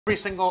Every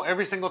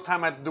single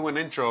time I do an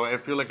intro, I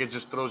feel like it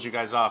just throws you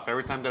guys off.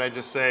 Every time that I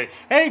just say,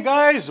 "Hey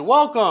guys,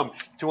 welcome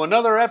to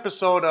another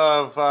episode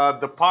of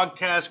the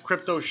podcast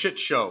Crypto Shit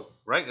Show,"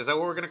 right? Is that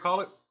what we're gonna call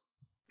it?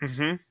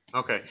 Mm-hmm.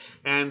 Okay,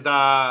 and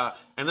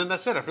then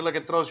that's it. I feel like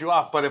it throws you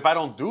off. But if I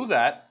don't do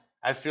that,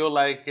 I feel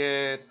like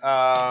it's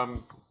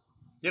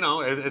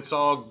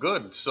all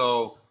good.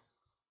 So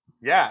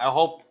yeah, I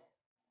hope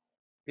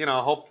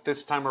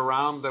this time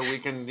around that we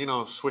can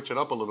switch it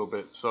up a little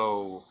bit.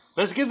 So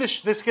let's give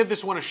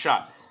this one a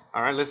shot.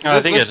 All right, let's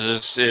pretend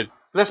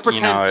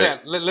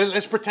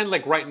let's pretend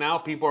like right now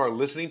people are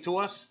listening to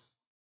us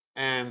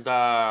and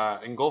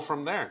go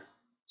from there.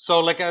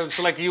 So like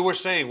you were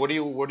saying, what do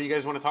you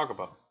guys want to talk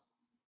about?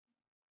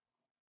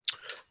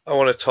 I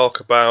want to talk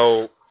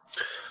about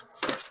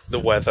the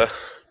weather.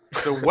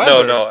 The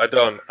weather? No, I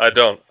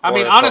don't. I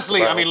mean,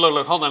 honestly,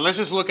 look, hold on. Let's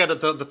just look at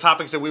the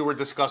topics that we were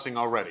discussing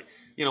already.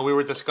 We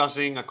were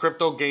discussing a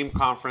crypto game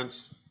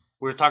conference.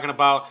 We were talking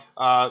about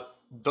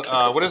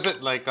what is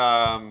it, like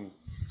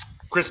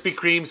Krispy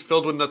Kremes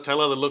filled with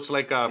Nutella that looks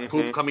like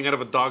poop coming out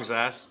of a dog's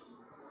ass.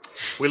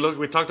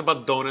 We talked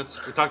about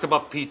donuts. We talked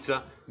about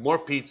pizza. More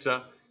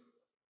pizza.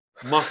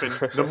 Muffin.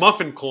 The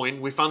muffin coin.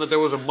 We found that there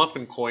was a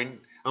muffin coin,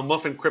 a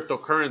muffin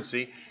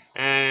cryptocurrency,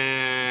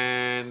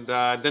 and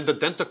then the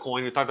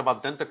Dentacoin. We talked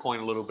about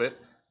Dentacoin a little bit.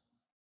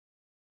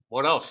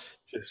 What else?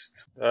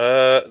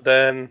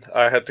 Then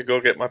I had to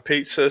go get my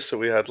pizza, so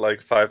we had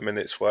like 5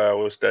 minutes where I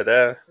was dead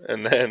air,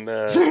 and then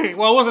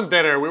well, it wasn't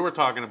dead air. We were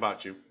talking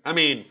about you. I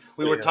mean,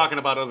 we were talking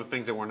about other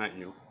things that were not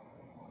you.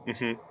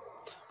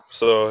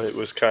 So it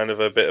was kind of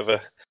a bit of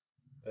a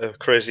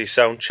crazy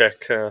sound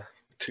check. A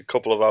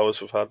couple of hours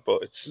we've had,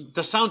 but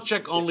the sound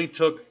check only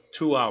took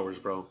 2 hours,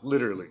 bro.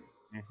 Literally.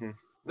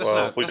 We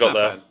got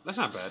there. That's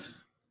not bad.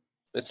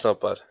 It's not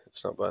bad.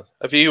 It's not bad.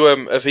 Have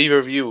either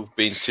of you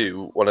been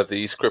to one of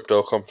these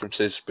crypto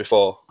conferences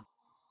before?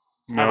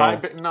 No.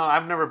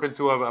 I've never been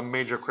to a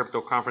major crypto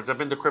conference. I've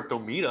been to crypto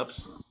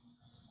meetups.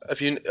 Have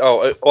you?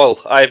 Oh,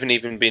 well, I haven't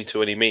even been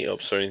to any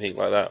meetups or anything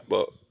like that.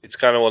 But it's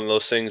kind of one of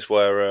those things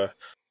where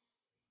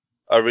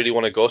I really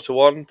want to go to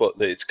one, but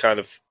it's kind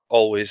of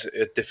always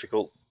a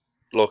difficult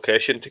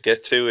location to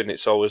get to, and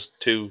it's always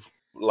too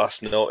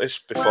last notice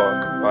before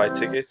I can buy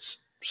tickets.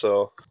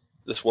 So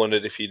just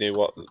wondered if you knew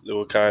what they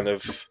were kind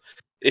of,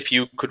 if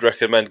you could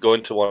recommend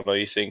going to one, or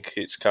you think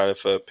it's kind of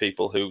for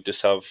people who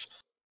just have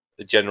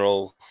the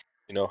general,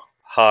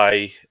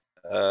 high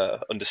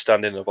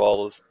understanding of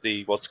all of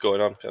what's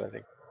going on kind of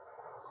thing.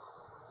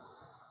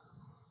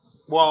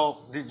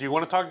 Well, do you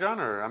want to talk, John,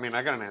 or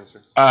I got an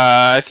answer.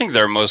 I think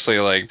they're mostly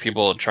like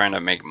people trying to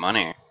make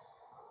money.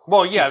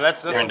 Well, yeah,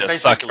 that's trying to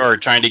suck or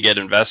trying to get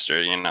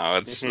investors.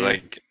 It's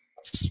like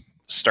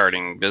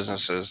starting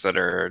businesses that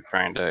are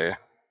trying to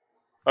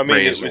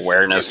raise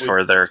awareness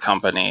for their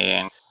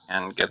company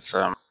and get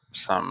some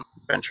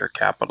venture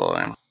capital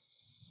in.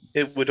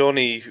 It would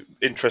only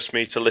interest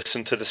me to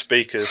listen to the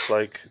speakers,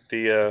 like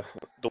the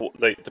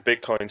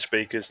Bitcoin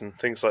speakers and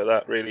things like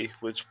that. Really,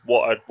 was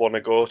what I'd want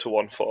to go to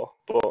one for.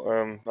 But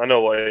I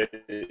know what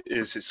it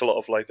is. It's a lot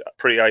of like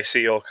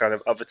pre-ICO kind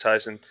of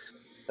advertising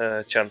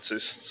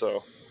chances.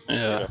 So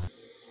yeah.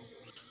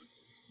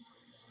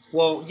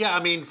 Well, yeah.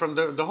 From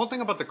the whole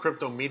thing about the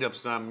crypto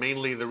meetups,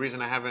 mainly the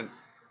reason I haven't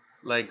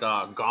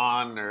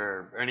gone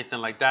or anything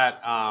like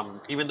that,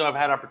 even though I've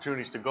had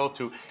opportunities to go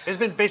to, it's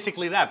been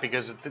basically that,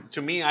 because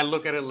to me, I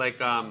look at it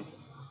like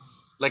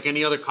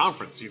any other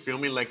conference. You feel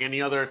me? Like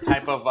any other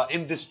type of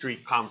industry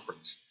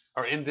conference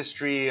or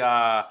industry. You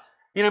know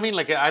what I mean?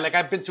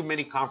 I've been to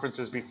many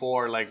conferences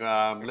before.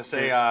 Let's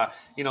say a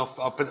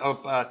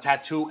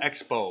tattoo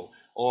expo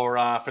or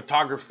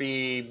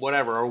photography,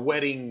 whatever, or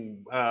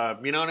wedding.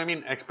 You know what I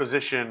mean?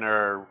 Exposition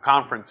or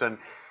conference.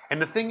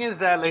 And the thing is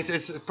that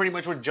it's pretty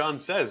much what John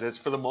says. It's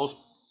for the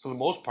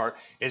most part,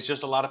 it's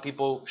just a lot of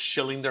people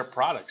shilling their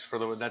products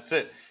that's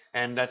it.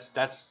 And that's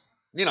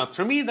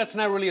to me, that's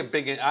not really a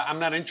big. I'm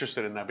not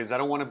interested in that, because I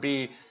don't want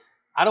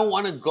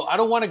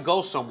to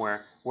go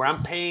somewhere where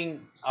I'm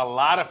paying a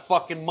lot of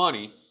fucking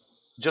money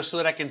just so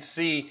that I can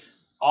see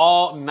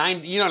all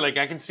 90.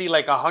 I can see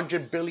like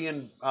 100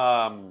 billion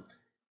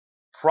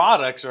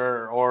products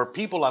or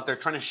people out there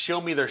trying to show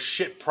me their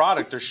shit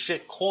product, their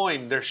shit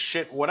coin, their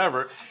shit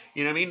whatever.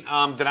 You know what I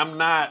mean? That I'm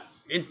not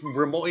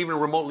even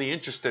remotely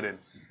interested in.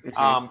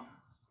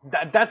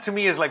 That to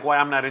me is like why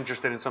I'm not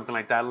interested in something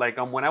like that.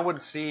 When I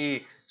would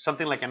see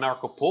something like an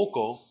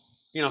Acapulco,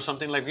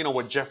 something like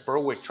what Jeff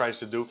Berwick tries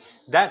to do,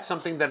 that's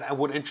something that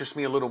would interest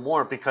me a little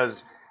more,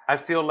 because I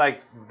feel like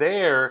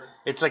there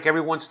it's like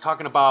everyone's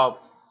talking about.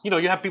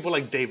 You have people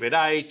like David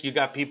Icke. You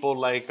got people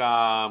like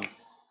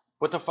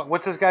what the fuck?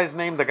 What's this guy's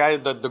name? The guy,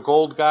 the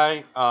gold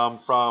guy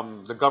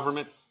from the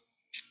government.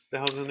 The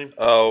hell's his name?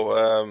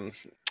 Oh,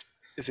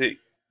 is it?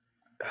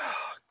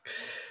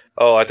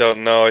 Oh, I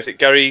don't know. Is it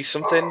Gary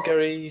something?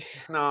 Gary?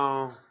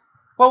 No.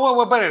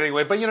 Well, but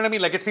anyway, but you know what I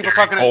mean? Like, it's people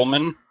talking.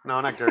 Coleman? No,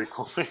 not Gary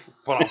Coleman.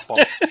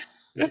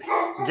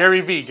 Gary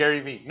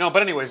V. No,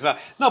 but anyways,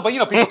 no, but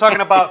people talking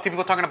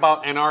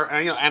about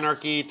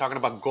anarchy, talking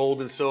about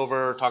gold and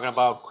silver, talking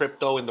about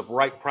crypto in the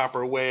right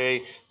proper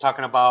way,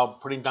 talking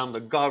about putting down the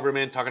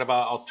government, talking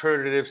about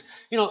alternatives.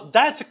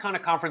 That's the kind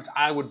of conference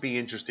I would be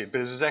interested in,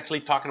 because it's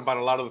actually talking about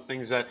a lot of the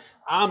things that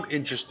I'm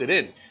interested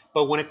in.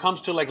 But when it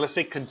comes to, like, let's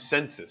say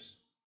consensus,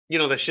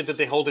 the shit that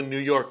they hold in New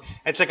York,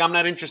 it's like I'm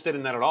not interested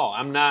in that at all.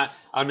 I'm not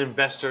an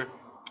investor.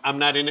 I'm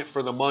not in it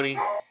for the money.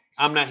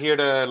 I'm not here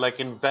to, like,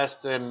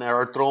 invest in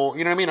or throw,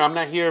 you know what I mean? I'm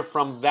not here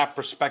from that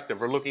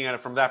perspective or looking at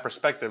it from that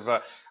perspective.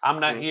 I'm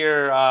not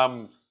here,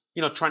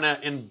 trying to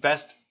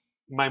invest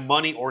my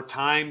money or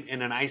time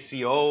in an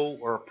ICO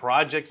or a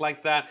project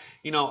like that.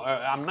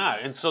 I'm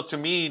not. And so to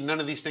me,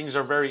 none of these things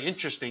are very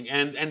interesting.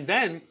 And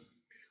then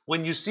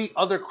when you see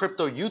other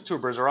crypto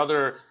YouTubers or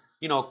other,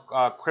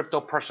 crypto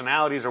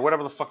personalities or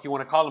whatever the fuck you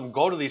want to call them,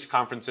 go to these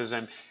conferences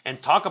and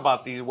talk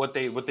about what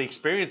they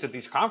experience at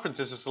these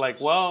conferences, it's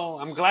like, well,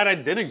 I'm glad I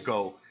didn't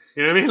go.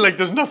 You know what I mean? Like,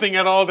 there's nothing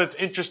at all that's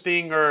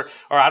interesting, or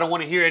I don't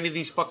want to hear any of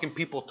these fucking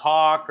people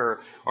talk or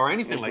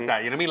anything like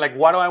that. You know what I mean? Like,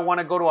 why do I want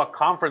to go to a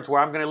conference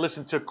where I'm going to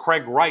listen to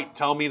Craig Wright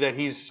tell me that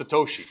he's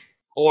Satoshi?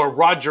 Or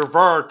Roger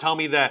Ver tell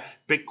me that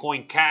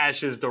Bitcoin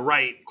Cash is the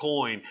right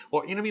coin?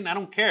 Or, you know what I mean? I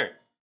don't care.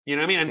 You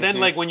know what I mean? And then,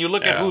 like, when you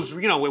look at who's,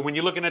 when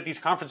you're looking at these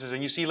conferences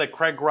and you see, like,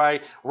 Craig Wright,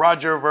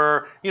 Roger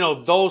Ver,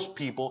 those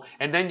people,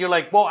 and then you're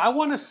like, well, I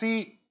want to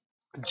see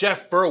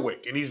Jeff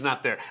Berwick, and he's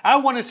not there.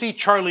 I want to see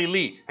Charlie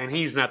Lee, and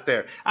he's not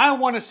there. I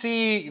want to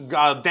see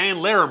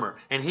Dan Larimer,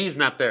 and he's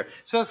not there.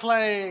 So it's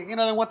like,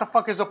 then what the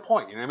fuck is the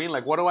point? You know what I mean?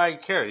 Like, what do I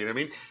care? You know what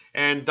I mean?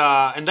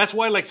 And that's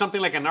why, like, something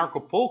like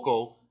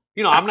Anarchapulco,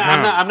 I'm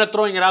not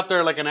throwing it out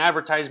there like an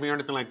advertisement or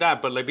anything like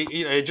that, but like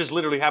it just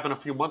literally happened a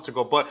few months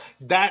ago. But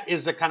that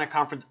is the kind of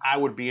conference I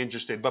would be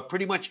interested in. But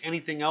pretty much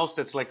anything else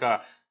that's like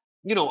a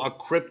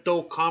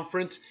crypto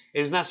conference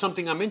is not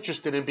something I'm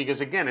interested in,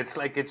 because again,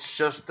 it's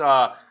just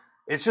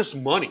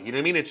money. You know what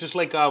I mean? It's just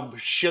like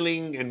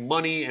shilling and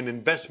money and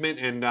investment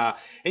and you know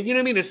what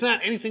I mean? It's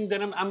not anything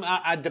that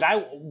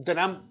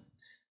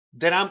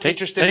I'm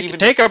interested in.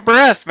 Take a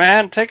breath,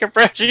 man. Take a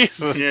breath,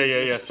 Jesus.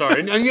 Yeah.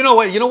 Sorry. And you know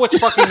what? You know what's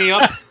fucking me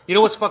up? You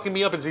know what's fucking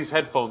me up is these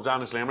headphones.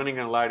 Honestly, I'm not even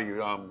gonna lie to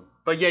you.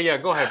 But yeah.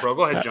 Go ahead, bro.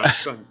 Go ahead, John.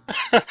 Go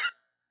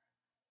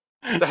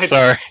ahead.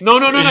 Sorry. No.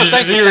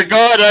 Thank you. You were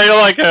going. You're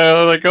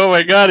like, oh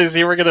my god, is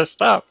he ever gonna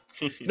stop?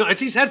 No, it's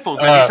these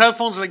headphones. These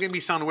headphones are making me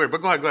sound weird.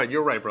 But go ahead.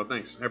 You're right, bro.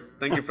 Thanks.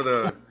 Thank you for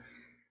the.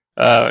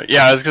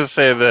 Yeah, I was gonna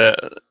say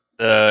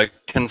the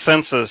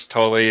consensus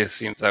totally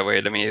seems that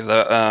way to me.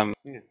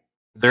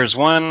 There's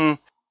one,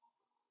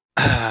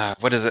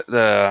 what is it?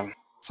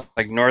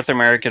 Like North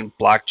American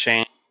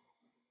Blockchain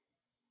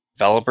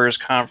Developers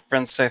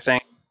Conference, I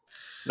think.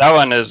 That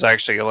one is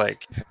actually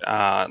like,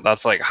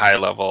 that's like high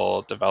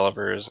level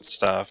developers and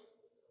stuff.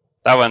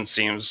 That one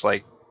seems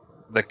like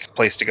the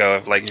place to go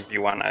if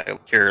you want to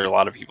hear a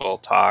lot of people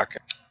talk,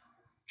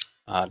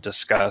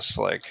 discuss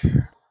like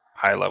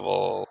high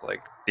level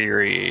like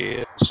theory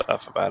and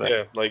stuff about it.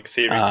 Yeah, like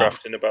theory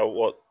crafting about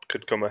what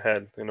could come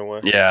ahead in a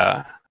way.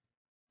 Yeah.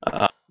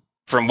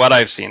 From what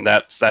I've seen,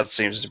 that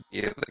seems to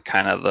be the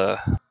kind of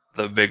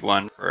the big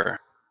one for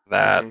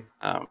that,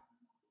 at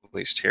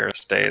least here in the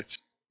States.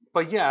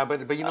 But yeah,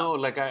 but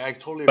like I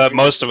totally. But agree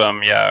most of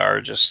them, are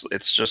just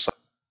like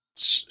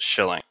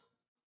shilling.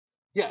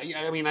 Yeah.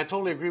 I mean, I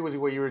totally agree with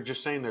what you were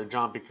just saying there,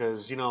 John,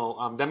 because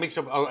that makes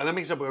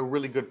up a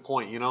really good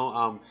point.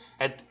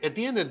 At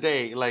the end of the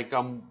day, like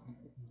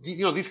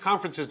these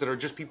conferences that are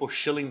just people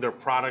shilling their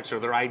products or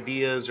their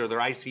ideas or their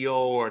ICO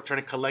or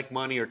trying to collect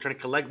money or trying to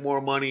collect more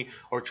money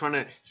or trying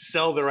to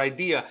sell their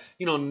idea,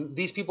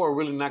 these people are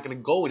really not going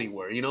to go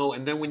anywhere,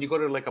 and then when you go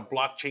to like a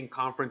blockchain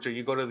conference or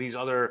you go to these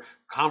other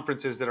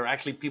conferences that are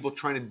actually people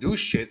trying to do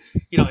shit,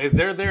 if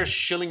they're there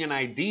shilling an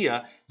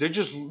idea, they're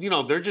just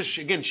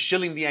again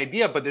shilling the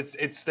idea, but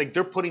it's like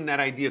they're putting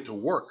that idea to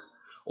work.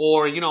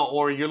 Or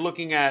you're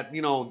looking at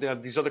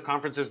these other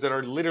conferences that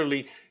are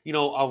literally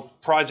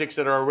of projects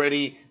that are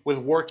already with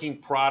working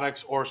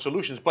products or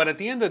solutions. But at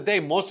the end of the day,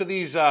 most of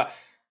these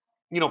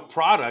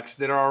products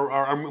that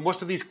are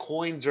most of these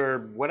coins or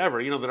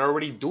whatever that are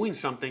already doing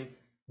something,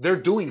 they're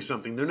doing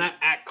something. They're not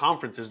at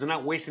conferences. They're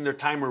not wasting their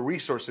time or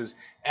resources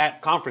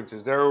at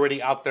conferences. They're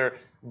already out there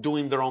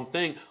doing their own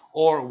thing.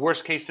 Or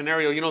worst case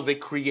scenario, they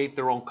create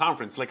their own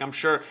conference. Like I'm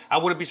sure I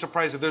wouldn't be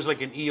surprised if there's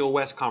like an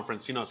EOS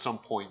conference, at some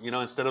point,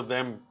 instead of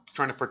them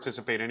trying to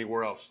participate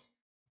anywhere else.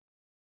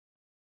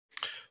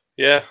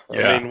 Yeah.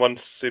 I mean,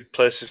 once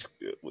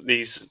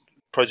these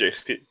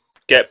projects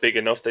get big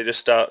enough, they just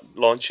start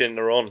launching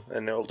their own,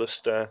 and they'll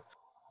just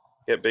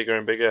get bigger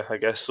and bigger. I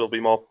guess there'll be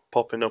more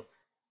popping up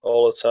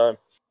all the time.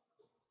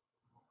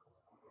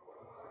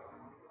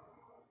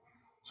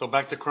 So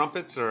back to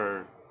crumpets,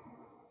 or?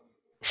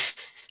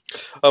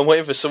 I'm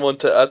waiting for someone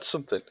to add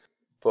something,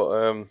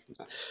 but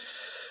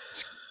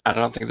I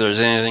don't think there's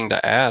anything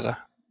to add.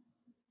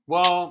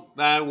 Well,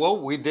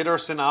 we did our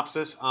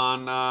synopsis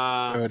on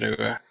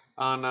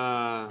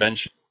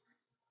convention,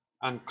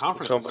 on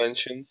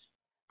conferences.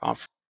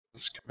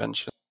 Conference,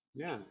 convention.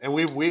 Yeah, and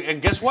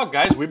and guess what,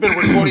 guys? We've been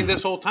recording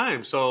this whole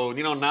time. So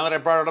now that I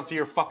brought it up to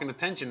your fucking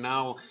attention,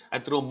 now I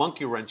threw a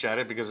monkey wrench at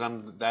it because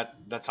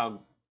that's how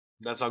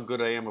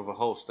good I am of a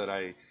host. That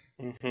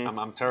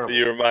I'm terrible.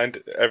 You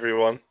remind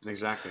everyone.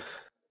 Exactly.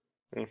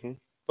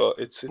 But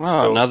it's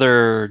well, cool.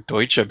 Another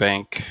Deutsche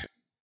Bank.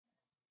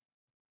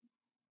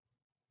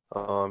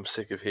 Oh, I'm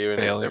sick of hearing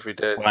it every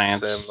day.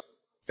 Clients it's the same.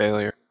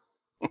 Failure.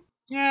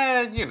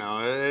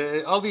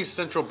 Yeah, all these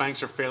central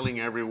banks are failing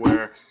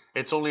everywhere.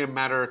 It's only a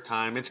matter of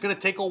time. It's going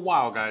to take a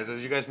while, guys,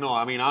 as you guys know.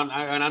 I mean,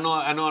 I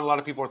know a lot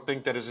of people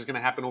think that it's just going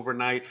to happen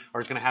overnight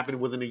or it's going to happen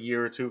within a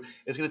year or two.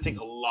 It's going to take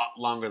a lot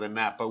longer than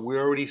that. But we're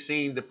already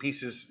seeing the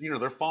pieces,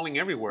 they're falling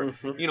everywhere.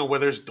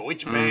 Whether it's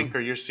Deutsche Bank or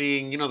you're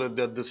seeing,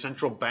 the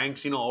central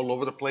banks, all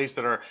over the place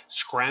that are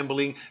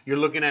scrambling. You're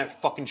looking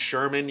at fucking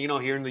Sherman,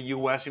 here in the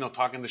U.S.,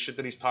 talking the shit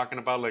that he's talking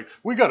about. Like,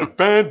 we got to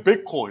ban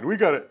Bitcoin. We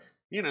got to,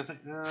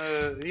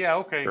 yeah,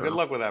 okay. Good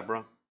luck with that,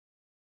 bro.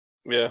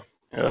 Yeah.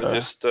 They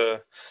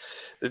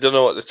don't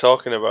know what they're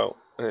talking about.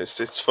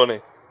 It's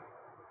funny.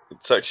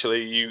 It's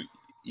actually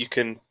you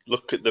can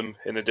look at them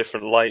in a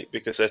different light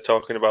because they're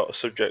talking about a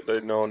subject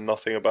they know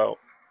nothing about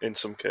in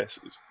some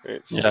cases.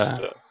 It's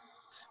just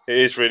it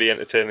is really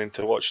entertaining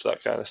to watch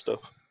that kind of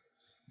stuff.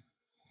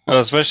 Well,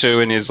 especially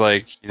when he's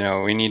like,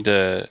 we need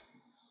to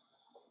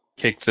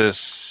kick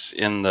this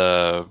in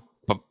the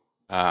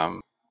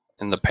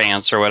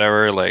pants or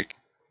whatever, like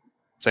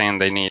saying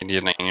they need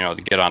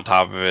to get on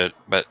top of it,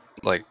 but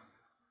like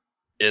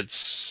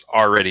it's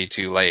already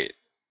too late.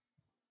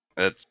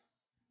 It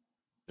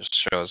just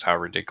shows how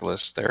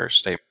ridiculous their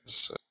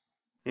statements.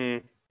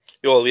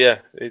 Well, yeah,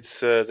 it's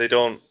they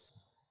don't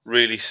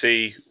really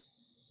see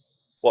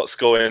what's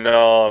going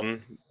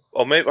on,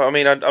 or maybe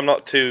I'm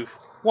not too.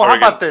 Well, how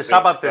about this?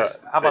 How about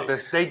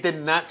this? They did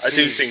not see. I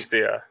do think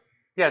they are.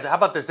 Yeah, how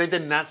about this? They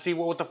did not see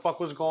what the fuck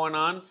was going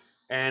on,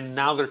 and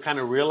now they're kind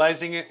of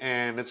realizing it,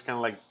 and it's kind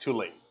of like too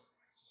late.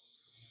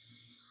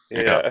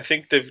 Yeah, I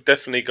think they've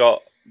definitely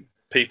got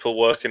people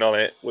working on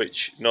it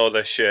which know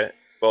their shit,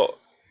 but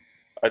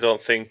I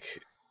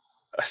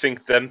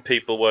think them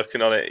people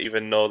working on it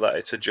even know that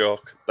it's a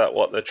joke, that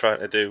what they're trying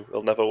to do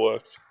will never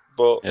work.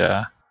 But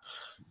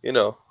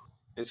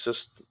it's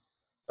just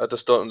I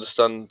just don't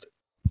understand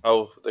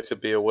how there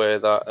could be a way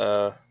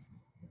that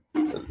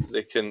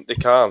they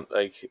can't,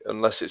 like,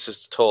 unless it's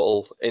just a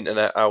total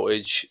internet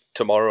outage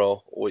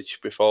tomorrow, which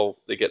before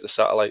they get the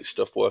satellite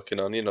stuff working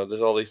on,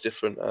 there's all these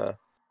different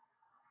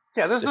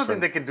there's nothing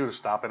they can do to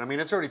stop it. I mean,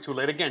 it's already too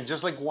late. Again,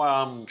 just like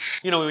when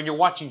you're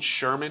watching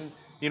Sherman,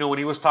 when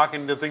he was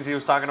talking, the things he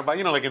was talking about,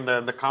 like in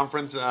the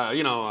conference,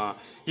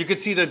 you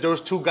could see that there was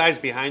two guys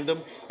behind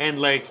them, and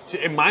like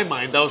in my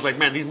mind, I was like,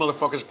 man, these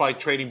motherfuckers are probably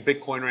trading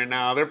Bitcoin right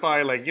now. They're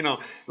probably like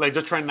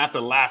they're trying not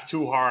to laugh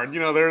too hard.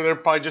 They're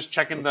probably just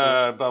checking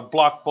the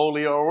block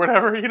folio or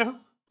whatever.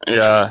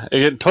 Yeah,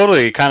 it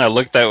totally kind of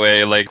looked that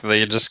way. Like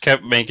they just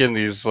kept making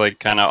these like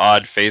kind of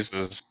odd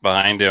faces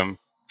behind him.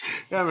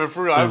 Yeah, man,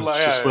 for real. I'm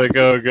just like,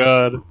 oh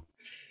god.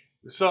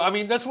 So I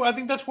mean, I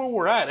think that's where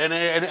we're at, and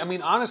I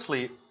mean,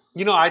 honestly,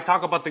 I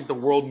talk about the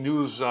world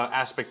news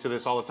aspect to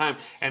this all the time,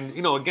 and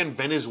again,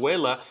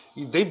 Venezuela,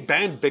 they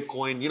banned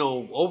Bitcoin,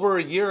 over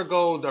a year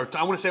ago, or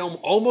I want to say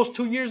almost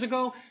 2 years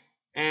ago,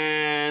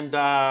 and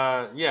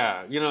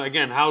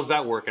again, how's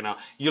that working out?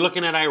 You're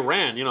looking at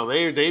Iran,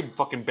 they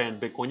fucking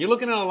banned Bitcoin. You're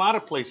looking at a lot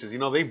of places,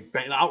 they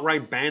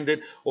outright banned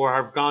it or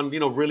have gone,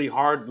 really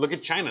hard. Look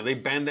at China, they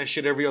banned that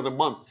shit every other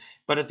month.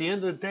 But at the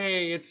end of the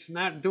day, it's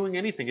not doing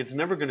anything. It's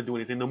never going to do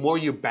anything. The more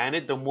you ban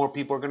it, the more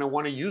people are going to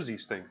want to use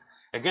these things.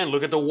 Again,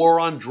 look at the war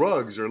on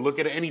drugs, or look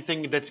at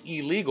anything that's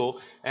illegal,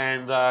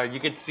 and you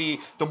can see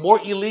the more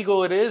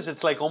illegal it is,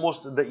 it's like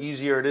almost the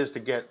easier it is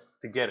to get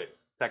it.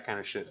 That kind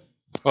of shit.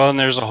 Well, and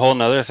there's a whole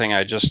nother thing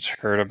I just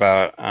heard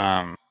about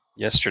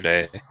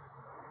yesterday,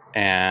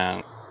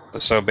 and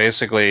so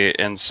basically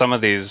in some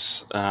of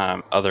these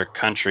other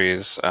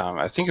countries,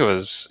 I think it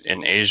was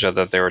in Asia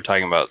that they were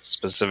talking about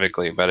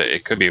specifically, but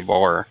it could be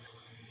more.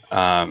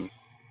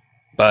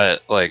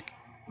 But like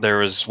there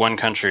was one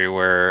country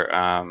where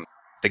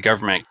the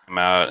government came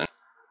out and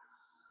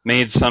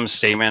made some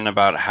statement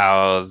about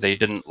how they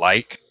didn't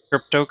like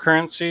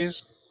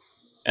cryptocurrencies,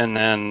 and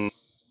then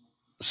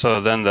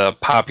the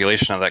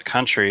population of that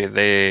country,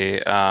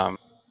 they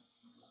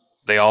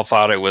all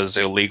thought it was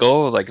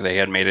illegal, like they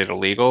had made it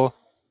illegal.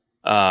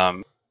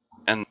 But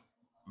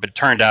it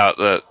turned out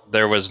that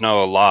there was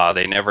no law.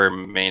 They never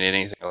made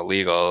anything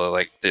illegal.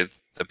 Like the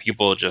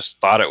people just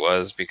thought it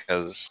was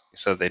because they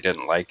said they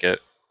didn't like it.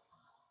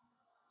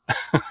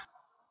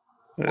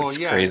 It's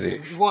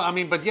crazy. Well, I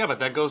mean, but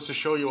that goes to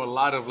show you a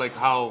lot of like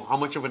how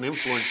much of an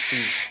influence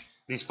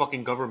these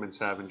fucking governments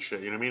have and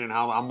shit. You know what I mean? And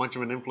how much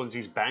of an influence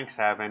these banks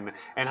have, and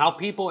how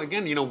people,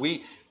 again,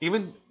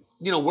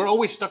 we're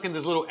always stuck in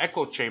this little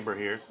echo chamber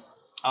here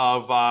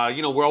of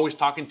we're always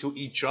talking to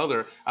each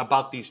other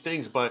about these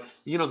things, but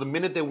the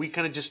minute that we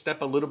kind of just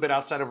step a little bit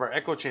outside of our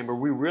echo chamber,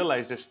 we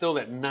realize that still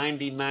that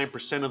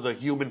 99% of the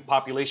human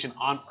population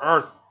on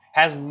Earth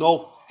has no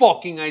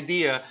fucking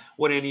idea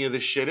what any of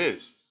this shit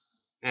is.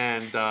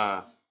 And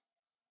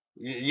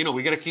You know,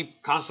 we got to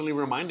keep constantly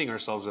reminding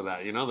ourselves of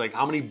that. You know, like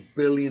how many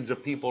billions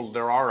of people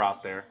there are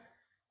out there,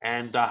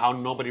 and how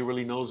nobody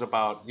really knows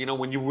about. You know,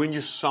 when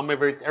you sum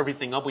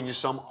everything up, when you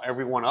sum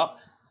everyone up,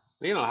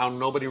 you know how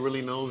nobody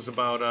really knows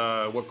about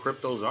what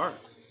cryptos are.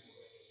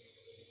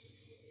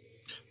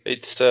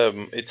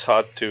 It's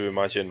hard to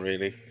imagine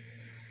really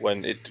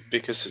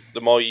because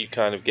the more you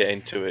kind of get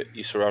into it,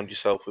 you surround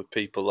yourself with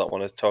people that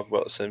want to talk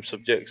about the same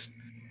subjects,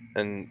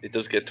 and it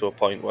does get to a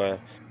point where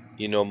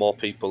you know more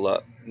people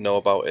that know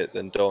about it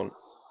than don't,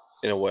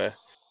 in a way.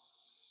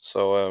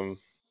 So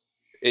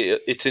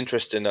it's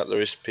interesting that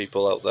there is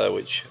people out there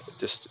which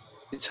just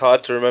it's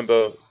hard to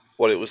remember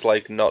what it was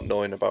like not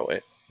knowing about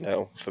it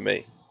now. For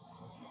me,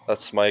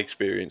 that's my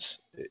experience.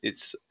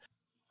 It's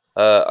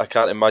I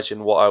can't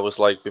imagine what I was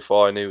like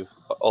before I knew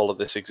all of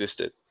this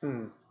existed.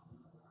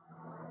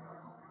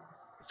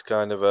 It's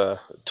kind of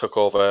took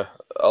over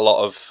a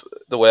lot of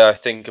the way I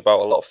think about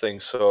a lot of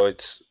things. So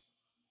it's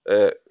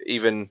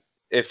even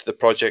if the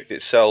project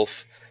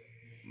itself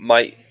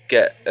might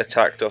get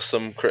attacked or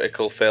some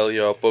critical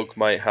failure or bug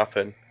might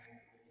happen,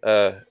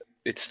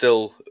 it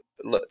still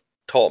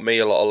taught me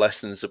a lot of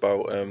lessons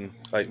about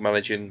like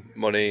managing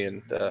money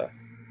and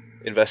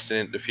investing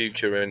in the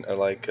future in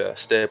like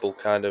stable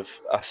kind of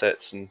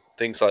assets and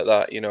things like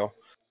that. You know,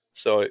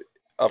 so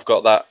I've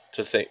got that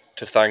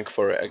to thank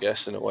for it, I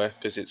guess, in a way,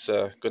 because it's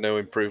going to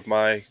improve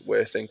my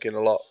way of thinking a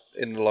lot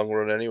in the long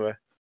run, anyway.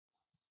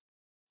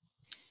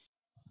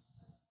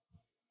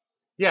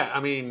 Yeah,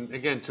 I mean,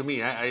 again, to me,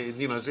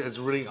 you know, it's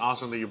really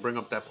awesome that you bring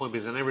up that point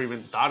because I never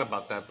even thought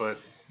about that. But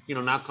you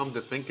know, now come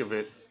to think of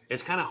it,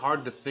 it's kind of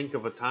hard to think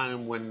of a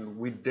time when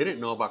we didn't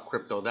know about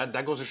crypto.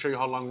 That goes to show you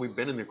how long we've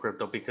been in the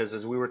crypto. Because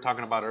as we were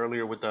talking about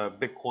earlier with the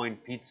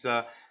Bitcoin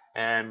pizza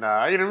and you know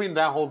what I mean,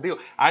 that whole deal.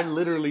 I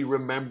literally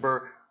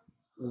remember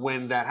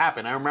when that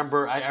happened. I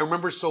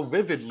remember so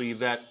vividly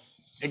that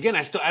again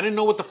I didn't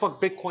know what the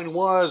fuck Bitcoin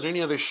was or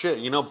any other shit,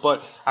 you know,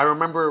 but I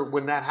remember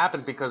when that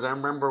happened because I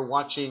remember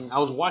I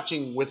was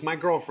watching with my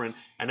girlfriend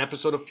an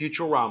episode of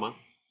Futurama,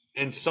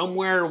 and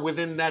somewhere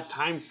within that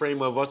time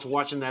frame of us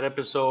watching that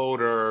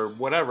episode or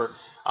whatever,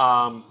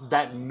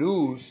 that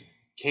news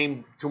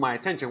came to my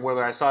attention,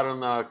 whether I saw it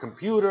on the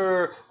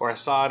computer or I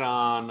saw it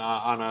on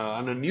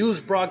a news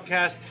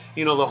broadcast.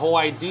 You know, the whole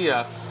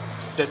idea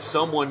that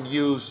someone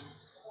used,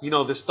 you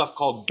know, this stuff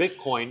called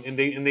Bitcoin, and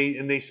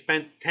they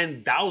spent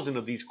 10,000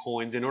 of these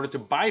coins in order to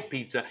buy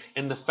pizza,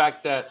 and the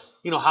fact that,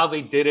 you know, how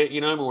they did it, you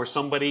know, I mean, where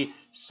somebody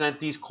sent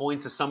these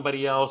coins to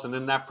somebody else, and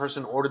then that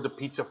person ordered the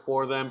pizza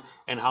for them,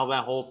 and how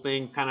that whole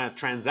thing kind of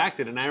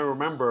transacted. And I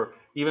remember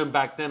even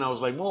back then I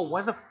was like, well,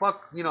 why the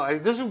fuck, you know,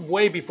 this is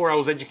way before I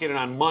was educated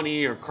on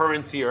money or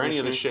currency or any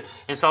of this shit.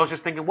 And so I was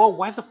just thinking, well,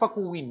 why the fuck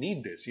would we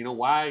need this? You know,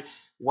 why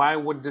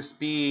would this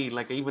be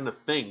like even a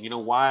thing? You know,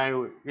 why,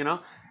 you know?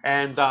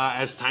 And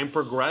as time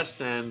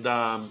progressed, and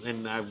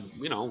I,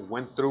 you know,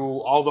 went through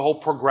all the whole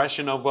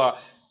progression of,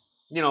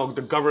 you know,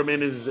 the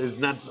government is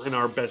not in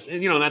our best,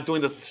 you know, not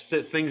doing the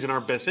things in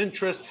our best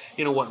interest.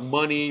 You know, what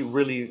money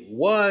really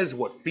was,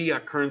 what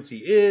fiat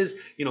currency is,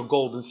 you know,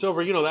 gold and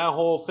silver, you know, that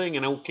whole thing.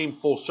 And it came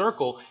full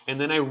circle. And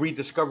then I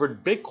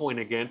rediscovered Bitcoin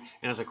again,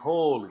 and I was like,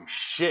 holy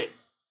shit.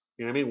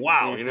 You know what I mean?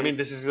 Wow. You know what I mean?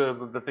 This is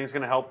the thing's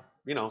going to help,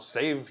 you know,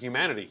 save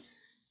humanity.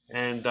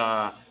 And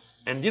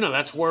you know,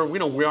 that's where, you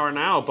know, we are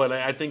now. But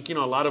I think, you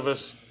know, a lot of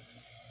us,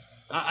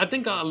 I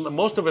think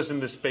most of us in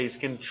this space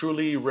can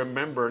truly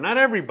remember, not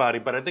everybody,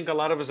 but I think a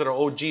lot of us that are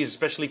OGs,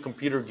 especially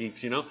computer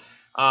geeks, you know,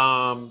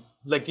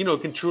 like, you know,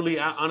 can truly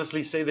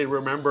honestly say they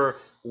remember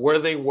where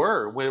they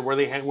were, where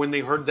they had, when they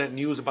heard that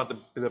news about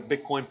the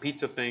Bitcoin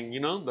pizza thing, you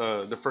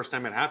know, the first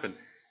time it happened.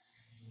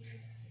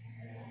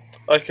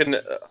 I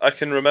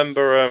can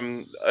remember.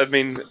 I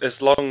mean,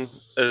 as long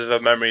as a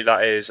memory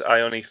that is,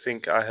 I only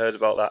think I heard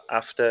about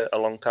that a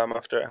long time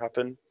after it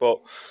happened. But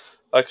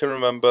I can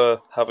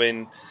remember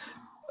having,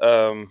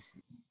 I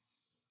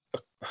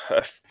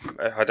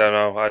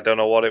don't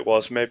know what it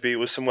was. Maybe it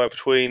was somewhere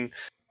between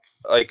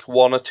like $1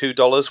 or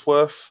 $2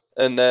 worth,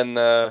 and then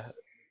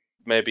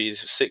maybe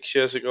 6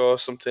 years ago or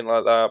something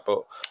like that.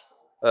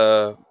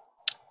 But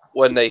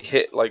when they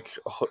hit like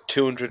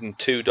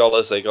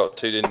 $202, they got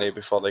to, didn't they,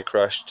 before they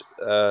crashed?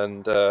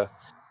 And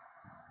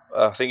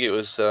I think it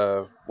was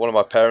one of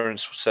my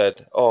parents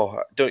said,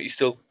 "Oh, don't you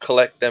still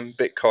collect them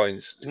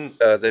bitcoins?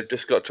 They've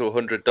just got to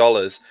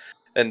 $100."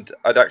 And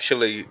I'd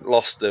actually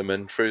lost them,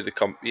 and through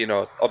the you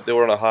know, they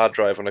were on a hard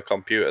drive on a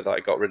computer that I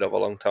got rid of a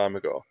long time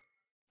ago.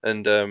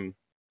 And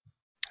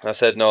I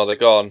said, "No, they're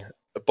gone."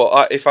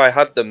 But if I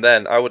had them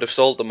then, I would have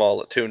sold them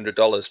all at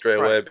 $200 straight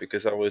away,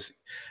 because I was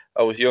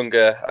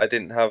younger. I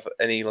didn't have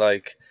any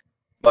like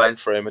mind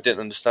frame. I didn't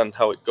understand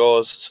how it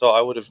goes, so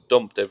I would have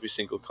dumped every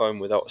single coin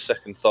without a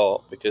second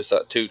thought, because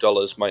that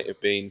 $2 might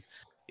have been,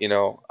 you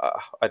know,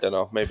 I don't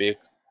know, maybe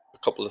a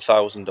couple of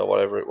thousand or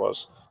whatever it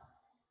was.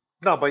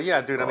 No, but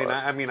yeah, dude.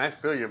 I mean, I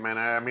feel you, man.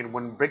 I mean,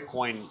 when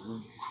Bitcoin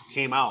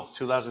came out,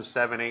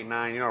 2007, 8,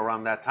 9, you know,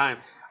 around that time,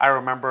 I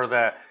remember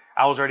that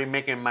I was already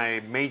making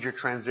my major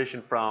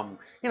transition from,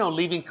 you know,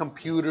 leaving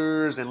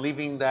computers and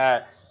leaving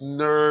that,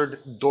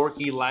 nerd,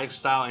 dorky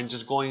lifestyle and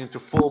just going into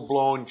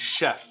full-blown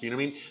chef. You know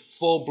what I mean?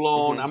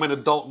 Full-blown, I'm an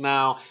adult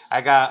now.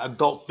 I got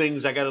adult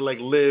things I got to, like,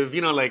 live,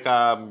 you know, like,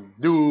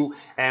 do.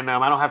 And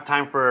I don't have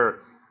time for,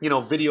 you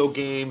know, video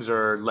games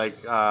or, like,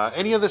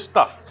 any of this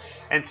stuff.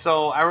 And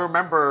so I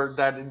remember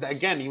that,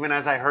 again, even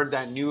as I heard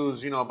that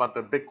news, you know, about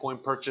the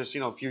Bitcoin purchase, you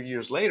know, a few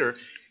years later,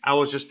 I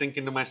was just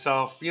thinking to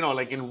myself, you know,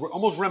 like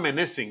almost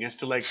reminiscing as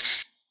to like,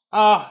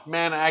 oh,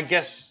 man, I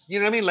guess, you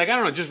know what I mean? Like, I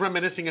don't know, just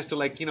reminiscing as to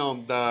like, you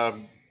know,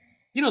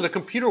 the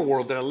computer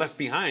world that I left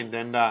behind.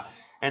 And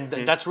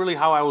that's really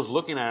how I was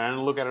looking at it. I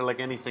didn't look at it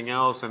like anything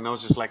else. And I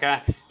was just like,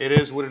 it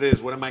is what it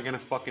is. What am I going to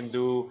fucking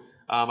do?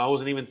 I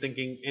wasn't even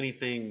thinking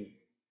anything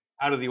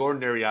out of the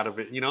ordinary out of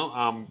it, you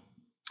know?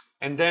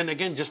 And then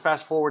again, just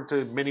fast forward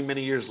to many,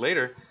 many years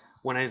later,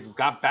 when I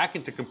got back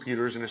into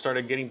computers and I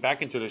started getting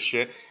back into this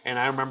shit. And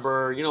I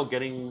remember, you know,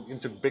 getting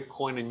into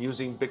Bitcoin and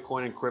using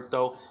Bitcoin and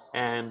crypto.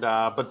 And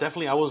but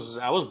definitely, I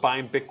was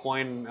buying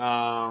Bitcoin.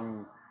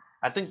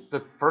 I think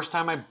the first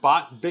time I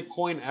bought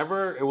Bitcoin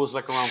ever, it was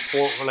like around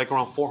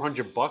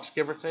 $400,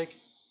 give or take.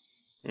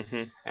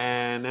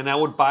 And I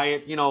would buy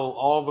it, you know,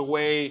 all the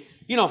way,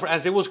 you know,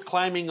 as it was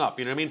climbing up.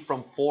 You know what I mean?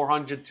 From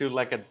 400 to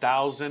like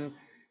 1,000.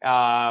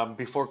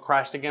 Before it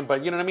crashed again.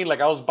 But you know what I mean?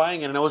 Like I was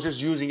buying it and I was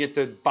just using it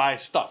to buy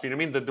stuff. You know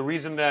what I mean? The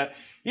reason that,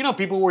 you know,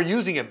 people were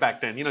using it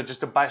back then, you know, just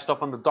to buy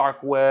stuff on the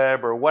dark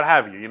web or what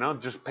have you, you know,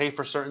 just pay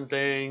for certain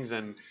things.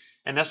 And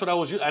that's what I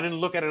was using. I didn't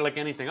look at it like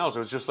anything else. It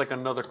was just like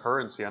another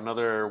currency,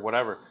 another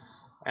whatever.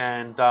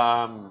 And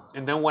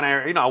then when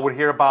I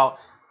heard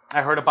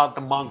about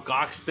the Mt.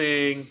 Gox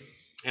thing,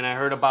 and I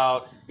heard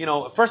about, you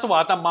know, first of all,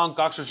 I thought Mt.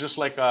 Gox was just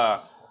like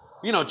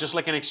you know, just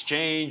like an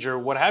exchange or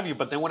what have you.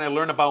 But then when I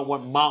learned about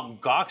what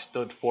Mt. Gox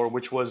stood for,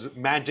 which was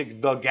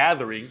Magic the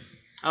Gathering,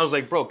 I was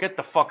like, bro, get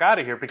the fuck out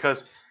of here.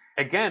 Because,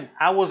 again,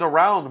 I was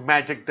around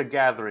Magic the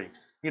Gathering,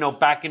 you know,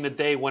 back in the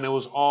day when it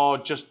was all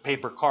just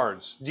paper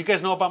cards. Do you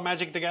guys know about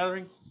Magic the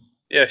Gathering?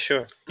 Yeah,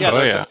 sure.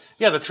 Yeah,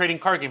 the trading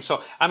card game.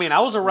 So, I mean, I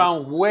was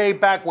around way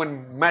back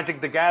when Magic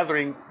the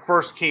Gathering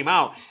first came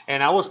out,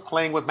 and I was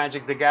playing with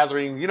Magic the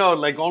Gathering, you know,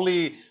 like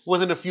only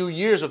within a few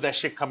years of that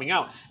shit coming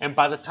out. And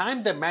by the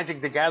time that Magic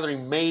the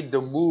Gathering made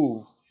the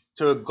move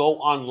to go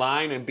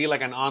online and be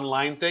like an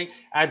online thing,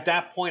 at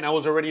that point, I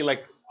was already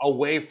like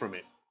away from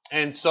it.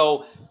 And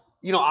so,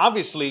 you know,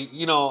 obviously,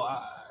 Mt.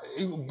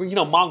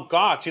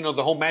 Gox, you know,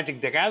 the whole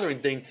Magic the Gathering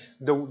thing,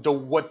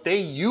 what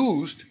they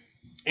used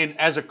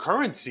as a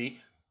currency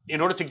in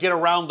order to get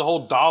around the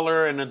whole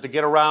dollar and then to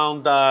get around,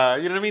 you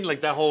know what I mean? Like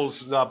that whole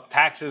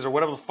taxes or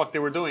whatever the fuck they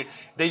were doing.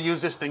 They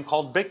used this thing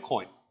called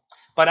Bitcoin.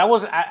 But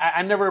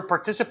I never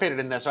participated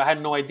in that, so I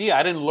had no idea.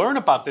 I didn't learn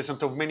about this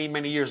until many,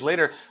 many years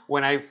later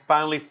when I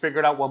finally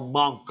figured out what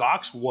Mt.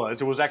 Gox was.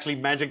 It was actually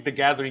Magic the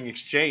Gathering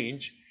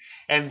Exchange.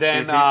 And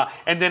then,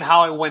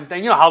 how it went,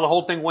 you know, how the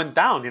whole thing went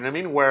down, you know what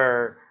I mean?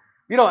 Where,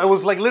 you know, it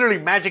was like literally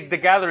Magic the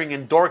Gathering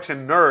and dorks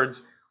and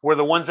nerds were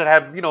the ones that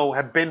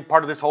have been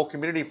part of this whole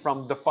community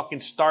from the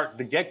fucking start,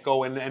 the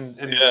get-go, and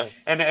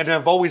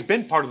have always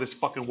been part of this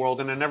fucking world,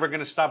 and they're never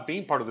gonna stop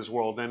being part of this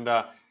world.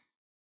 Yeah,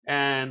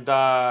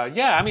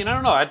 I mean, I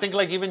don't know. I think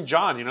like even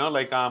John, you know,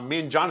 like me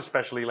and John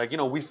especially, like, you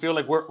know, we feel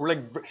like we're like,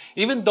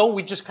 even though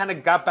we just kind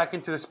of got back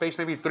into the space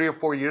maybe 3 or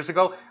 4 years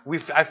ago, we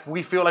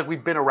feel like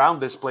we've been around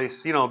this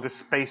place, you know, this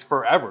space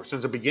forever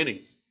since the beginning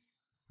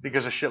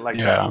because of shit like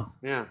that.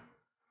 Yeah.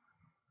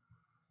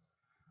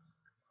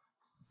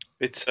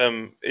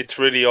 It's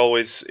really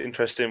always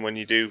interesting when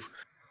you do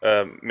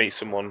meet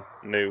someone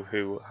new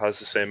who has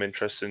the same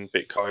interest in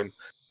Bitcoin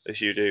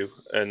as you do,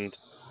 and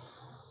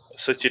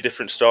such a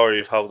different story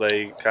of how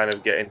they kind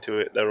of get into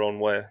it their own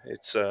way.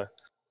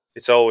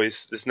 It's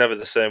always, it's never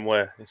the same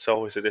way. It's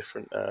always a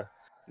different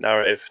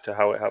narrative to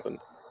how it happened.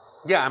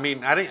 Yeah, I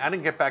mean, I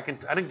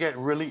didn't get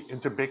really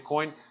into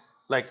Bitcoin,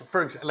 like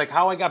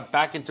how I got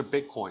back into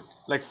Bitcoin,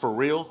 like for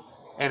real.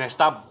 And I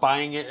stopped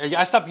buying it.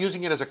 I stopped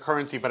using it as a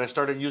currency, but I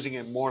started using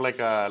it more like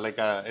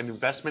an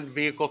investment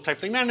vehicle type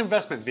thing. Not an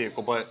investment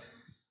vehicle, but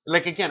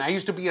like, again, I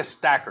used to be a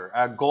stacker,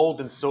 a gold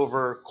and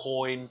silver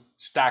coin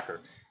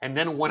stacker. And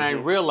then when I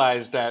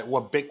realized that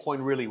what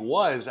Bitcoin really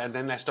was, and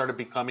then I started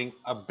becoming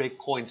a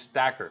Bitcoin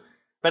stacker.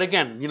 But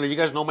again, you know, you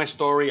guys know my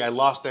story. I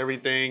lost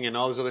everything and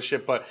all this other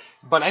shit. But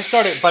I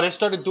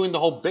started doing the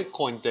whole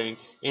Bitcoin thing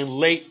in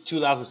late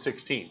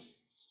 2016.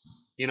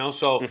 You know,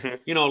 so,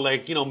 you know,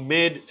 like, you know,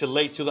 mid to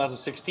late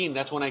 2016,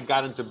 that's when I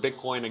got into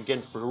Bitcoin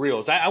again for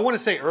real. I want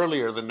to say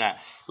earlier than that,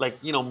 like,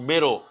 you know,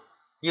 middle,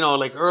 you know,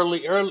 like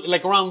early,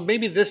 like around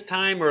maybe this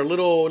time or a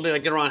little,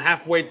 like around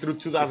halfway through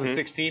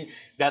 2016.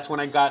 That's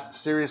when I got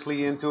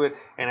seriously into it.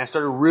 And I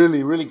started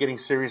really, really getting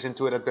serious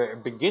into it at the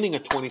beginning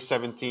of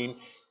 2017.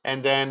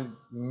 And then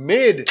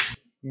mid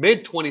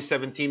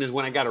 2017 is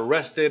when I got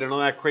arrested and all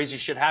that crazy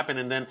shit happened.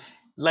 And then,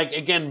 like,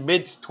 again,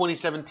 mid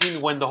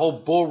 2017, when the whole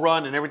bull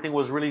run and everything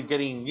was really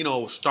getting, you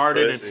know,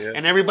 started,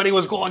 and everybody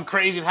was going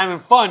crazy and having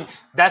fun,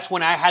 that's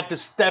when I had to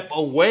step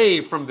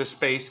away from the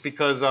space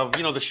because of,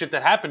 you know, the shit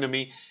that happened to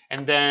me.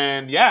 And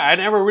then, yeah, I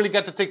never really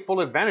got to take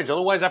full advantage.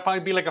 Otherwise, I'd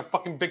probably be like a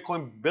fucking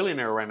Bitcoin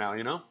billionaire right now,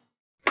 you know?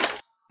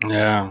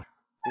 Yeah.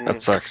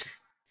 That sucks.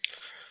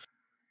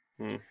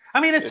 I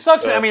mean, it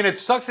sucks. I mean, it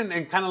sucks in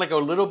kind of like a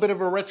little bit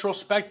of a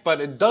retrospect,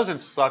 but it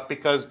doesn't suck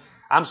because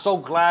I'm so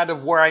glad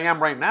of where I am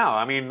right now.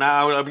 I mean,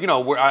 now, you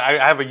know, I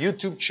have a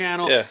YouTube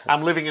channel. Yeah.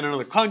 I'm living in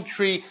another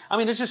country. I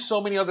mean, there's just so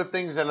many other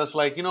things that it's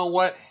like, you know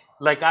what?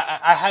 Like,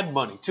 I had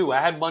money, too. I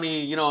had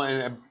money, you know,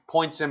 and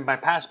points in my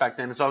past back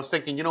then. And so I was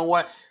thinking, you know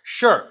what?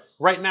 Sure.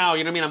 Right now,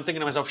 you know what I mean? I'm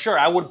thinking to myself, sure,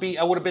 I would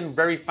have been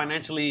very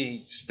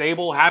financially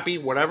stable, happy,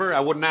 whatever.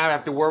 I would not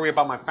have to worry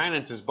about my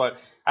finances, but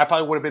I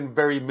probably would have been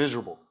very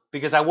miserable.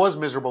 Because I was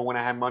miserable when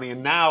I had money,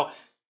 and now,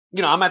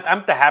 you know,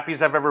 I'm the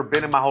happiest I've ever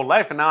been in my whole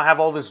life, and now I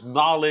have all this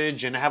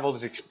knowledge and I have all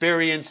this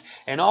experience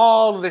and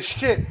all of this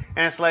shit,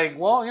 and it's like,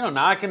 well, you know,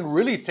 now I can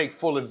really take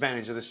full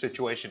advantage of this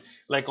situation,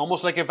 like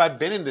almost like if I've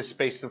been in this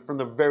space from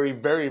the very,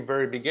 very,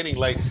 very beginning,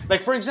 like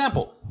for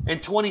example, in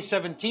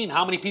 2017,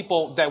 how many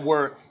people that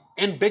were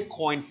in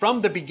Bitcoin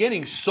from the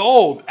beginning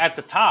sold at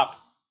the top,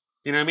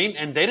 you know what I mean,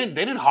 and they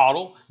didn't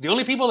hodl. The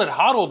only people that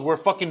hodled were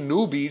fucking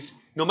newbies.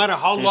 No matter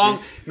how long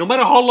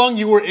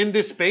you were in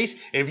this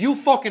space, if you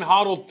fucking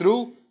hodled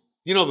through,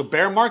 you know, the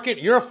bear market,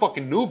 you're a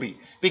fucking newbie.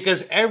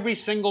 Because every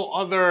single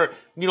other,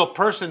 you know,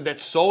 person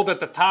that sold at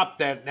the top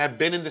that have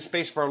been in this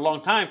space for a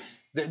long time,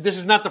 this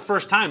is not the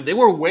first time. They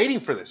were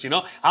waiting for this, you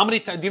know. How many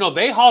times, you know,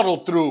 they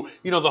hodled through,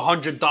 you know, the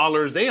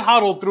 $100. They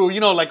hodled through, you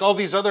know, like all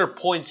these other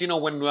points, you know,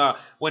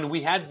 when we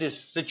had this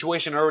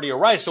situation already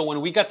arise. So when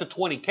we got to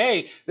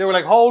 20K, they were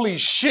like, holy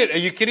shit, are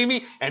you kidding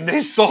me? And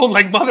they sold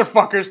like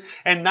motherfuckers.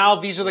 And now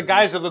these are the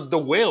guys that are the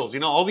whales,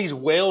 you know, all these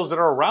whales that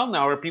are around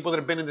now are people that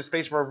have been in the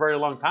space for a very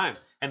long time.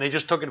 And they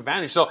just took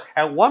advantage. So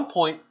at one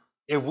point,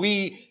 if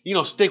we, you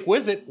know, stick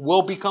with it,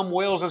 we'll become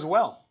whales as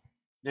well.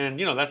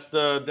 And you know, that's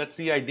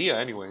the idea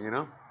anyway, you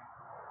know.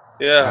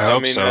 Yeah, I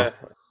mean, so.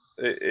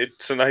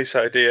 It's a nice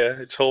idea.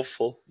 It's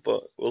hopeful,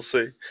 but we'll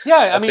see.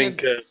 Yeah, I mean,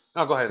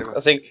 go ahead. I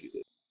think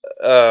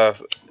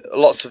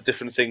lots of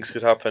different things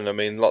could happen. I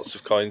mean, lots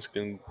of coins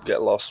can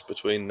get lost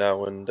between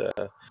now and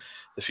the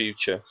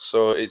future.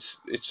 So it's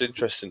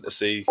interesting to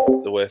see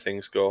the way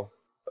things go.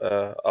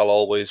 I'll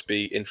always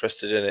be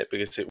interested in it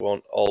because it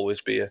won't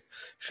always be a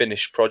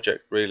finished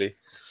project, really.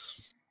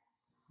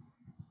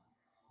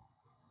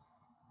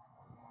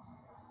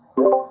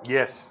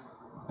 Yes.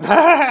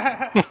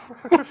 I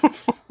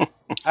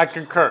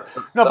concur.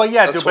 No, but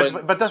yeah, dude,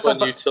 but that's when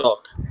you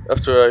talk.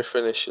 After I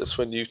finish, that's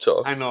when you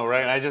talk. I know,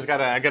 right? I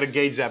gotta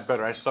gauge that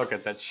better. I suck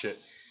at that shit.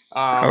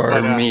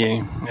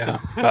 Me, yeah.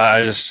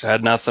 I just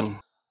had nothing.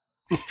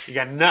 You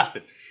got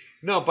nothing.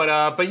 No,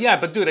 but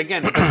dude,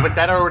 again, but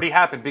that already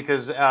happened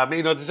because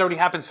you know, this already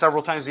happened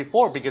several times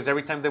before because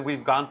every time that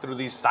we've gone through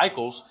these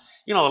cycles.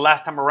 You know, the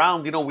last time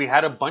around, you know, we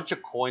had a bunch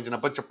of coins and a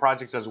bunch of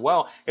projects as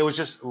well. It was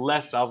just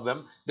less of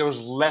them. There was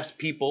less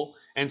people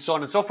and so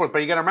on and so forth. But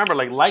you got to remember,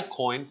 like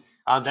Litecoin,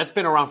 that's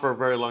been around for a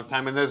very long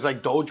time. And there's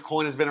like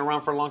Dogecoin has been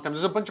around for a long time.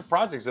 There's a bunch of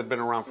projects that have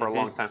been around for a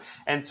long time.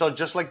 And so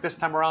just like this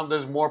time around,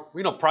 there's more,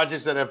 you know,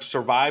 projects that have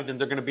survived and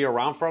they're going to be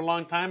around for a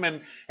long time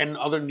and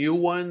other new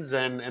ones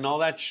and all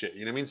that shit.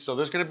 You know what I mean? So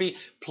there's going to be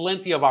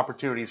plenty of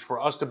opportunities for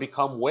us to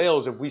become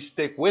whales if we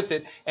stick with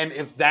it and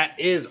if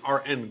that is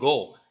our end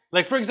goal.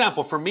 Like, for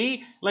example, for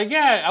me, like,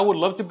 yeah, I would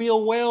love to be a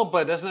whale,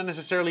 but that's not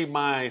necessarily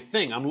my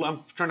thing. I'm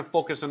trying to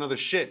focus on other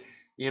shit,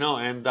 you know,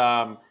 and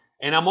I'm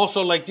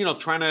also, like, you know,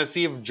 trying to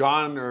see if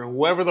John or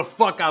whoever the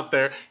fuck out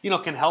there, you know,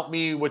 can help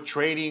me with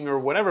trading or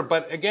whatever.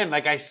 But again,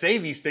 like, I say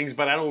these things,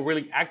 but I don't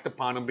really act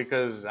upon them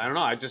because, I don't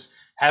know, I just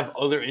have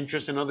other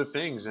interests in other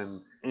things. And,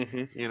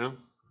 you know,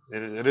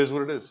 it is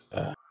what it is.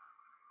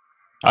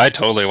 I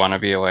totally want to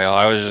be a whale.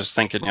 I was just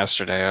thinking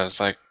yesterday, I was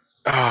like,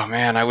 oh,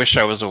 man, I wish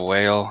I was a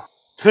whale.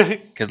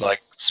 Could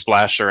like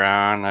splash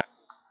around.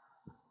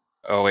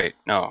 Oh wait,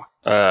 no.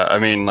 I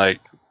mean, like,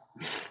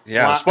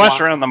 yeah,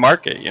 splash around the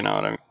market. You know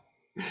what I mean?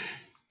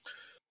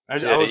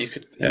 You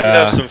could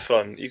have some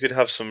fun. You could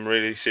have some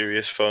really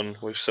serious fun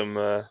with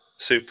some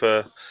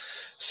super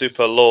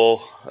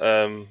low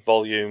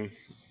volume,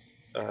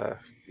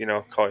 you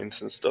know,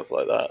 coins and stuff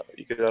like that.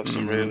 You could have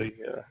some really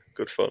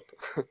good fun.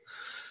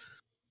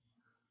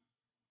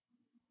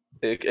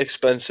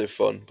 Expensive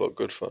fun, but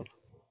good fun.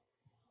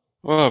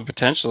 Well,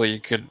 potentially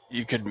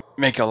you could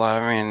make a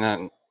lot. I mean,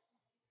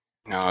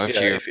 you know,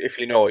 if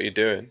you know what you're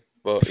doing,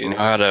 but you know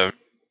how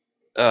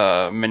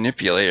to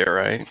manipulate it,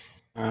 right?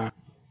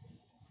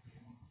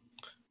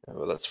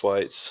 Well, that's why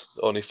it's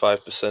only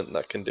 5%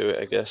 that can do it,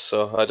 I guess.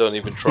 So I don't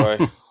even try.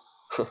 I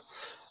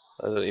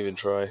don't even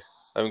try. I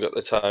haven't got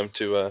the time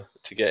to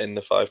get in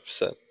the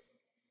 5%.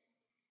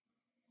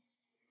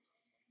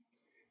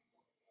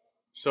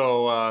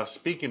 So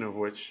speaking of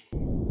which.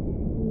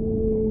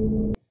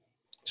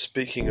 Who's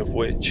a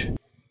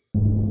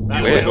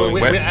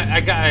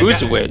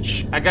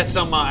witch? I got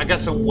some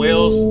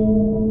whales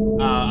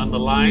on the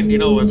line. You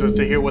know,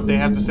 to hear what they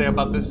have to say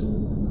about this.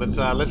 Let's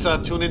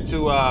tune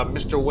into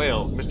Mr.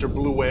 Whale, Mr.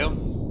 Blue Whale.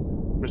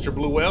 Mr.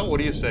 Blue Whale, what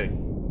do you say?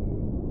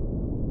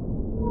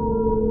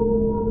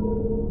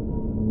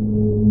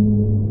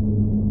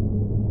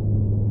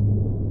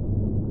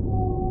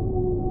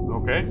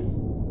 Okay,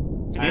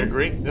 I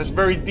agree. That's a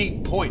very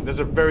deep point. That's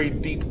a very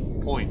deep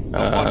point.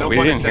 We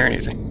didn't hear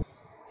anything.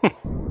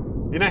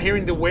 You're not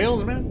hearing the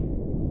whales, man?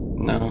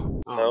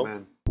 No. Oh,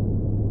 man.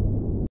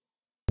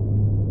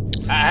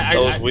 That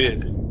was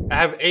weird. I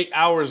have 8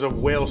 hours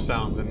of whale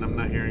sounds and I'm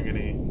not hearing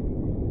any.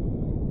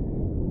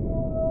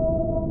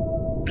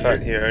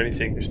 Can't hear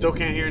anything. You still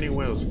can't hear any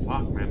whales.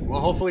 Fuck, man.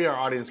 Well, hopefully our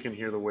audience can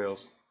hear the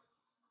whales.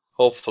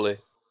 Hopefully.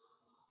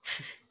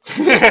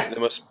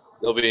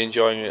 They'll be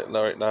enjoying it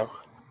right now.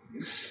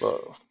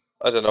 But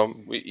I don't know.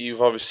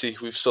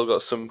 We've still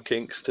got some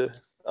kinks to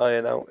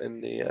iron out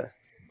in the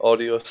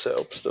audio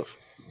setup stuff.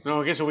 No,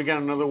 okay, so we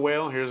got another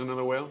whale. Here's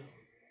another whale.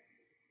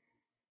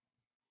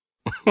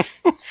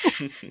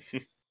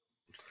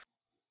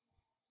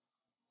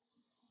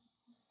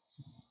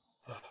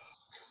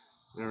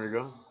 There we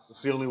go.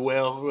 It's the only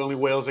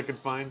whales I could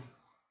find.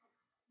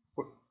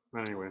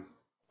 Anyway.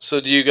 So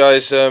do you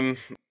guys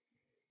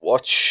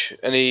watch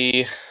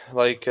any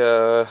like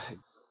a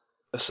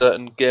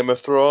certain Game of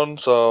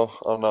Thrones or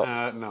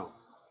not? No.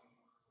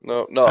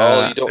 No, not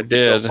all. You don't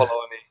follow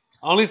any.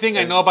 Only thing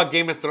I know about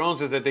Game of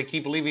Thrones is that they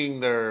keep leaving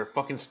their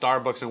fucking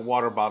Starbucks and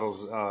water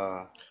bottles.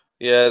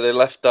 Yeah, they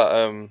left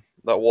that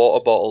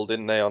water bottle,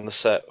 didn't they, on the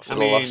set for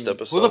the last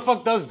episode? Who the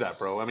fuck does that,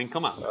 bro? I mean,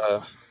 come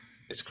on.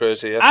 It's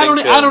crazy. I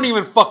don't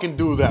even fucking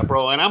do that,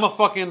 bro. And I'm a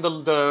fucking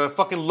the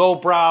fucking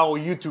lowbrow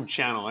YouTube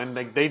channel, and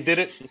like they did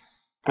it.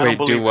 Wait,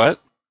 do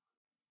what?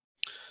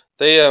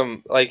 They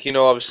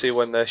obviously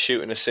when they're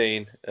shooting a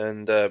scene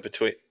and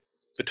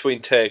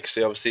between takes,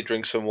 they obviously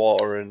drink some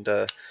water and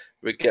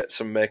we get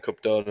some makeup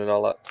done and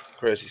all that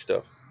crazy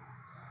stuff.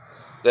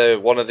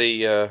 One of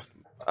the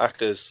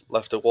actors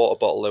left a water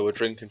bottle they were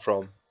drinking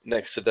from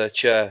next to their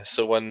chair,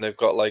 so when they've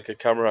got like a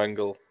camera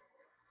angle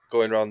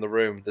going around the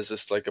room, there's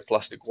just like a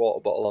plastic water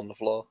bottle on the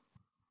floor.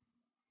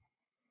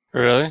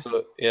 Really?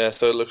 So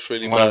it looks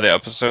really bad. One of the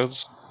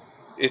episodes?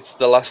 It's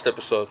the last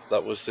episode.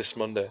 That was this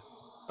Monday.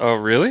 Oh,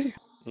 really?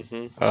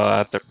 Mm-hmm. Oh, I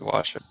have to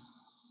watch it.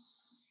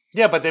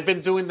 Yeah, but they've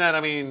been doing that.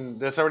 I mean,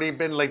 that's already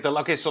been like the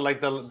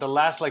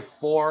last like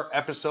 4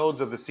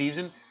 episodes of the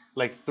season,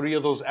 like 3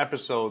 of those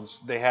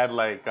episodes, they had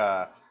like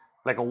a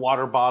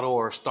water bottle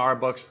or a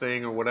Starbucks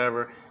thing or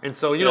whatever. And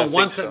so,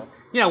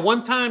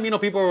 one time,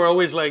 people were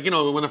always like,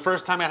 when the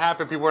first time it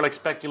happened, people were like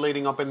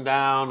speculating up and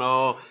down,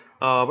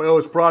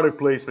 it's product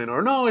placement,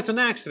 or no, it's an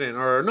accident,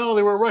 or no,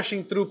 they were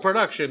rushing through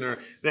production, or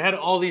they had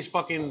all these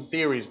fucking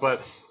theories.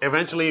 But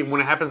eventually, when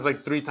it happens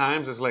like 3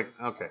 times, it's like,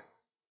 okay.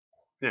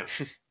 Yeah.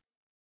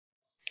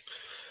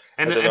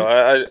 I don't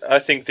know. I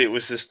think it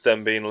was just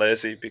them being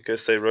lazy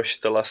because they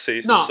rushed the last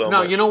season so much.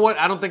 No, you know what?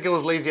 I don't think it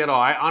was lazy at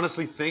all. I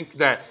honestly think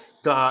that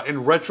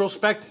in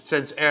retrospect,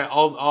 since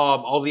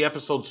all the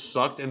episodes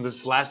sucked and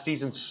this last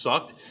season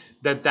sucked,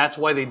 that's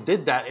why they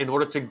did that, in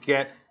order to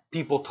get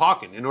people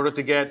talking, in order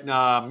to get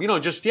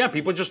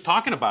people just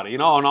talking about it,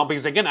 and all,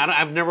 because again,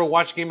 I've never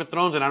watched Game of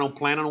Thrones and I don't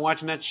plan on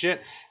watching that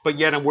shit, but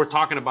yet we're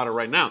talking about it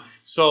right now,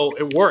 so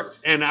it worked.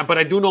 But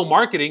I do know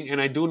marketing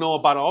and I do know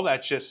about all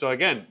that shit, so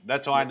again,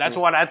 that's what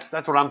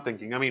I'm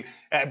thinking. I mean,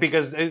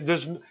 because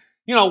there's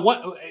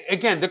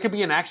there could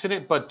be an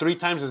accident, but 3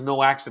 times is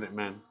no accident,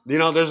 man.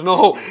 There's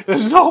no.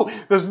 It's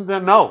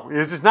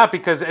just not,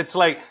 because it's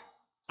like,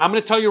 I'm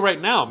going to tell you right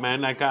now,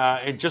 man, like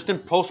just in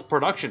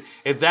post-production,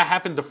 if that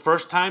happened the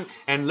first time,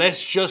 and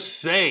let's just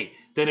say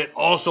that it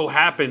also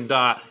happened,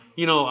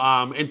 in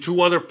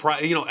 2 other,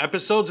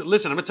 episodes,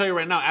 listen, I'm going to tell you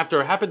right now,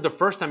 after it happened the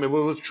first time, if it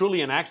was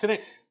truly an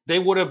accident, they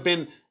would have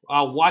been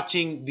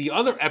watching the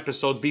other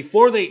episodes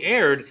before they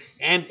aired,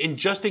 and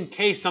just in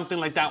case something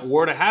like that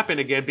were to happen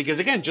again, because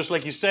again, just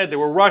like you said, they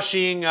were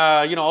rushing,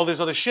 all this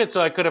other shit,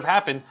 so it could have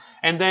happened,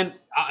 and then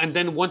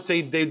once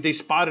they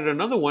spotted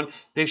another one,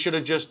 they should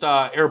have just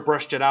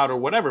airbrushed it out or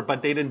whatever,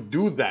 but they didn't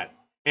do that,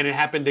 and it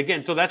happened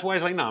again. So that's why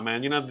it's like, nah,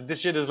 man,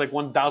 this shit is like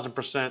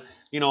 1,000%,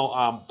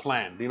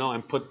 planned,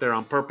 and put there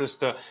on purpose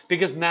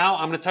because now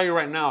I'm gonna tell you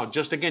right now,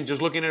 just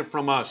looking at it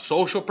from a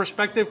social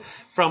perspective,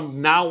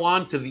 from now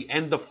on to the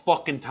end of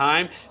fucking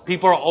time,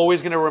 people are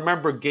always gonna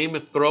remember Game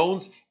of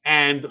Thrones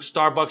and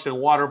Starbucks and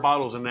water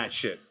bottles and that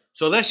shit.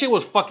 So that shit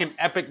was fucking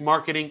epic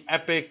marketing,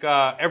 epic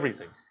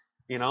everything,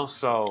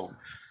 so.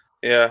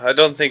 Yeah, I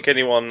don't think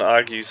anyone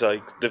argues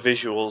like the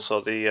visuals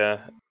or the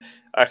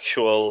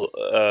actual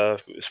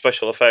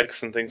special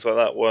effects and things like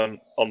that weren't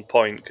on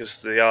point,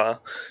 because they are.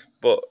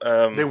 But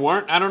they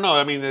weren't. I don't know.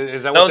 I mean,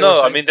 is that what they were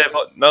saying? I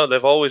mean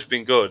they've always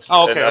been good.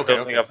 Oh, okay, and I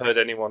don't think I've heard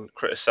anyone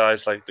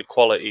criticize like the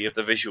quality of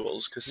the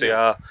visuals, because they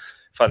are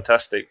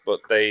fantastic. But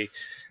they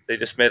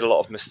just made a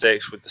lot of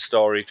mistakes with the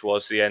story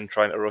towards the end,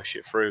 trying to rush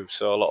it through.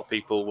 So a lot of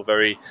people were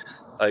very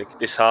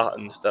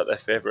disheartened that their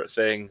favorite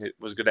thing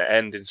was going to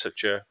end in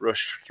such a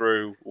rush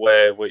through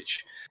way,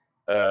 which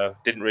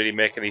didn't really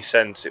make any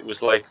sense. It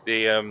was like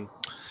it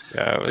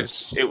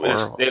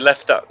was they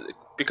left that,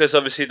 because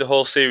obviously the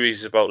whole series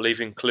is about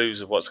leaving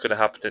clues of what's going to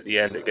happen at the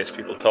end. It gets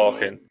people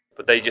talking,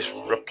 but they just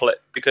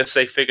because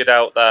they figured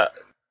out that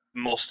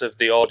most of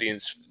the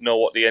audience know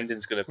what the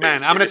ending's going to be.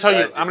 Man, I'm going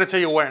to tell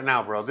you right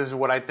now, bro. This is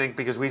what I think,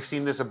 because we've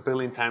seen this a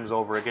billion times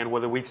over again.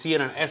 Whether we see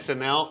it on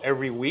SNL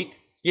every week,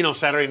 you know,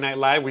 Saturday Night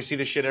Live. We see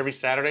this shit every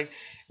Saturday.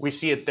 We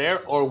see it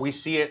there, or we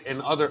see it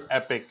in other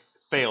epic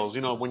fails.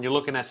 You know, when you're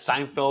looking at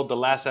Seinfeld, the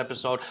last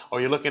episode, or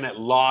you're looking at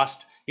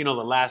Lost, you know,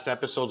 the last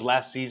episodes,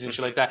 last season,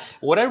 shit like that.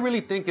 What I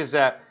really think is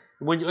that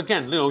when,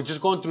 again, you know, just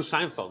going through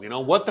Seinfeld, you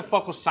know, what the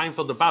fuck was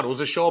Seinfeld about? It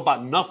was a show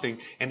about nothing,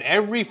 and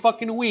every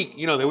fucking week,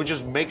 you know, they would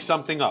just make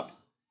something up.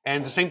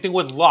 And the same thing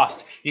with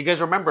Lost. You guys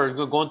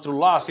remember going through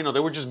Lost, you know, they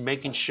were just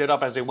making shit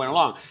up as they went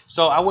along.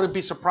 So I wouldn't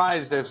be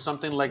surprised if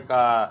something like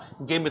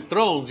Game of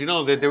Thrones, you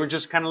know, they were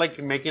just kind of like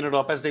making it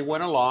up as they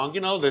went along.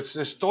 You know, that's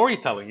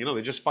storytelling. You know,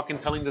 they're just fucking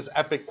telling this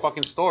epic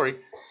fucking story.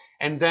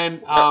 And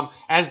then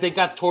as they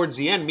got towards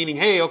the end, meaning,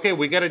 hey, okay,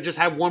 we got to just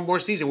have one more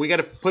season. We got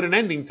to put an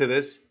ending to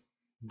this.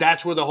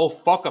 That's where the whole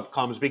fuck up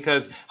comes,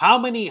 because how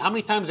many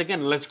times,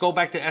 again, let's go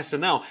back to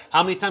SNL,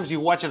 how many times you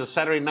watch a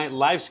Saturday Night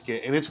Live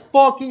skit and it's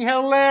fucking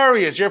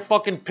hilarious, you're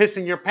fucking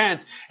pissing your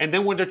pants, and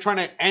then when they're trying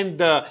to end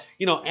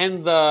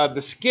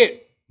the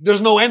skit, there's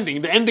no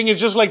ending. The ending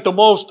is just like the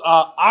most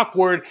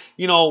awkward,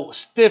 you know,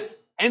 stiff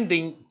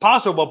ending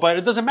possible, but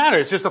it doesn't matter.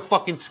 It's just a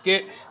fucking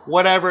skit,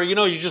 whatever, you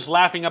know, you're just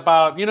laughing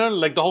about, you know,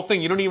 like the whole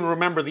thing. You don't even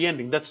remember the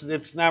ending.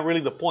 It's not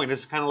really the point.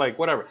 It's kind of like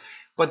whatever.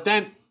 But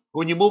then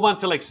when you move on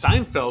to like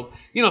Seinfeld,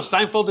 you know,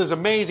 Seinfeld is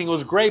amazing. It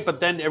was great, but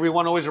then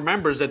everyone always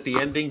remembers that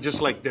the ending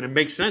just like didn't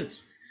make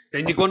sense.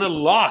 Then you're going to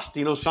Lost,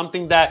 you know,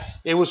 something that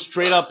it was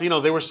straight up, you know,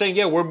 they were saying,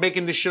 yeah, we're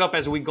making this shit up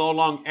as we go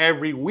along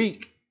every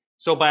week.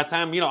 So by the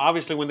time, you know,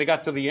 obviously when they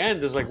got to the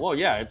end, it's like, well,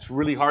 yeah, it's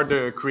really hard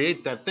to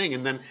create that thing.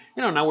 And then,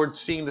 you know, now we're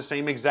seeing the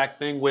same exact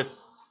thing with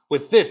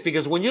this,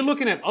 because when you're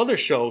looking at other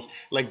shows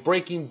like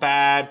Breaking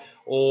Bad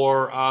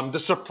or The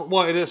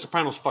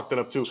Sopranos fucked it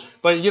up too,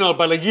 but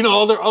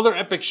other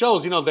epic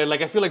shows, you know, they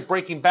like, I feel like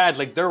Breaking Bad,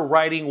 like their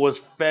writing was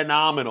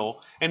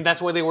phenomenal, and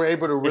that's why they were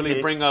able to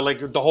really bring like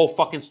the whole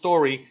fucking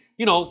story,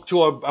 you know,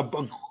 to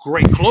a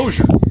great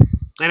closure.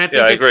 And I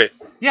think I agree.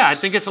 Yeah, I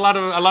think it's a lot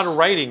of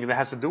writing that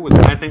has to do with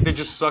it. I think they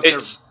just suck.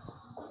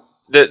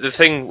 The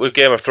thing with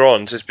Game of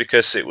Thrones is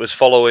because it was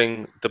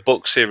following the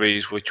book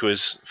series, which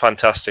was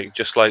fantastic,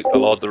 just like the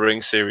Lord of the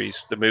Rings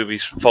series. The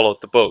movies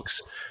followed the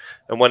books,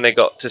 and when they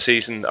got to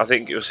I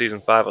think it was season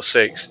 5 or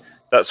 6,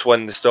 that's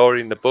when the story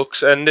in the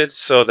books ended.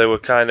 So they were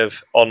kind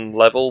of on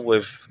level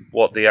with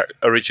what the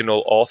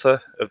original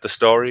author of the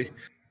story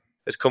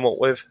had come up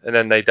with, and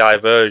then they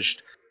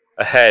diverged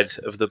ahead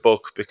of the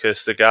book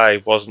because the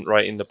guy wasn't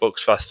writing the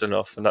books fast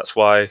enough, and that's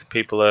why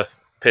people are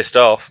pissed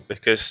off,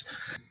 because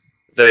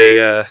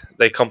they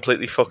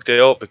completely fucked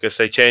it up, because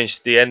they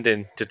changed the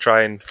ending to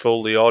try and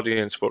fool the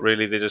audience, but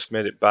really they just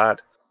made it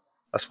bad.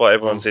 That's what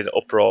everyone's in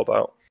uproar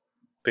about,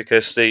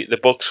 because the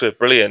books were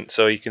brilliant,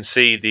 so you can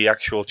see the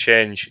actual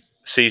change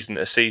season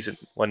to season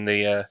when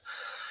they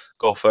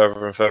go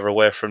further and further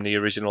away from the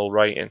original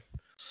writing.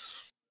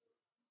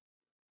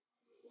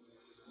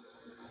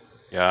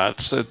 Yeah,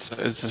 it's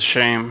a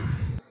shame.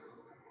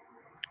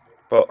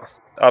 But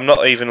I'm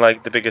not even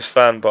like the biggest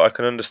fan, but I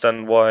can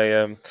understand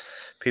why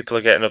people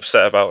are getting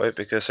upset about it,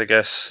 because I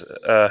guess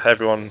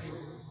everyone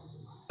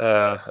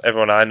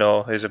I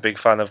know is a big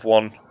fan of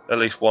at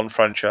least one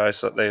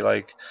franchise that they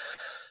like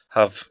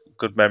have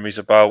good memories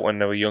about when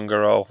they were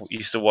younger or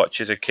used to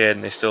watch as a kid,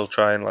 and they still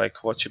try and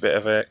like watch a bit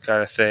of it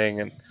kind of thing.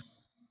 And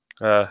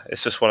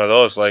it's just one of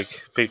those,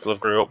 like, people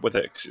have grew up with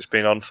it because it's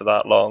been on for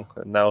that long,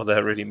 and now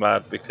they're really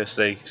mad because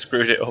they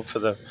screwed it up for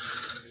them.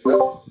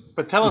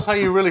 But tell us how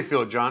you really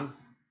feel, John.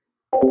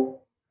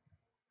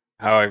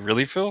 How I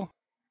really feel?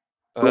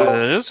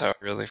 It is how I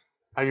really feel.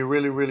 How you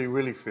really, really,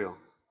 really feel.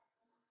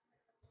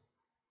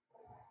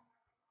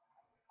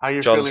 How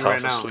you John's feeling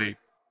right half asleep.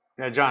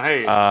 Now? Yeah, John,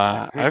 hey.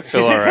 I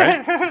feel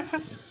alright.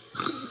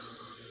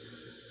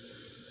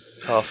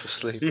 Half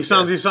asleep. You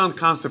sound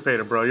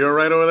constipated, bro. You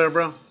alright over there,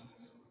 bro?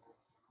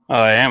 Oh,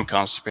 I am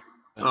constipated.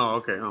 Oh,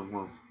 okay. Oh,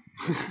 well.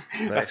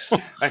 Nice.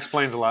 That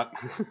explains a lot.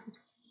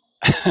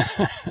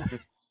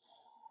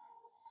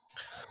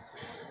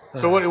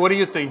 So what do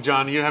you think,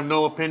 John? You have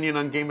no opinion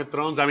on Game of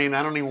Thrones? I mean,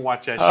 I don't even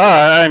watch that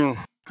shit.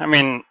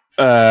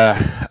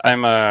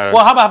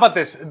 Well, how about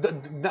this?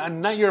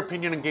 Not your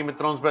opinion on Game of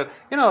Thrones, but,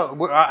 you know,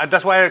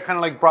 that's why I kind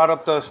of like brought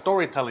up the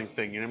storytelling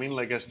thing. You know what I mean?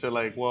 Like, as to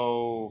like,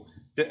 whoa.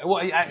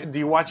 Have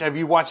you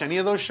watched any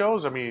of those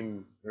shows? I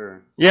mean,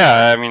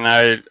 yeah, I mean,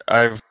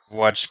 I've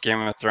watched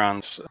Game of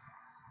Thrones.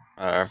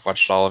 I've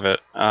watched all of it.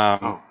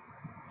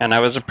 And I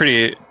was a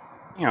pretty,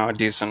 a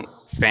decent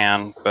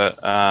fan, but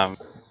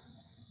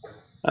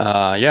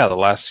yeah, the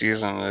last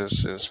season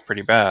is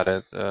pretty bad.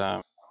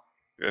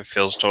 It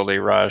feels totally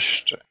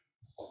rushed.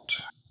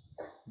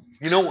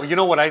 You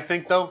know what I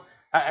think though?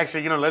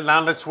 Actually,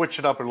 let's switch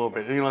it up a little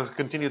bit. Let's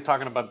continue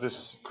talking about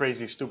this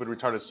crazy, stupid,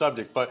 retarded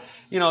subject. But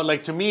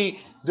like to me,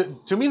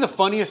 the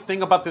funniest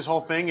thing about this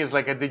whole thing is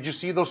like, did you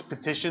see those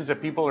petitions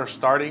that people are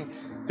starting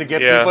to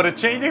get people to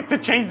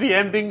change the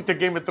ending to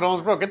Game of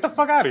Thrones, bro? Get the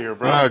fuck out of here,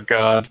 bro. Oh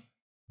God,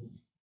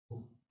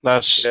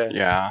 that's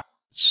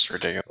it's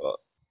ridiculous.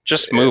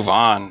 Just move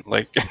on,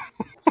 like.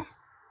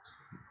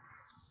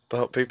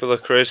 But people are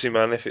crazy,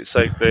 man. If it's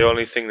like the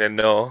only thing they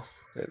know,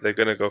 they're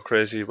gonna go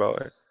crazy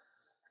about it.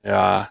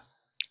 Yeah.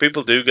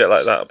 People do get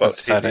like that about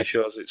pathetic. TV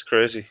shows. It's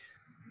crazy.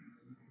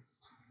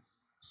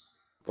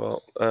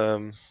 Well,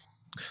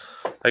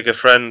 like a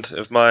friend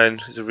of mine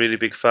is a really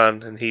big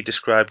fan, and he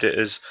described it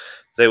as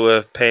they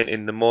were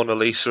painting the Mona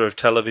Lisa of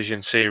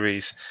television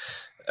series,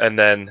 and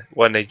then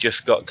when they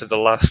just got to the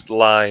last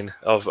line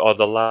of, or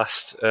the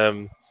last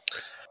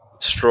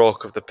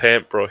stroke of the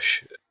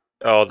paintbrush,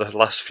 or the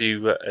last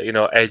few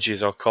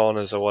edges or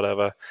corners or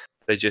whatever,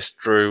 they just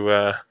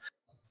drew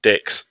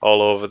dicks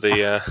all over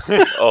the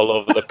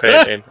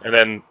painting, and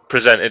then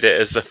presented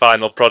it as the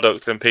final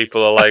product, and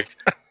people are like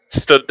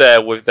stood there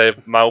with their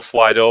mouth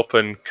wide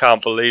open,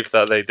 can't believe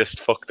that they just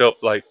fucked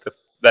up like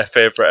their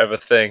favorite ever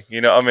thing. You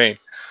know what I mean?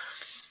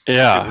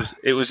 Yeah.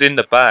 It was in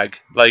the bag.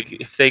 Like,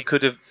 if they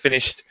could have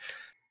finished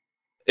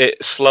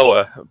it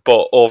slower,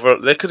 but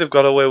they could have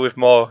got away with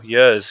more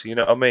years. You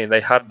know what I mean? They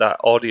had that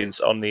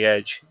audience on the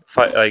edge,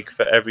 fight like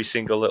for every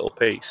single little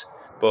piece,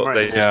 but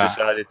they just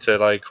decided to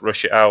like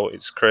rush it out.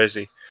 It's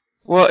crazy.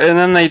 Well, and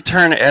then they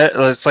turn it.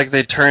 It's like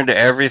they turned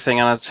everything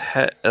on its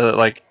head.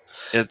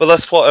 Well,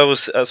 that's what I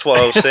was saying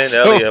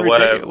so earlier.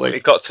 ridiculous. Where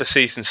it got to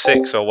season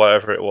 6 or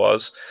whatever it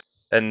was,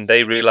 and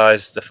they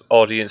realised the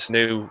audience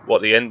knew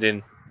what the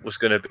ending was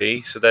going to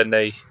be, so then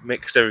they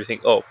mixed everything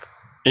up,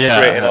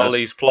 creating all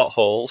these plot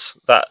holes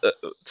that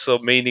so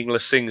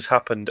meaningless things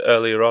happened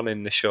earlier on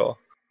in the show.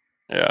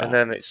 Yeah, and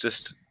then it's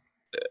just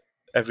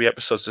every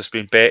episode's just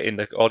been baiting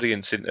the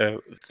audience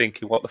into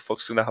thinking what the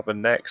fuck's going to happen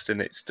next,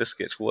 and it just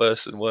gets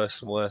worse and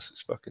worse and worse.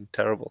 It's fucking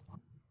terrible.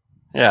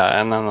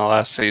 Yeah, and then the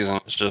last season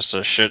is just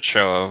a shit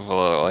show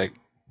of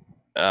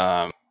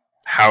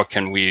how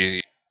can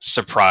we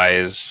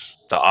surprise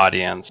the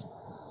audience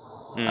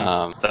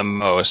the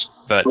most,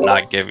 but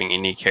not giving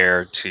any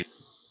care to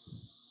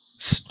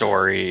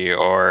story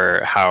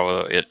or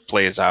how it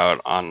plays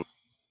out on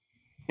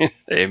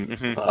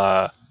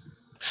a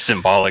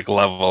symbolic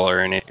level or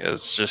anything.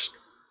 It's just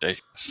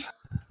ridiculous.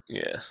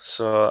 Yeah,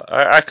 so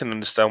I can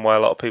understand why a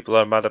lot of people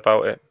are mad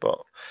about it, but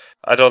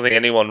I don't think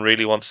anyone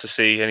really wants to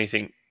see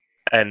anything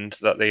end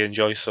that they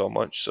enjoy so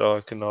much, so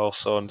I can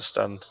also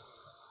understand.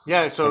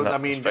 Yeah, so I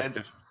mean,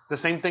 the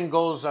same thing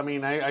goes. I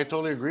mean, I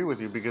totally agree with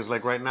you, because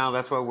like right now,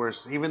 that's why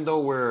even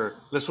though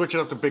let's switch it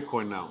up to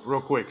Bitcoin now, real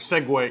quick,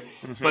 segue.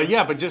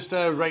 But just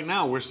right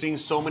now, we're seeing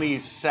so many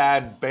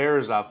sad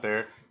bears out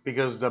there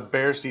because the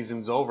bear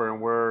season's over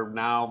and we're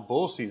now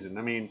bull season.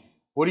 I mean,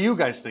 what do you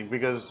guys think?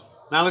 Because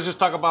now let's just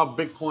talk about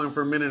Bitcoin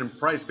for a minute and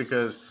price,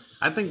 because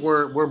I think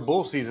we're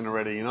bull season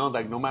already. You know,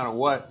 like no matter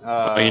what.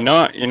 You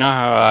know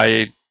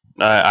how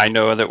I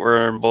know that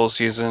we're in bull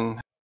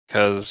season,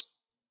 because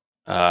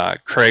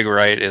Craig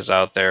Wright is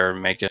out there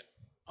making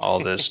all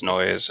this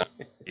noise.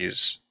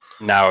 He's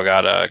now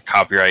got a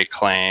copyright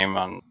claim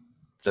on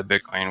the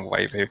Bitcoin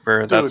white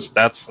paper. Dude,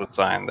 that's the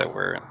sign that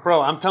we're in.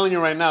 Bro, I'm telling you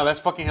right now,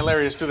 that's fucking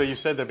hilarious too that you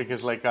said that,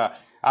 because like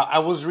I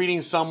was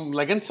reading some,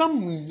 like in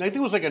some, I think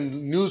it was like a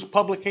news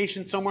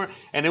publication somewhere,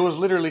 and it was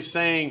literally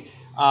saying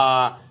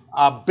a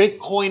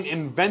Bitcoin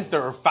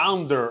inventor or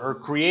founder or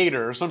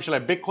creator or some shit,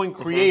 like Bitcoin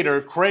creator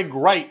Craig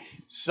Wright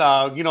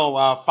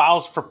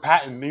files for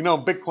patent,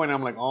 Bitcoin.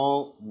 I'm like,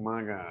 oh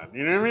my God,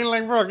 you know what I mean?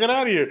 Like, bro, get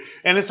out of here.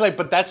 And it's like,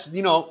 but that's,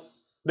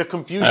 the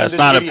confusion. It's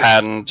not a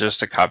patent,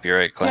 just a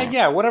copyright claim.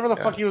 Yeah, whatever the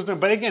fuck he was doing.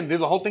 But again, the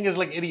whole thing is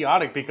like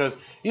idiotic, because,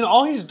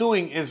 all he's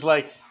doing is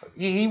like,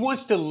 he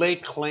wants to lay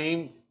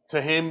claim to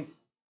him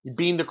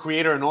being the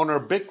creator and owner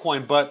of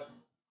Bitcoin. But,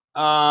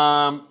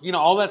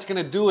 all that's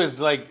going to do is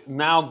like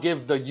now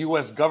give the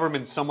U.S.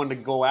 government someone to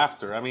go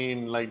after. I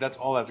mean, like, that's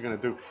all that's going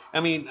to do.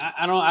 I mean,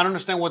 I don't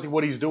understand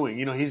what he's doing.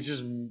 He's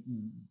just,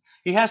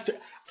 he has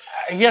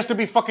to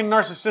be fucking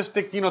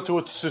narcissistic,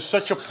 to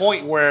such a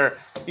point where,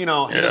 he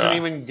doesn't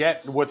even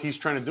get what he's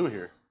trying to do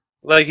here.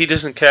 Like, he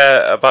doesn't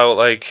care about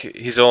like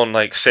his own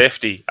like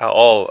safety at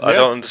all. Yeah. I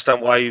don't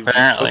understand why he's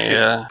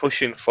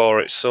pushing for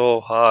it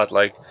so hard.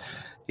 Like,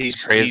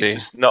 he's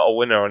just not a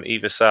winner on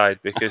either side,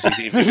 because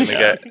he's either going to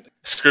get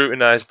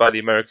scrutinized by the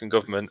American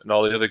government and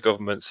all the other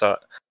governments that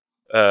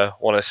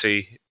want to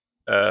see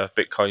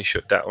Bitcoin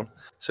shut down.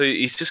 So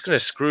he's just going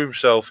to screw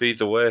himself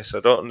either way. So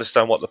I don't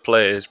understand what the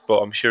play is, but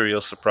I'm sure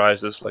he'll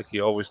surprise us like he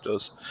always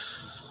does.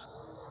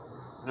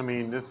 I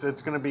mean,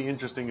 it's going to be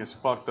interesting as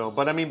fuck, though.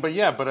 But I mean,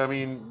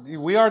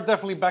 we are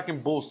definitely back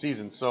in bull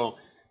season. So,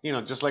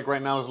 just like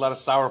right now, there's a lot of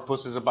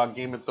sourpusses about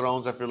Game of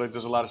Thrones. I feel like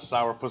there's a lot of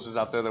sourpusses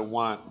out there that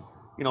want,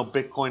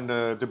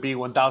 Bitcoin to be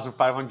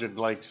 1,500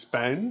 like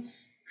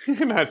spends.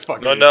 That's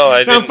fucking. No, I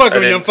didn't. I'm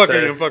fucking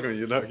with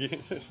you, doggy.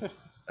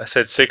 I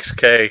said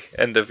 6K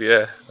end of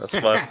year. That's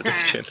my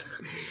prediction.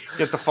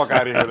 Get the fuck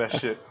out of here with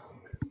that shit.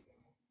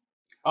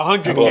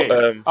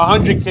 100K.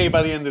 100K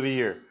by the end of the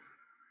year.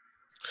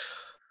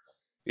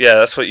 Yeah,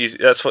 that's what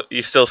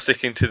you're still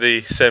sticking to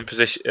the same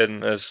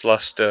position as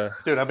last. Dude,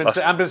 I've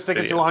been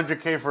sticking to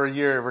 100K for a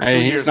year, for 2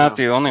 years. He's not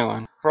the only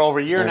one. For over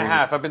a year and a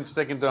half, I've been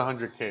sticking to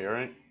 100K. All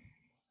right.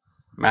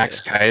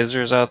 Max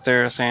Kaiser's out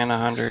there saying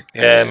 100K.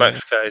 Yeah,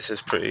 Max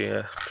Kaiser's pretty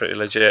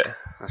legit.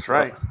 That's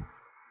right.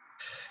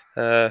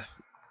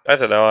 I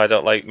don't know. I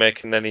don't like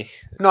making any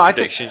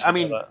predictions. I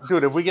mean,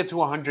 dude, if we get to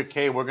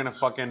 100K, we're gonna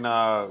fucking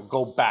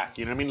go back.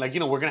 You know what I mean? Like,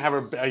 we're gonna have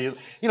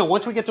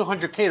once we get to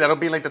 100K, that'll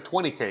be like the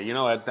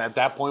 20K. At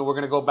that point, we're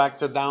gonna go back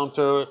to down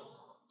to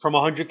from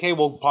 100K.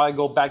 We'll probably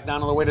go back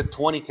down all the way to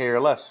 20K or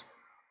less.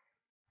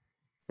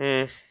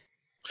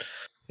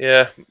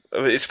 Yeah,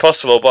 it's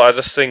possible, but I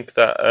just think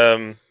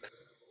that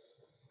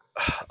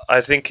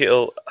I think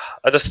it'll.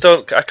 I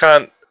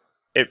can't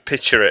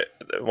picture it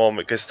at the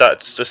moment because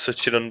that's just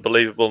such an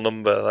unbelievable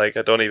number. Like,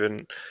 I don't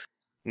even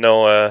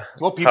know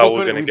how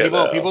we're going to get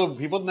there.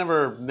 People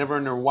never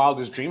in their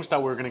wildest dreams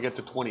thought we were going to get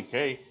to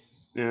 20K.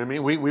 You know what I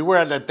mean? We were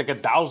at like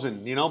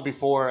 1,000,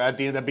 before at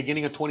the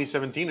beginning of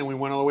 2017, and we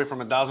went all the way from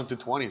 1,000 to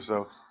 20.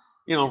 So,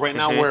 right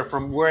now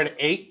we're at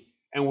 8.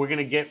 And we're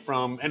gonna get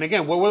from, and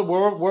again, we're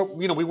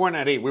we weren't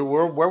at 8. We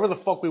were wherever the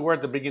fuck we were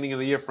at the beginning of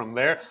the year. From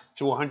there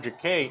to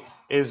 100K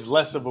is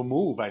less of a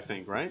move, I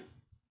think, right?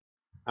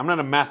 I'm not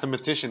a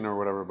mathematician or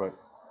whatever, but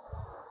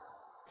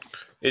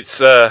it's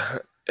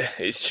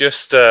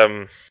just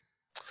I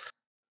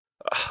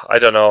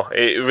don't know.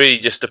 It really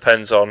just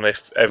depends on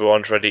if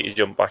everyone's ready to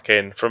jump back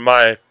in. From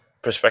my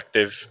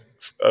perspective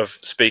of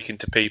speaking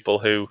to people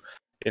who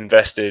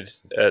invested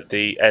at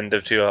the end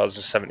of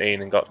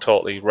 2017 and got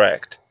totally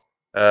wrecked.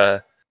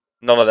 None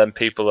of them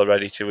people are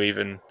ready to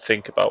even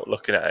think about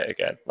looking at it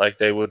again. Like,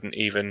 they wouldn't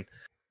even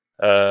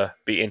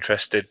be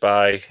interested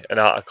by an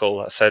article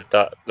that said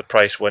that the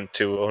price went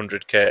to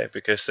 100K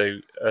because they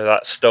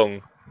that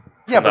stung.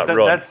 Yeah, but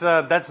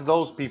that's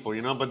those people,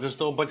 But there's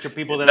still a bunch of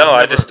people that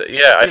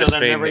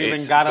never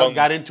even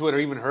got into it or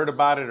even heard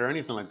about it or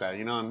anything like that.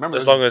 And remember,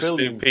 as long as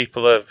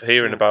people are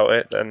hearing about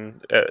it, then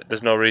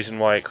there's no reason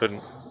why it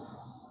couldn't.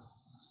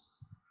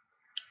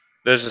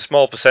 There's a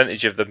small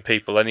percentage of them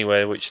people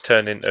anyway, which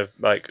turn into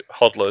like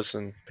hodlers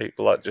and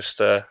people that just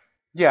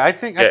I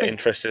think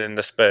interested in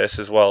the space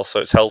as well. So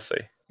it's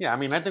healthy. Yeah, I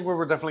mean, I think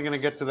we're definitely going to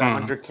get to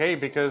that 100K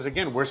because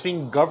again, we're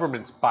seeing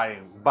governments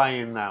buying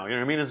now. You know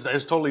what I mean?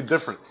 It's totally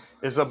different.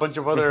 It's a bunch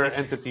of other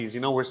entities.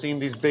 We're seeing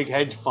these big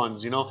hedge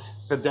funds.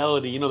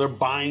 Fidelity. They're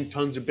buying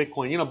tons of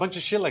Bitcoin. A bunch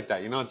of shit like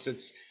that.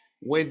 It's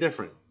way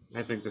different.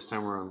 I think this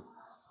time around.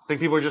 I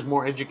think people are just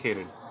more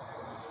educated.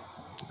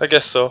 I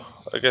guess so.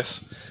 I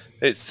guess.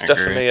 It's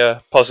definitely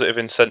a positive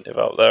incentive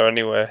out there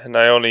anyway, and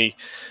I only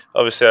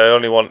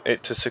want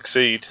it to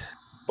succeed,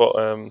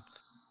 but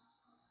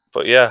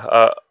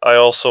yeah, I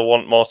also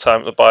want more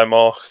time to buy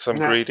more because I'm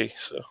greedy,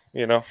 so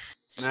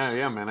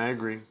Yeah, man, I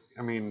agree.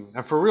 I mean,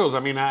 for reals.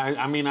 I mean,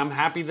 I'm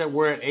happy that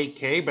we're at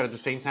 8K, but at the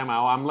same time,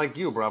 I'm like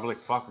you, bro. I'm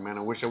like, fuck, man.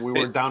 I wish we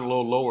were down a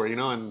little lower,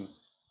 and.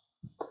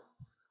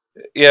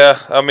 Yeah,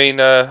 I mean,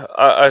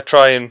 I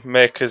try and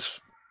make as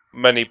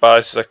many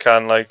buys as I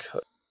can, like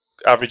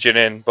averaging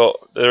in, but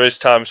there is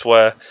times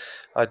where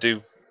I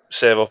do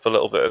save up a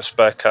little bit of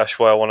spare cash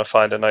where I want to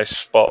find a nice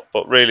spot,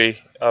 but really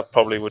I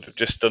probably would have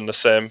just done the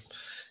same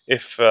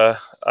if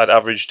I'd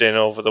averaged in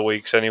over the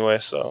weeks anyway,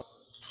 so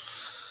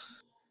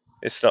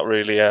it's not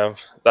really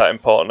that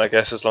important, I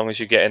guess, as long as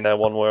you get in there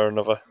one way or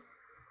another.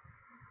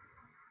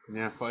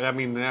 Yeah, I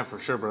mean, yeah, for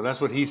sure, bro. That's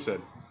what he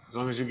said. As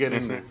long as you get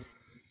in there.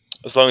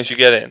 As long as you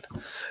get in.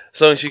 As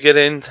long as you get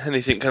in,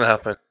 anything can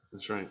happen.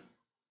 That's right.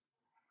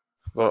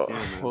 But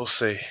we'll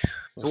see.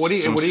 So what do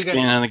you guys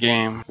in the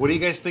game? What do you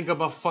guys think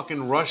about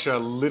fucking Russia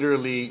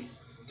literally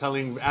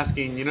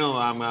asking,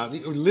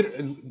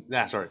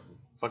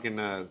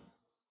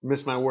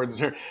 missed my words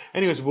there.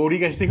 Anyways, what do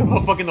you guys think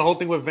about fucking the whole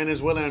thing with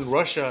Venezuela and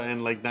Russia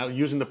and like now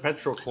using the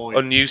petro coin?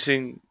 On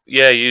using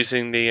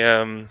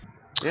the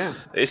Yeah.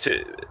 Is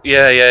it?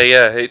 Yeah.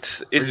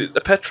 Is it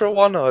the petro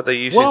one, or are they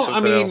using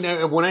something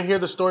else? When I hear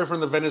the story from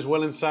the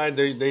Venezuelan side,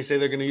 they say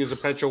they're going to use the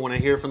petro. When I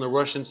hear from the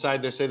Russian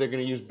side, they say they're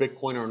going to use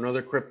Bitcoin or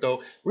another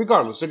crypto.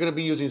 Regardless, they're going to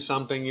be using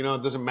something. It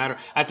doesn't matter.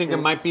 I think it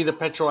might be the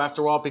petro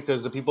after all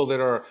because the people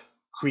that are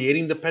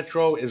creating the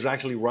petro is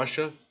actually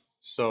Russia.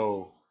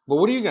 So, but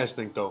what do you guys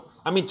think, though?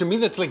 I mean, to me,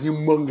 that's like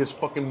humongous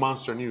fucking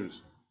monster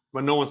news,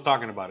 but no one's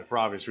talking about it for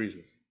obvious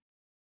reasons.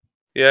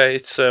 Yeah,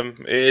 it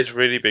is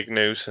really big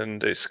news,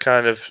 and it's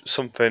kind of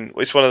something.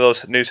 It's one of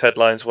those news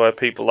headlines where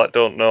people that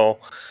don't know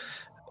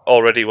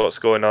already what's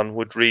going on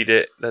would read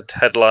the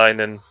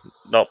headline, and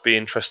not be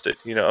interested.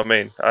 You know what I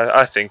mean?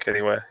 I think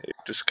anyway. It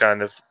just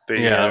kind of be.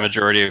 Yeah, the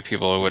majority of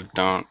people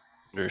don't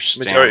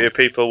understand. Majority of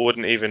people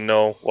wouldn't even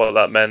know what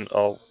that meant,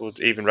 or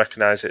would even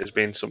recognize it as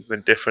being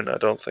something different. I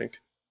don't think.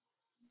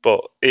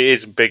 But it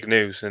is big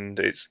news, and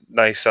it's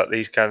nice that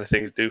these kind of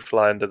things do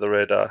fly under the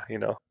radar.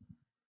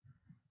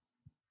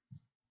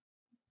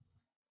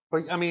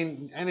 But I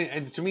mean,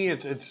 and to me,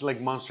 it's like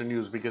monster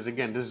news because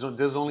again, this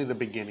is only the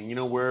beginning.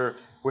 We're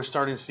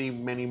starting to see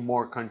many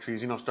more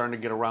countries, starting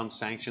to get around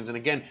sanctions. And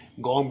again,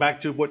 going back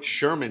to what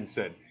Sherman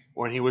said,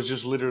 when he was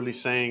just literally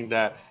saying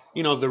that,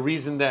 the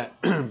reason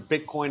that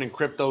Bitcoin and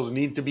cryptos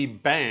need to be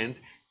banned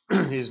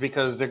is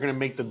because they're going to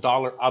make the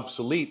dollar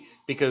obsolete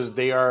because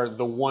they are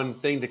the one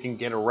thing that can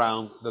get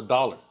around the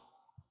dollar.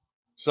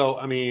 So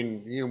I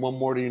mean, what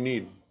more do you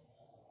need?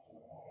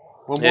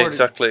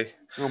 Exactly.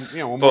 One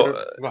more.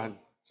 Go ahead.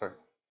 Sorry.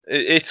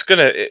 it's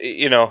gonna,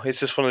 it's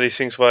just one of these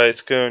things where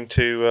it's going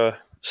to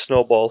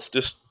snowball,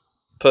 just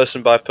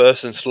person by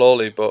person,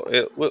 slowly, but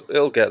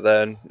it'll get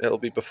there, and it'll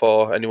be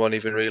before anyone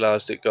even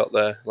realised it got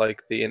there,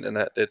 like the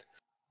internet did.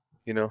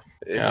 It'll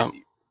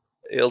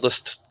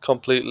just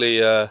completely,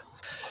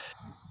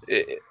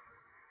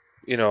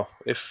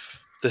 if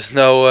there's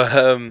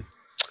no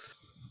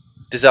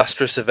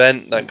disastrous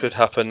event that could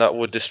happen that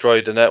would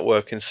destroy the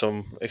network in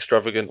some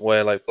extravagant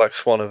way, like Black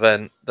Swan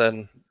event,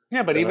 then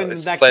yeah, but even in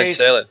that case,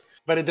 sailing.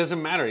 But it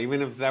doesn't matter.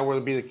 Even if that were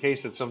to be the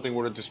case, that something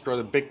were to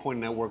destroy the Bitcoin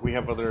network, we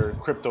have other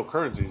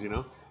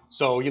cryptocurrencies,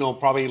 So,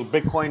 probably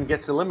Bitcoin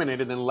gets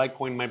eliminated, then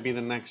Litecoin might be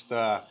the next,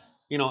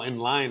 in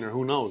line, or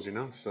who knows,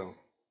 So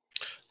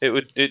it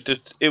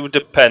would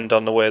depend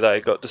on the way that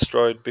it got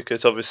destroyed,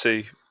 because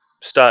obviously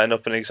starting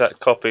up an exact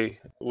copy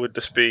would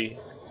just be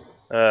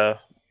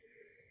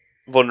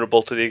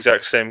vulnerable to the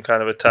exact same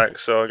kind of attack.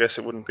 So I guess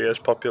it wouldn't be as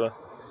popular.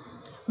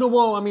 No,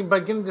 well, I mean, by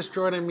getting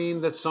destroyed, I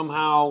mean that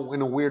somehow,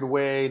 in a weird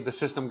way, the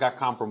system got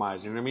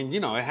compromised. You know what I mean?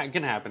 It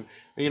can happen.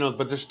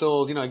 But there's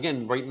still,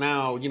 again, right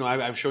now,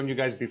 I've shown you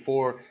guys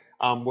before,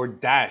 where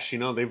Dash,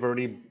 they've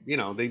already,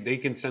 they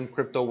can send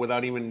crypto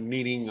without even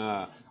needing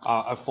a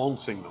phone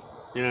signal.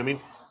 You know what I mean?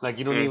 Like,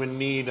 you don't even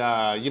need,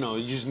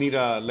 you just need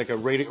a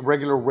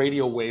regular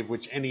radio wave,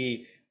 which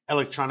any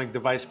electronic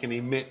device can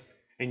emit,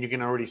 and you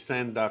can already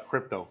send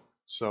crypto.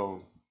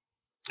 So,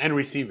 and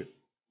receive it.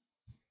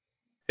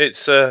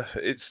 It's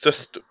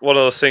just one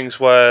of those things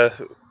where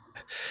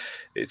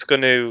it's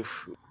going to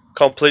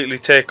completely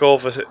take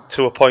over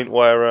to a point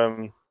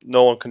where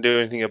no one can do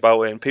anything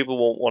about it, and people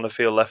won't want to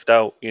feel left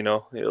out.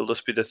 It'll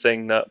just be the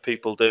thing that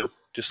people do,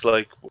 just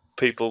like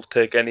people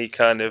take any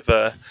kind of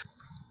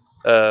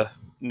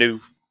new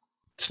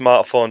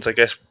smartphones. I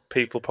guess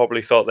people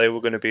probably thought they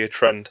were going to be a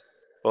trend.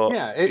 But,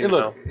 yeah,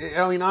 look,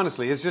 I mean,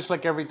 honestly, it's just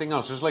like everything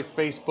else. Just like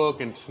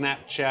Facebook and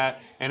Snapchat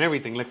and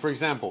everything. Like, for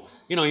example,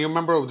 you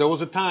remember there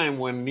was a time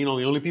when, the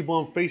only people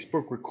on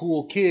Facebook were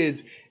cool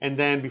kids, and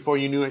then before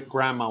you knew it,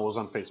 grandma was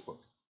on Facebook.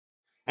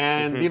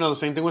 And, the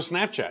same thing with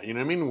Snapchat. You know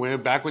what I mean? We're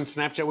back when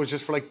Snapchat was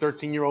just for like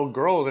 13-year-old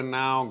girls, and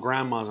now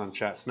grandma's on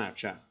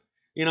Snapchat.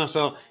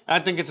 So I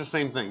think it's the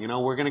same thing.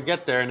 We're going to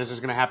get there, and this is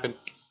going to happen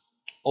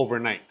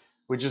overnight.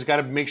 We just got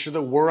to make sure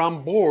that we're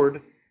on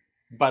board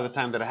by the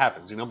time that it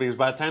happens, because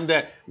by the time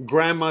that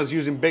grandma's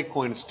using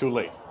Bitcoin, it's too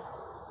late.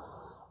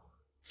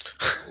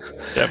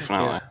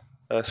 Definitely.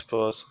 Yeah, I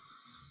suppose.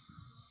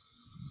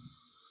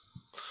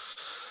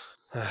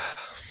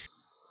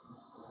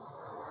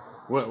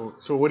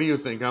 So what do you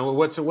think?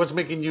 What's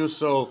making you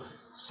so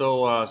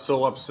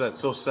upset,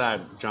 so sad,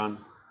 John?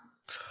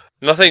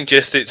 Nothing,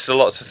 just it's a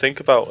lot to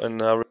think about,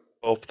 and I really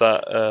hope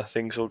that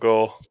things will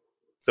go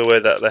the way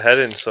that they're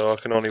heading. So I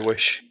can only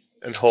wish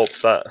and hope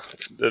that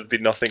there'd be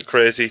nothing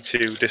crazy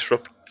to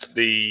disrupt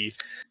the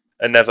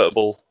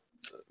inevitable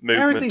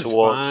movement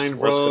towards fine,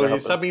 what's going to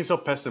happen. Stop being so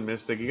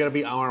pessimistic. You got to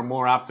be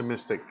more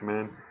optimistic,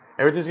 man.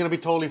 Everything's going to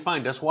be totally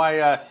fine. That's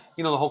why,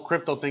 the whole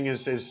crypto thing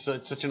is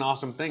such an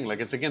awesome thing.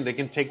 Like, it's, again, they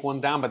can take one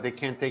down, but they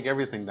can't take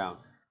everything down.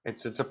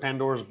 It's a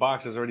Pandora's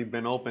box that's already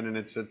been opened, and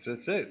it's it.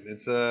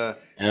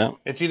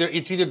 It's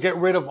either get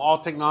rid of all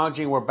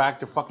technology and we're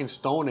back to fucking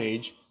Stone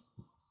Age,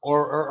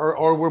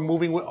 or we're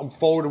moving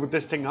forward with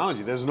this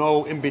technology. There's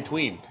no in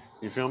between.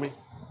 You feel me?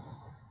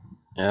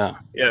 Yeah.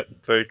 Yeah,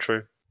 very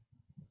true.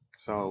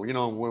 So,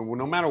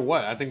 no matter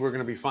what, I think we're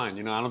going to be fine.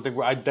 I don't think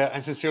I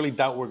sincerely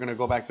doubt we're going to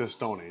go back to the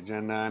Stone Age.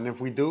 And if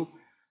we do,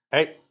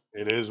 hey,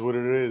 it is what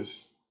it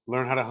is.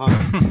 Learn how to hunt.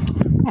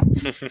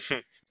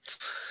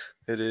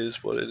 It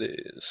is what it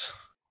is.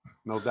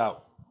 No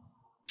doubt.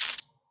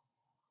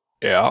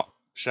 Yeah.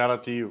 Shout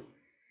out to you.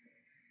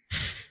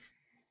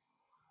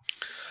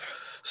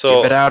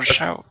 So, give it out a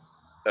shout.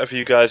 Have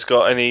you guys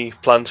got any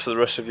plans for the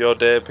rest of your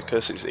day?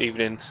 Because it's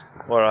evening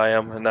where I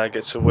am, and I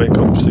get to wake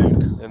up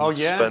soon and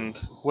spend.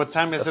 What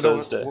time is it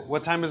over?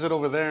 What time is it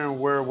over there?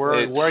 And where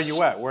are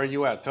you at? Where are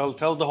you at? Tell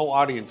the whole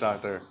audience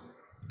out there.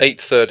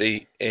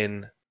 8:30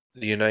 in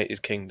the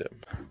United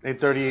Kingdom.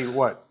 8:30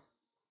 what?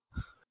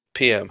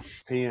 PM.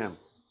 PM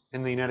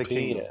in the United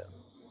Kingdom.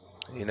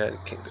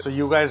 United Kingdom. So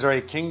you guys are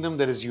a kingdom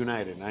that is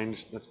united.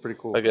 That's pretty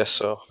cool. I guess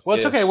so. Well,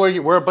 it's okay.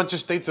 We're a bunch of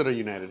states that are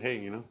united.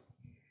 Hey,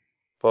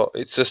 But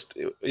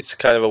it's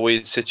kind of a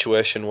weird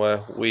situation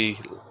where we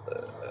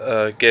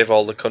gave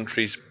all the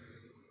countries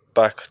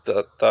back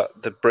that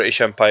the British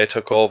Empire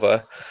took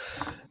over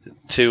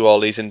to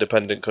all these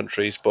independent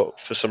countries, but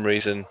for some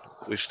reason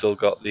we've still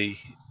got the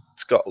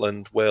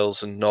Scotland,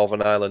 Wales and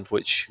Northern Ireland,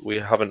 which we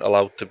haven't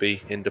allowed to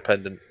be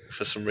independent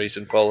for some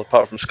reason. Well,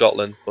 apart from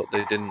Scotland, but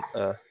they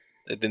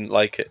didn't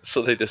like it,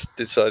 so they just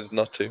decided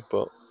not to,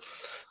 but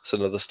it's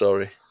another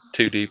story.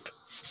 Too deep.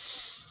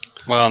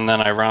 Well, and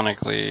then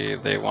ironically,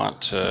 they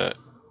want to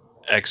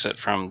exit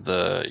from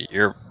the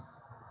Europe.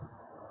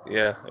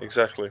 Yeah,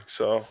 exactly.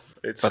 So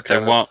it's. But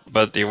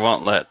they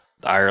won't let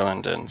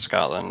Ireland and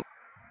Scotland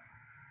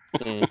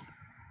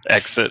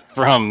exit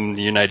from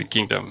the United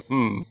Kingdom.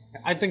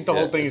 I think the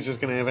whole thing is just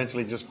going to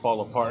eventually just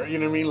fall apart. You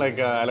know what I mean? Like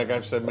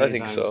I've said many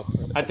times. So.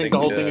 I think the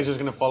whole thing is just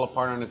going to fall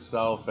apart on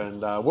itself.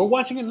 And we're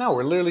watching it now.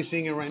 We're literally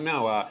seeing it right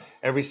now.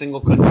 Every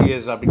single country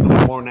is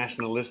becoming more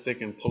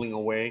nationalistic and pulling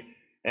away.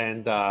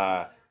 And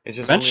it's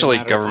just eventually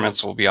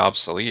governments will be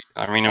obsolete.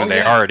 I mean,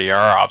 they already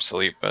are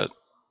obsolete, but...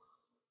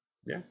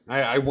 Yeah,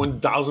 I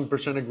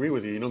 1000% agree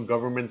with you. You know,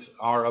 governments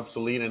are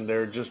obsolete, and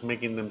they're just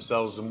making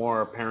themselves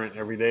more apparent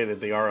every day that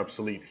they are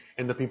obsolete.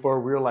 And the people are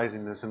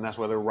realizing this, and that's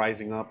why they're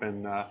rising up.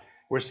 And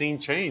we're seeing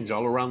change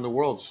all around the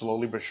world,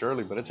 slowly but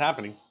surely. But it's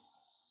happening.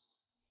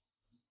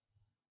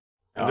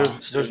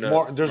 There's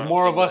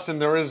more of us than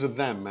there is of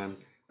them, man.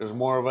 There's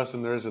more of us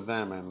than there is of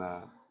them, and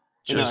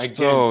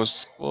so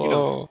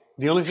slow.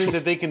 The only thing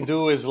that they can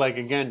do is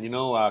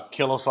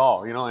kill us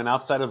all. And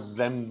outside of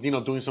them,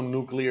 doing some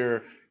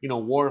nuclear.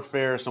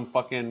 Warfare, some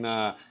fucking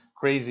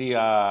crazy,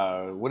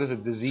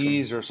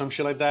 disease or some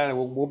shit like that,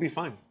 we'll be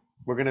fine.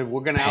 We're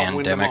gonna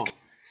outwin them all.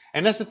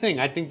 And that's the thing.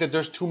 I think that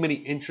there's too many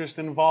interests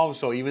involved.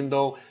 So even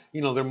though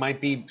there might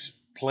be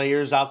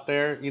players out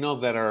there,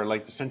 that are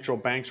like the central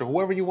banks or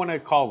whoever you want to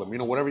call them,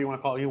 whatever you want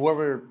to call it,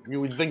 whoever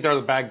you think they're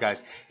the bad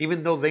guys,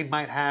 even though they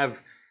might have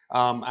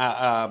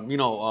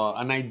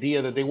an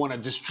idea that they want to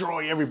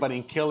destroy everybody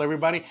and kill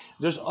everybody,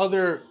 there's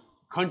other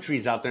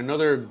countries out there and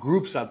other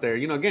groups out there,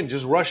 again,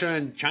 just Russia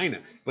and China.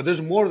 But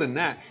there's more than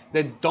that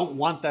don't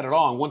want that at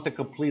all and want the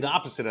complete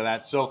opposite of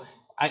that. So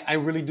I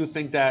really do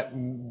think that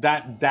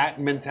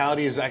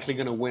mentality is actually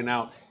going to win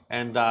out,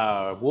 and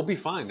we'll be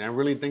fine. I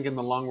really think in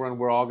the long run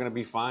we're all going to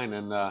be fine,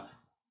 and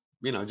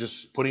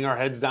just putting our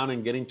heads down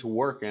and getting to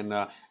work, and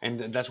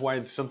that's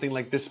why something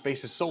like this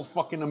space is so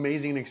fucking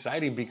amazing and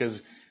exciting, because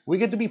we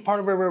get to be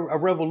part of a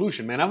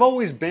revolution, man. I've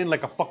always been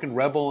like a fucking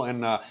rebel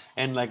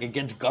and like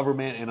against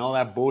government and all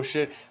that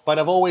bullshit. But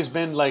I've always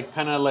been like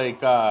kind of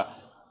like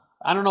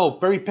I don't know,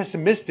 very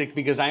pessimistic,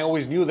 because I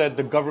always knew that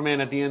the government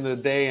at the end of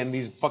the day and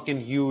these fucking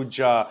huge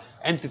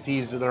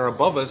entities that are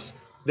above us,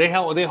 they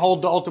hold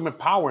the ultimate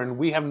power, and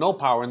we have no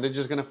power, and they're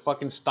just gonna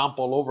fucking stomp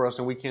all over us,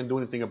 and we can't do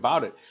anything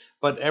about it.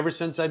 But ever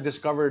since I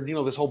discovered,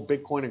 this whole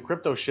Bitcoin and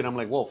crypto shit, I'm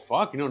like, well,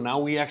 fuck, now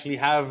we actually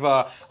have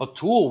a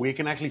tool. We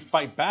can actually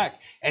fight back.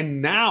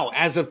 And now,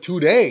 as of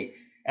today,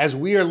 as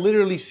we are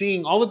literally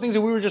seeing all the things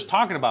that we were just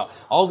talking about,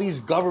 all these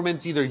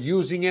governments either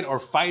using it or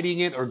fighting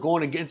it or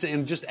going against it,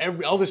 and just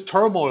all this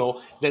turmoil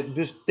that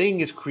this thing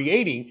is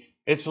creating,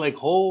 it's like,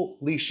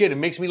 holy shit. It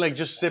makes me like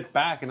just sit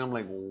back, and I'm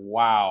like,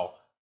 wow,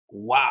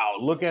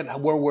 look at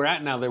where we're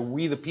at now, that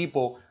we, the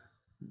people,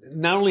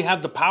 not only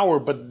have the power,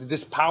 but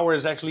this power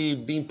is actually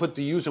being put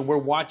to use, and we're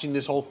watching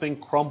this whole thing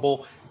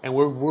crumble, and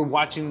we're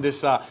watching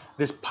this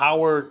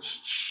power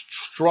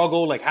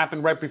struggle like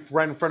happen right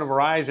in front of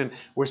our eyes, and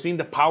we're seeing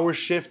the power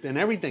shift and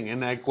everything. And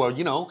like,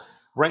 well,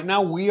 right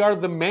now we are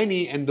the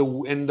many and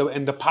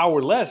the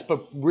powerless,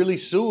 but really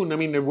soon, I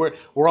mean,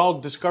 we're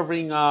all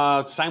discovering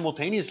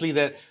simultaneously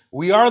that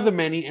we are the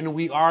many and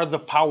we are the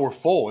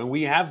powerful, and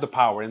we have the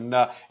power.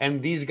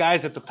 And these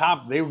guys at the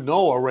top, they know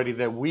already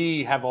that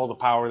we have all the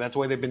power. That's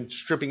why they've been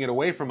stripping it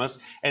away from us.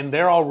 And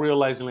they're all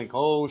realizing like,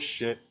 oh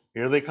shit,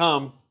 here they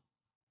come.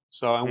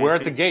 So, and we're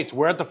at the gates.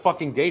 We're at the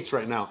fucking gates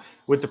right now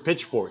with the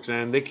pitchforks,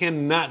 and they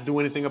cannot do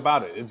anything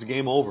about it. It's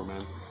game over,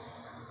 man.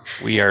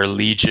 We are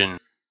legion.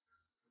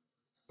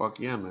 Fuck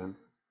yeah, man.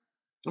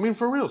 I mean,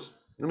 for reals.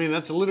 I mean,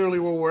 that's literally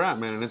where we're at,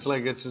 man. And it's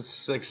like,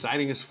 it's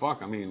exciting as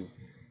fuck. I mean,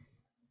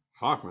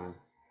 fuck, man.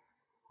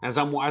 As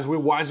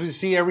we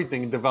see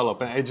everything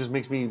develop, it just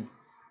makes me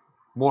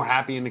more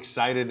happy and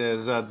excited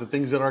as the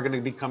things that are going to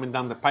be coming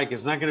down the pike.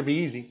 It's not going to be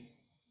easy,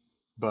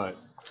 but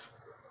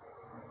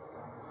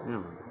yeah,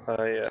 man.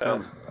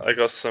 I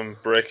got some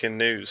breaking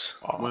news.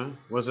 What?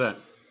 What's that?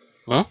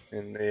 Huh?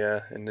 In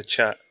the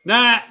chat.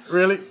 Nah,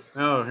 really?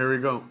 Oh, here we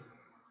go.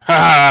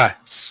 Ha!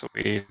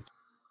 Sweet.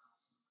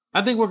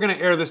 I think we're gonna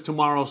air this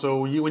tomorrow,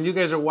 so when you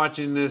guys are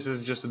watching this,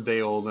 it's just a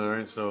day old, all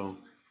right? So,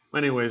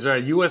 anyways, all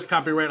right. U.S.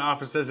 Copyright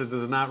Office says it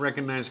does not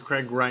recognize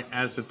Craig Wright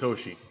as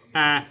Satoshi.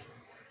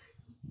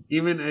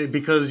 Even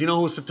because you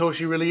know who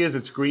Satoshi really is?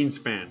 It's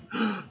Greenspan.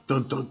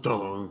 Dun dun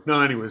dun.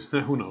 No, anyways,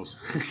 who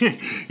knows?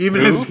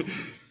 Even who?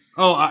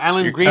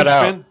 Alan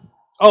Greenspan.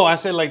 Oh, I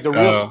said like the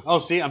real. Oh,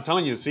 see, I'm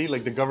telling you. See,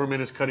 like the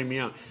government is cutting me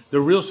out.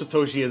 The real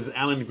Satoshi is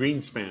Alan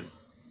Greenspan.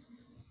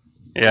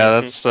 Yeah,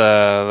 that's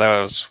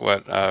that was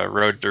what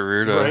Road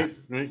Deruta.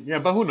 Right. Yeah,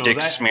 but who knows?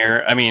 Dick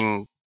Smear. I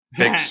mean,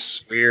 Big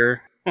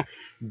Smear.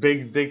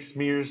 Big Dick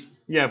Smears.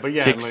 Yeah, but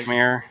yeah, Dick like,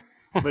 Smear.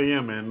 But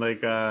yeah, man,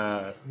 like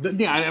yeah,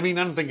 I mean,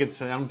 I don't think it's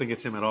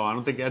him at all. I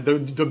don't think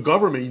the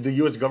government, the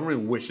U.S.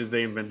 government wishes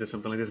they invented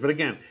something like this. But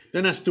again,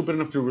 they're not stupid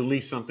enough to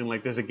release something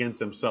like this against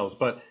themselves.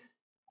 But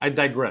I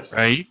digress.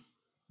 Right.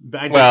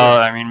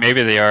 Well, I mean,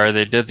 maybe they are.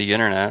 They did the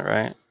internet,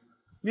 right?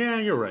 Yeah,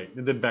 you're right.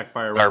 It did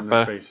backfire right in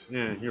their face.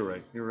 Yeah, you're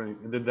right.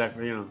 It did that.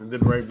 It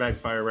did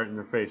backfire right in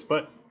their face.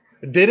 But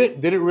did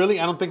it? Did it really?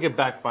 I don't think it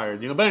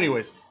backfired. But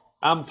anyways,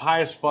 I'm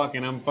high as fuck,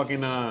 and I'm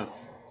fucking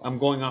I'm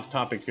going off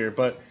topic here.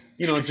 But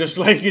You know, just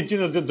like it, you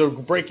know, the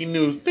breaking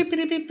news.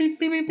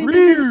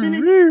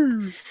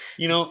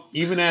 You know,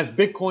 even as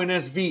Bitcoin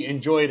SV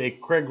enjoyed a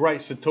Craig Wright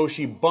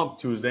Satoshi bump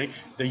Tuesday,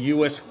 the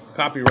U.S.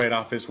 Copyright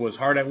Office was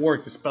hard at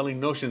work dispelling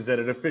notions that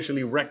it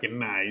officially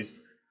recognized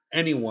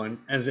anyone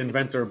as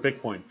inventor of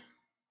Bitcoin.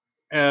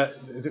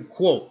 The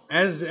quote,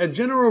 as a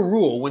general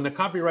rule, when the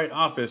Copyright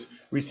Office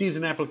receives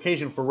an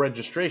application for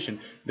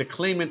registration, the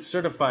claimant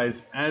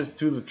certifies as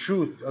to the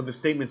truth of the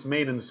statements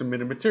made in the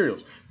submitted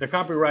materials. The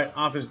Copyright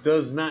Office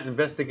does not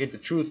investigate the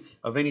truth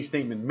of any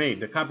statement made.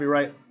 The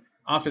Copyright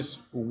Office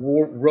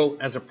wrote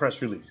as a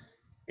press release.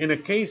 In a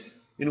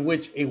case in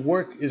which a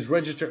work is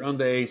registered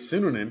under a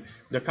pseudonym,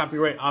 the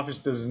Copyright Office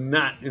does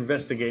not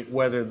investigate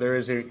whether there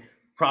is a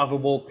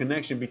probable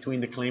connection between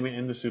the claimant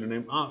and the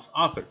pseudonym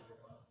author,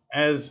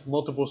 as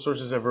multiple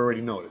sources have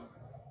already noted.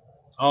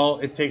 All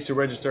it takes to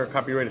register a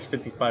copyright is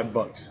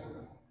 $55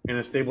 and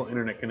a stable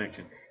internet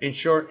connection. In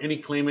short, any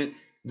claimant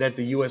that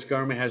the U.S.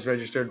 government has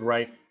registered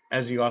right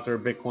as the author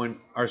of Bitcoin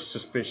are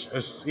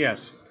suspicious,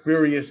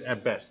 spurious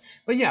at best.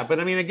 But yeah, but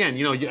I mean, again,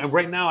 you know,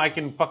 right now I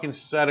can fucking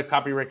set a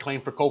copyright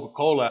claim for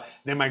Coca-Cola.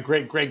 Then my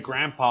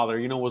great-great-grandfather,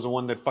 you know, was the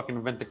one that fucking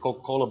invented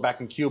Coca-Cola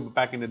back in Cuba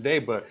back in the day.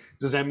 But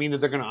does that mean that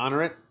they're going to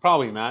honor it?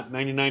 Probably not.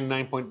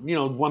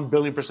 1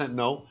 billion%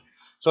 no.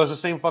 So it's the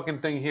same fucking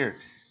thing here.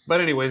 But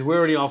anyways, we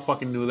already all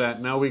fucking knew that.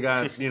 Now we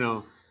got, you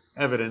know,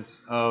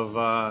 evidence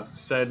of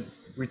said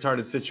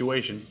retarded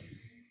situation.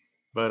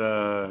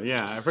 But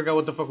yeah, I forgot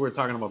what the fuck we were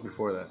talking about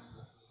before that.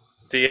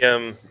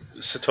 The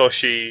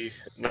Satoshi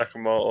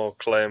Nakamoto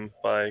claim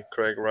by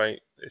Craig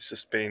Wright, it's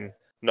just been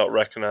not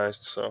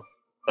recognized, so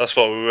that's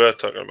what we were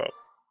talking about.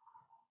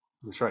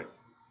 That's right.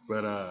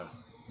 But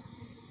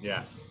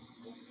yeah,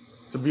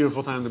 it's a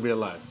beautiful time to be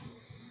alive.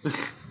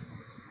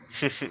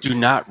 Do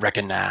not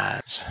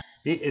recognize.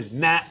 He is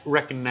not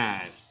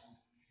recognized.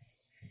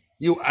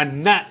 You are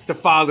not the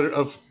father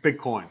of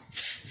Bitcoin.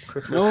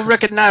 No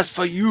recognize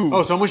for you.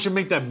 Oh, someone should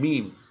make that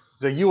meme.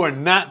 That you are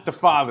not the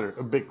father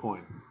of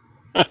Bitcoin.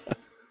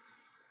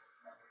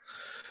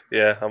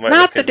 Yeah, I might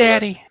not the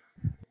daddy.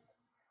 That.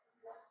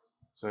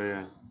 So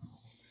yeah,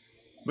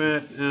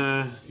 but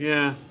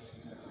yeah,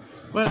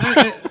 but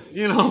I,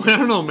 you know, I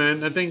don't know,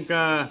 man. I think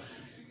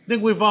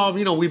we've all,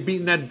 you know, we've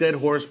beaten that dead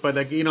horse. But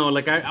like, you know,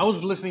 like I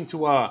was listening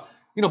to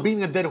you know,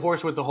 beating a dead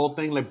horse with the whole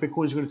thing, like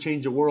Bitcoin's going to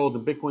change the world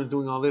and Bitcoin's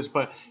doing all this.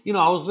 But you know,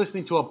 I was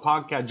listening to a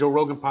podcast, Joe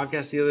Rogan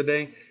podcast the other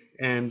day,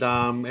 and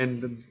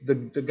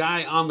the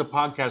guy on the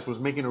podcast was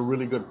making a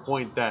really good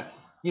point that,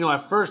 you know,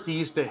 at first he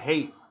used to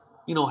hate,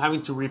 you know,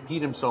 having to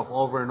repeat himself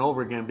over and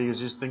over again, because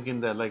just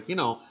thinking that, like, you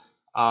know,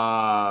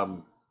 I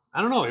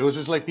don't know, it was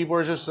just like people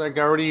are just like,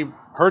 I already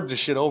heard this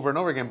shit over and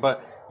over again.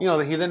 But you know,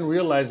 he then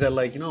realized that,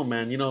 like, you know,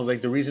 man, you know,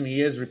 like the reason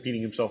he is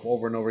repeating himself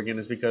over and over again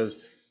is because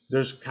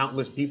there's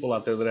countless people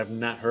out there that have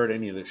not heard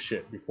any of this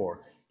shit before,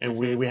 and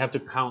we have to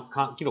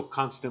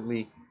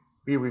constantly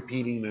be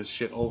repeating this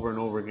shit over and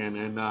over again.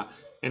 And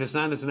it's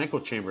not, it's an echo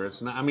chamber.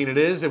 It's not, I mean, it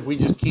is if we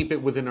just keep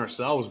it within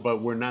ourselves,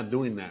 but we're not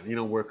doing that. You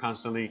know, we're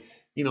constantly,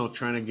 you know,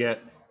 trying to get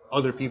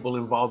other people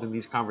involved in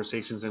these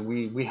conversations, and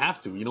we have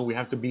to, you know, we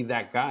have to be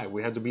that guy.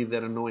 We have to be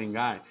that annoying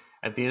guy.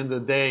 At the end of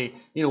the day,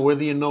 you know, we're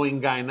the annoying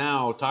guy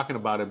now talking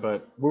about it,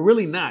 but we're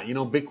really not. You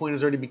know, Bitcoin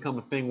has already become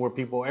a thing where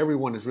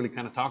everyone is really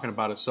kind of talking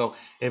about it. So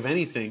if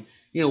anything,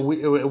 you know,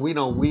 we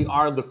know we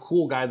are the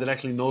cool guy that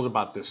actually knows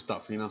about this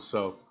stuff, you know,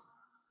 so.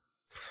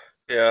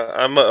 Yeah,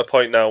 I'm at a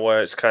point now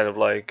where it's kind of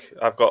like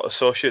I've got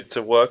associates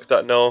at work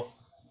that know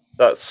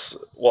that's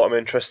what I'm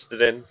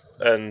interested in,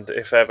 and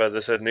if ever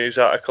there's a news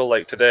article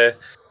like today,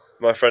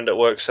 my friend at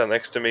work sat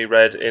next to me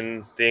read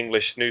in the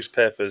English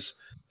newspapers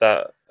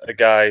that a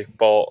guy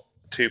bought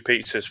 2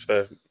 pizzas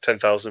for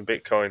 10,000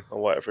 Bitcoin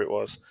or whatever it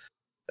was,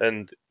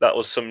 and that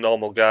was some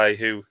normal guy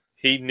who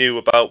he knew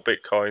about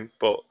Bitcoin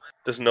but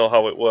doesn't know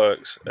how it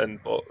works. And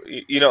but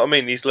you know what I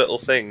mean? These little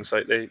things,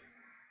 like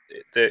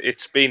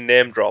it's been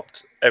name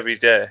dropped every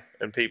day,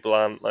 and people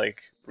aren't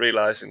like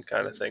realizing,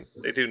 kind of thing.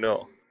 They do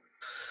know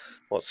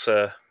what's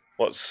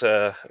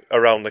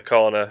around the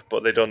corner,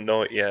 but they don't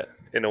know it yet,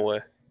 in a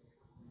way.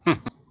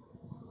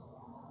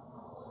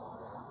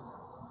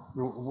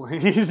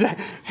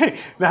 Hey,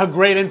 now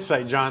great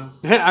insight, John.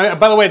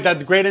 By the way,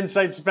 that great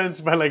insight,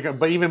 Spence,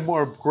 but even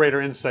more greater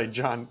insight,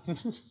 John.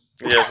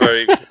 Yeah,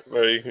 very,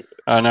 very.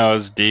 Oh no,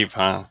 it's deep,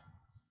 huh?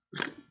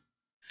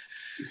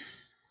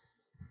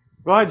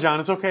 Go ahead, John.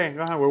 It's okay.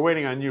 Go ahead. We're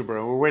waiting on you,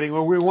 bro. We're waiting.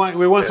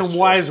 We want some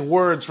wise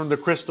words from the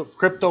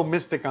crypto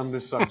mystic on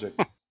this subject.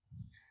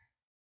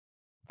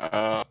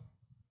 I'm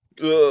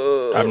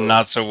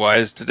not so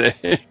wise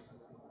today.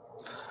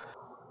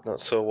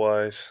 Not so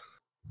wise.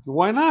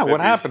 Why not? Maybe.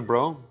 What happened,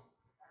 bro?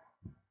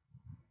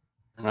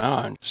 No,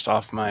 I'm just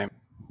off my...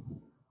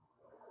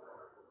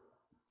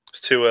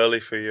 It's too early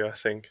for you, I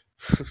think.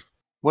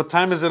 What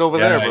time is it over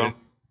there, bro?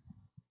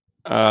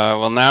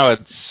 Well, now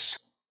it's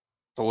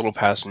a little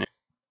past noon.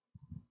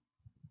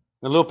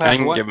 A little past I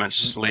didn't what? get much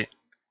sleep.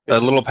 A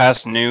little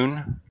past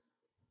noon.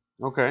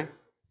 Okay.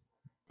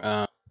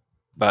 But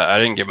I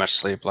didn't get much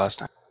sleep last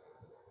night.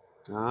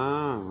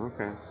 Ah,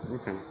 okay.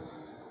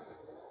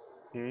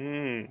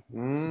 Very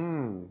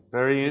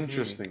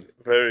interesting.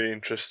 Very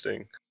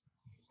interesting.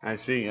 I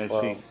see.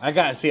 I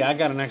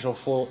got an actual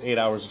full 8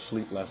 hours of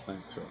sleep last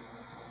night. So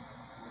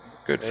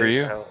good for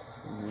you.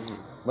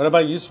 What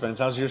about you, Spence?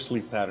 How's your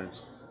sleep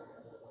patterns?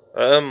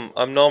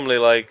 I'm normally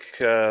like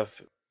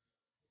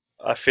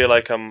I feel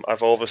like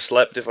I've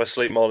overslept if I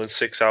sleep more than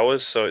 6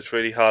 hours, so it's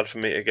really hard for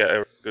me to get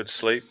a good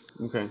sleep.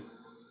 Okay.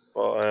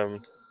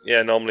 But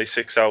yeah, normally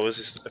 6 hours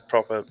is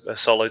a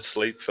solid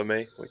sleep for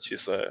me, which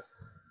is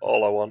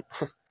all I want.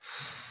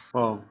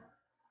 Well,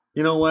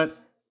 you know what?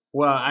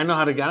 Well, I know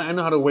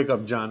how to wake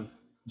up John.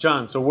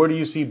 John, so where do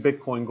you see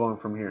Bitcoin going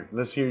from here?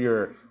 Let's hear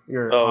your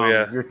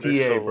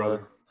TA,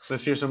 brother.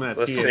 Let's hear some of that.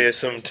 Let's hear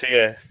some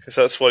TA, because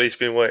that's what he's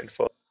been waiting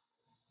for.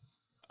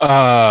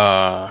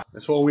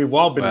 That's what we've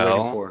all been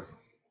waiting for.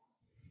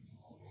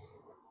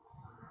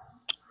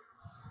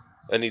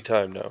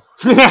 Anytime now.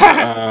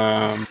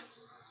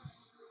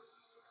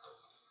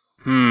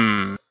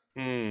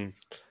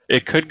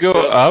 It could go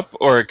up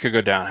or it could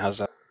go down. How's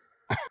that?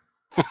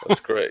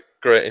 That's great.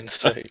 Great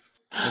insight.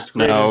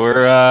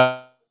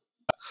 No,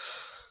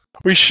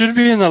 we should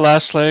be in the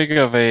last leg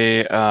of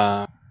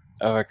a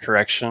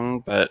correction,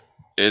 but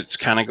it's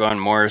kind of going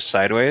more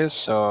sideways,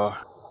 so a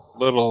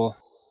little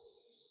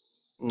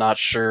not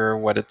sure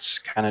what it's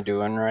kind of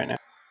doing right now.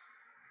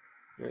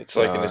 It's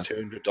like in the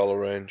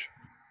 $200 range.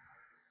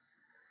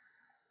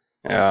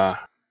 Yeah.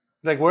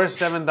 Like where's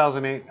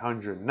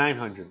 7,800,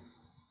 900?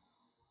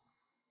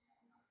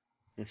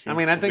 I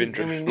mean, I think.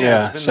 I mean,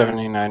 yeah,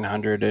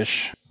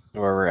 7,900-ish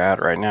where we're at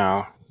right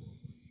now.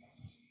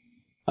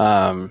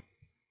 I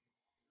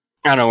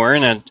don't know. We're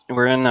in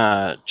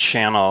a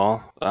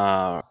channel,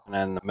 and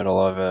in the middle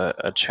of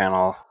a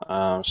channel.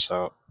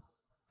 So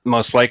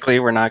most likely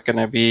we're not going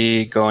to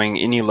be going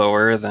any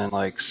lower than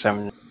like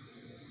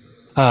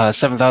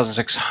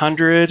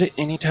 7,600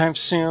 anytime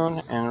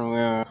soon,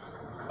 and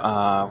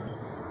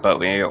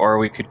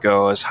we could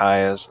go as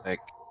high as like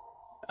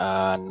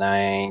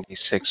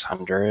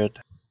 9,600.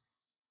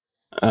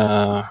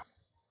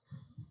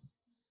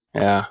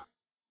 Yeah,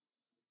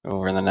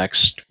 over the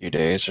next few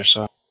days or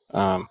so.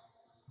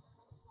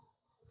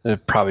 It'll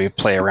probably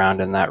play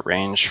around in that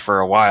range for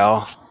a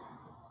while,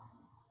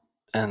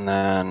 and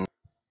then.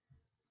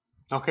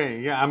 Okay,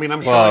 yeah. I mean,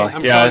 I'm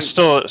it's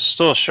still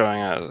showing.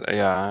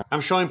 Yeah.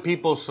 I'm showing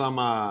people some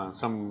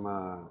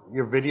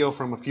your video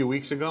from a few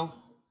weeks ago,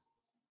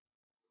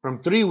 from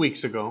 3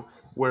 weeks ago,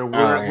 where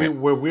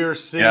we're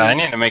sitting. Yeah, I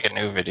need to make a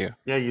new video.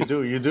 Yeah, you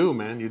do,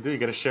 man. You do. You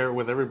got to share it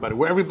with everybody.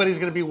 Where everybody's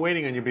gonna be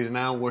waiting on you, because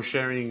now we're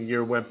sharing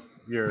your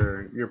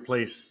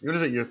place. What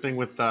is it? Your thing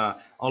with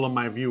all of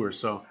my viewers.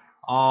 So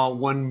all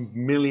 1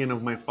 million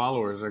of my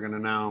followers are gonna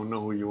now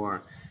know who you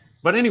are.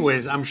 But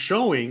anyways, I'm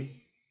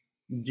showing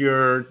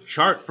your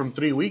chart from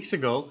 3 weeks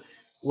ago,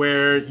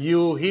 where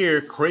you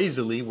here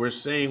crazily were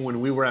saying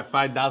when we were at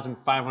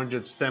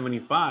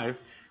 5,575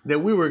 that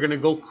we were gonna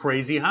go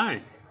crazy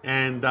high.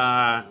 And,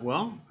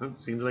 well,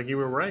 it seems like you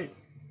were right.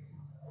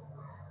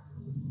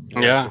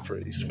 Yeah. That's a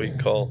pretty sweet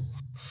call.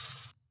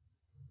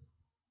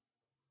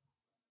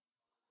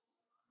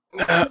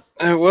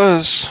 It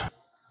was.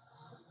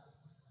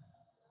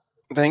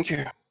 Thank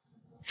you.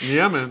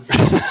 Yeah, man.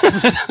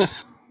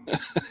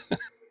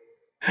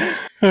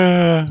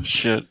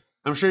 Shit.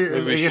 I'm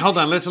sure hold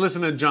on, let's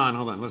listen to John.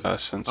 Hold on, listen.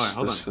 Since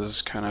this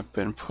has kind of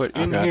been put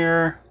in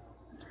here.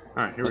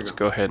 Alright, here we go. Let's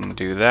go ahead and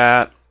do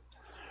that.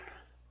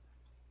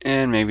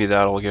 And maybe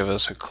that'll give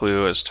us a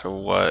clue as to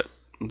what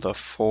the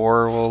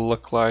 4 will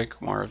look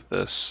like. More of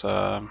this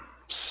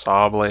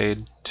saw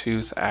blade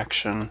tooth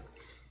action.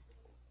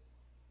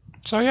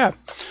 So yeah.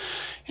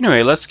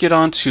 Anyway, let's get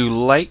on to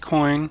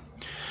Litecoin.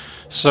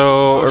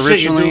 So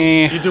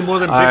originally, you do more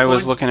than Bitcoin? I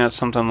was looking at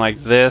something like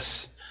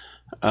this.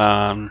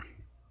 And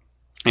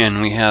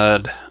we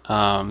had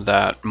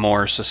that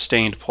more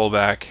sustained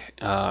pullback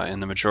in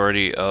the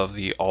majority of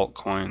the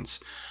altcoins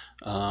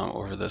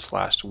over this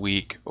last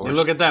week. And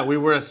look at that. We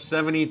were at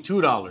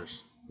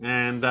 $72.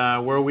 And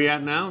where are we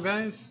at now,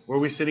 guys? Where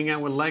are we sitting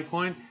at with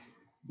Litecoin?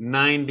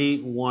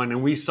 91.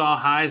 And we saw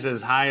highs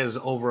as high as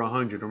over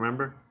 100,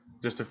 remember?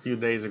 Just a few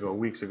days ago,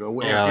 weeks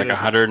ago. Yeah, like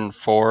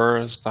 104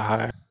 is the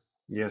high.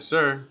 Yes,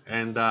 sir.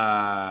 And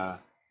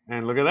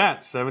look at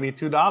that,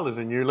 $72.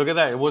 And you look at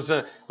that. What's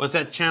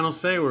that channel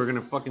say? We're gonna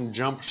fucking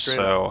jump straight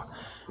up.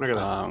 Look at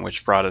that.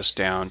 Which brought us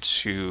down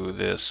to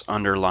this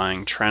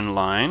underlying trend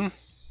line.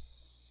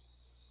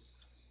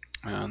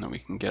 And then we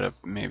can get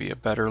maybe a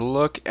better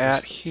look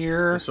at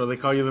here. So they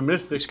call you the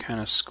Mystic. Just kind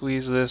of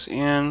squeeze this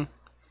in.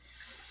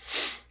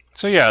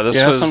 So yeah, this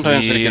was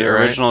the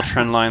original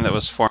trend line that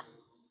was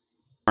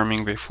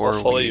forming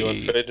before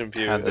we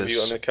had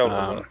this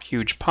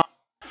huge pump.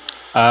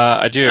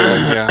 I do,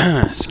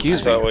 yeah.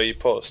 Excuse me. Is that where you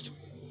post?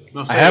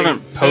 No, I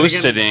haven't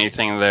posted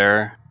anything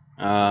there.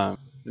 I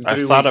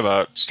thought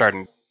about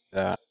starting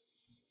that.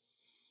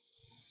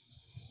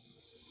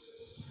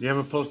 You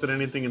haven't posted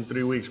anything in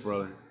 3 weeks,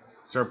 brother.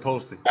 Start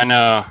posting. I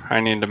know. I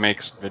need to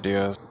make some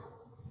videos.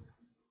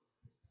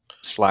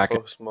 Slack.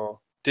 Post more.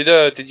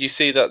 Did you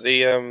see that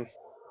the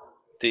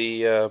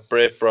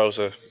Brave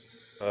browser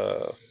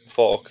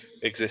fork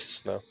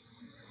exists now.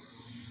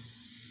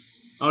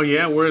 Oh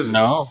yeah, where is it?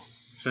 No.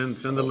 Send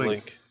the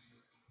link.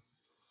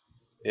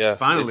 Yeah,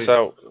 Finally. it's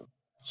out,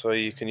 so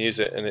you can use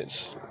it, and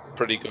it's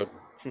pretty good.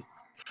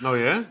 Oh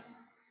yeah.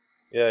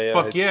 Yeah,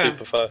 Fuck it's yeah.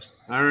 super fast.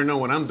 I already know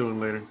what I'm doing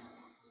later.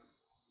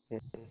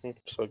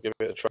 So give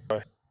it a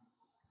try.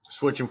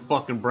 Switching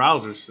fucking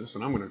browsers. That's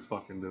what I'm gonna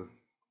fucking do.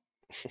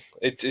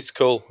 It's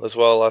cool as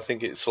well. I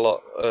think it's a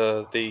lot.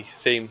 The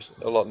theme's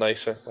a lot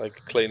nicer, like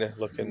cleaner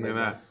looking Look than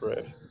at that.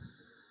 Brave.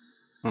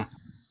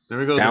 There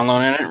we go.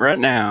 Downloading it right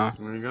now.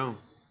 There you go.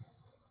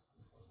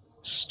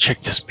 Let's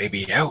check this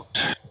baby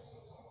out.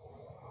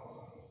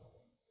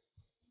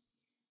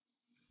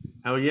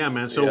 Hell yeah,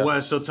 man. So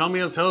so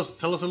tell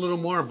us a little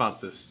more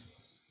about this.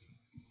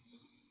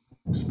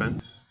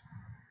 Spence.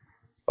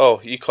 Oh,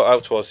 you cut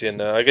out towards the end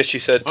there. I guess you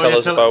said tell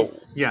us about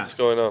what's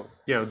going on.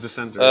 Yeah, the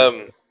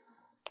center.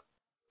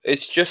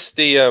 It's just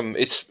the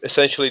it's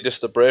essentially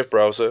just the Brave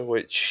browser,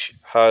 which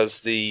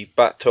has the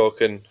BAT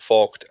token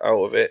forked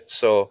out of it,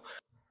 so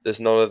there's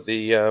none of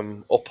the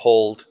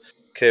uphold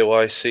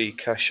KYC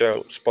cash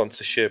out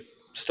sponsorship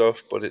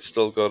stuff, but it's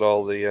still got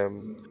all the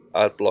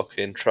ad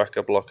blocking,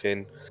 tracker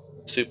blocking,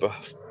 super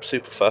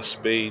fast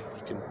speed.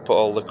 You can put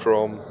all the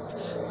Chrome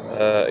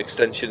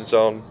extensions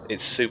on.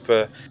 It's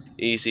super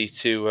easy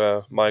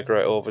to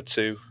migrate over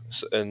to,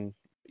 and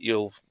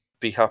you'll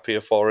be happier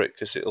for it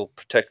because it'll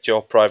protect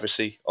your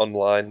privacy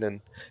online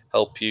and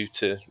help you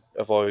to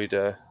avoid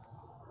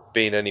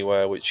being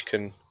anywhere, which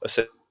can.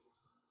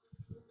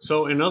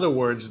 So in other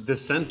words, the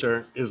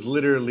center is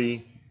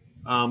literally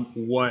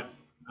what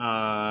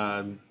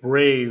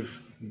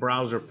Brave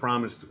browser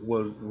promised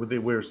they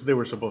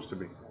were supposed to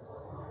be.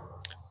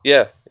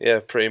 Yeah,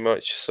 pretty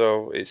much.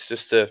 So it's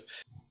just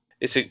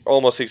it's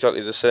almost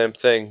exactly the same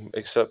thing,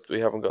 except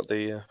we haven't got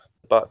the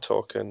BAT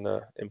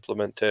token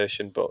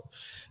implementation, but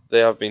they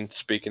have been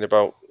speaking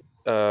about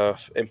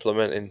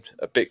implementing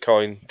a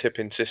Bitcoin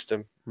tipping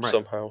system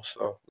somehow.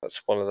 So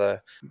that's one of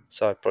their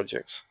side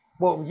projects.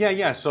 Well,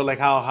 yeah. So like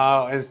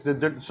how is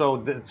so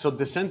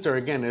the center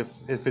again?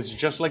 If it's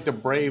just like the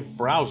Brave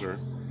browser,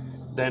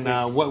 then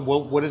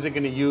what is it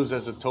going to use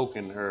as a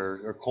token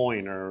or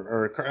coin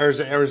or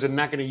is it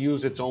not going to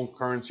use its own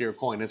currency or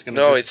coin? It's going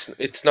to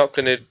it's not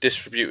going to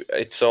distribute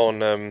its own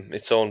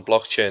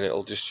blockchain.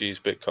 It'll just use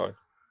Bitcoin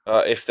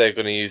if they're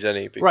going to use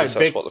any, because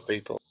that's what the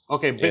people.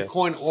 Okay,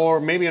 Bitcoin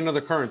or maybe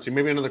another currency,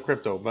 maybe another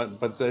crypto,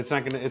 but it's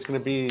not going to. It's going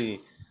to be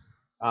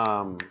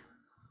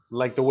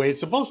like the way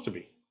it's supposed to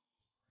be.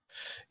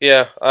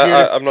 Yeah,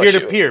 I'm not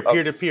sure. Peer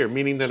to peer,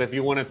 meaning that if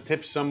you want to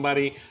tip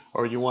somebody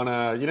or you want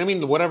to, you know what I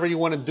mean, whatever you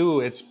want to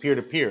do, it's peer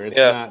to peer. It's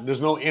not.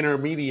 There's no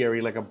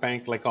intermediary like a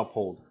bank like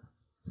Uphold.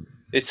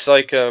 It's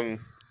like I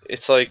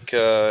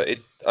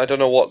don't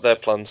know what their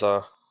plans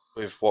are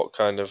with what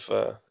kind of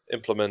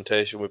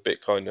implementation with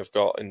Bitcoin they've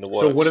got in the works.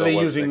 So what are they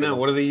using now?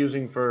 What are they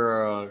using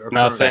for?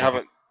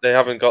 Nothing. They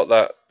haven't got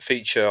that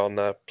feature on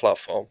their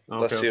platform.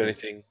 That's the only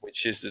thing,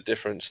 which is the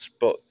difference.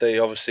 But they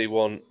obviously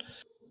want.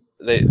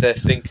 They're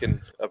thinking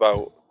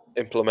about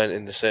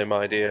implementing the same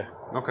idea,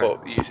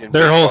 but using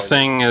their Bitcoin. whole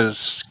thing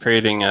is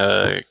creating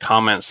a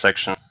comment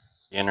section on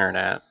the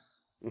internet,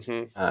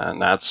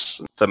 and that's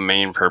the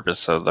main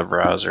purpose of the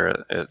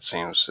browser. It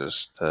seems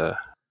is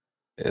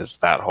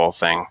that whole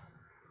thing.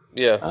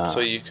 Yeah,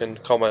 so you can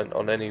comment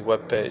on any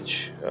web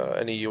page,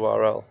 any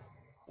URL,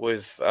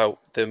 without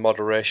the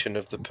moderation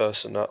of the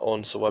person that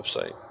owns the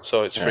website.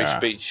 So it's free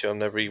speech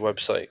on every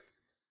website.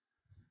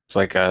 It's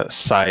like a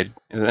side.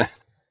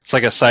 It's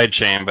like a side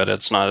chain, but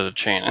it's not a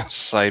chain. It's a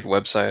side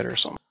website or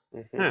something.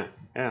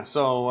 Yeah.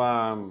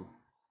 So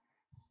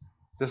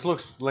this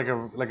looks like a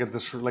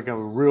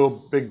real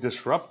big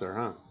disruptor,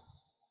 huh?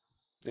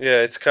 Yeah,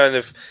 it's kind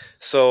of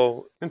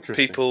so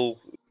people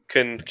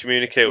can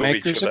communicate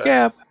with each other.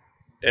 Gab.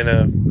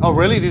 Oh,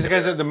 really? These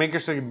guys are the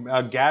makers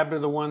of Gab are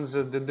the ones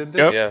that did this?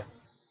 Yep. Yeah.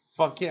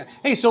 Fuck yeah.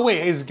 Hey, so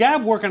wait, is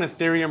Gab work on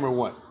Ethereum or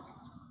what?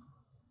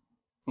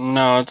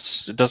 No,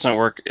 it doesn't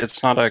work.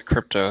 It's not a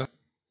crypto.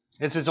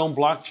 It's its own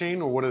blockchain,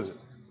 or what is it?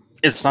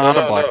 It's not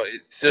a blockchain. No,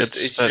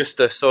 it's just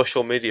a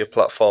social media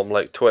platform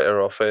like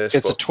Twitter or Facebook.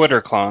 It's a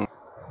Twitter clone.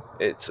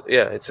 It's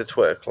a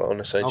Twitter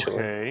clone essentially.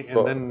 Okay,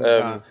 and then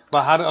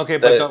but how do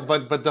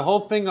but the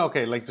whole thing,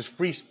 okay, like this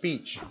free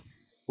speech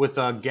with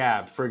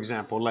Gab, for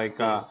example, like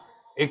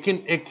it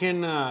can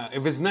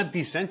if it's not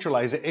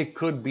decentralized, it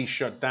could be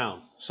shut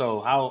down. So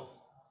how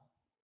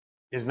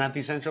is not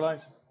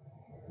decentralized?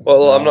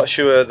 Well, I'm not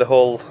sure the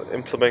whole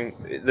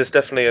there's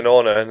definitely an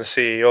owner and a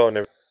CEO and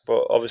everything,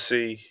 but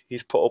obviously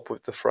he's put up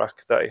with the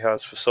frack that he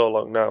has for so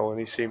long now, and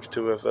he seems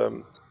to have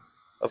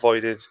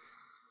avoided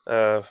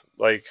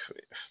like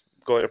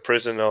going to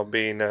prison or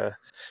being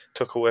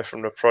took away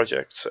from the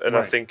project. And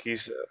I think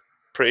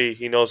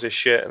he knows his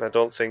shit, and I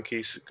don't think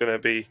he's going to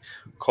be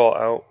caught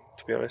out,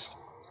 to be honest.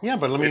 Yeah,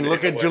 but I mean,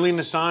 look at Julian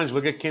Assange,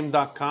 look at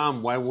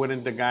Kim.com. Why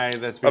wouldn't the guy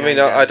that's behind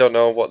I don't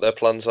know what their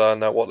plans are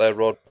now, what their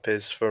roadmap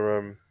is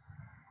for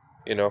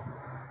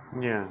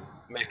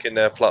making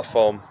their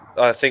platform.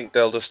 I think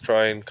they'll just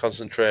try and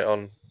concentrate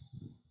on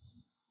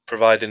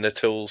providing the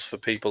tools for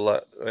people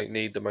that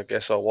need them, I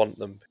guess, or want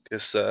them,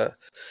 because they're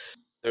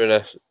in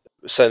a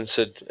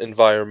censored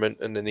environment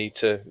and they need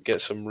to get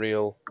some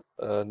real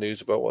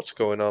news about what's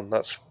going on.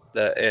 That's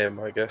their aim,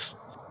 I guess.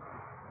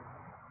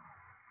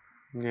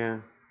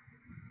 Yeah.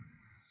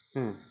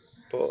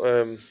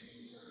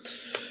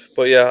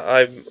 But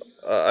yeah,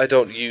 I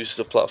don't use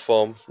the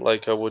platform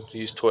like I would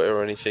use Twitter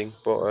or anything.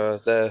 But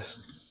their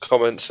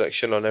comment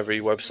section on every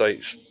website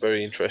is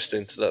very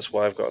interesting. So that's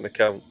why I've got an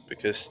account,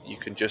 because you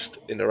can just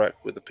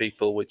interact with the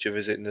people which are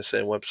visiting the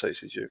same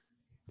websites as you.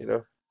 You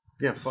know.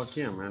 Yeah. Fuck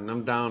yeah, man.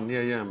 I'm down.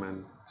 Yeah,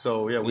 man.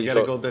 So yeah, we You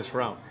gotta don't- go this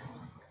route.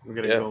 We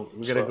gotta Yeah, go.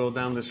 We gotta so- go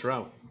down this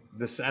route.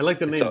 I like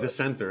the It's name a-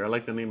 Dissenter. I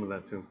like the name of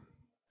that too.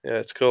 Yeah,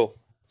 it's cool.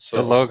 So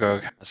The logo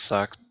kind of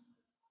sucks.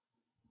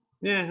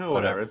 Yeah. Oh,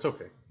 whatever. It's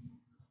okay.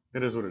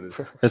 It is what it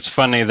is. It's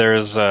funny.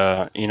 There's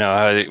you know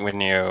how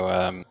when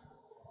you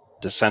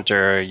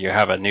Dissenter, you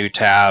have a new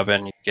tab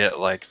and you get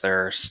like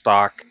their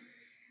stock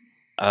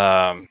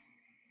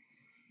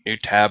new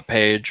tab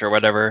page or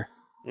whatever.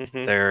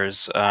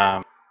 There's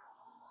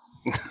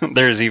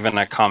there's even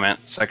a comment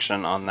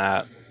section on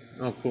that.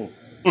 Oh, cool.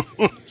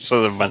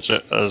 So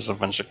there's a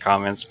bunch of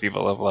comments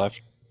people have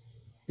left.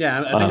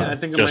 Yeah, I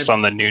think just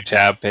on the new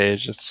tab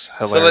page. It's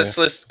hilarious.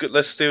 So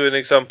let's do an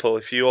example.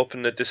 If you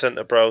open the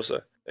Dissenter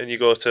browser and you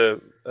go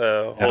to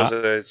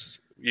Jose's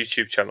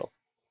YouTube channel.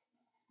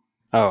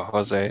 Oh,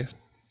 Jose.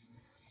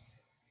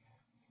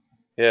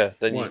 Yeah,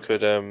 then What?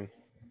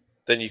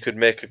 you could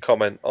make a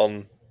comment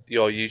on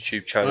your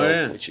YouTube channel, Oh,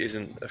 yeah. which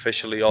isn't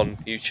officially on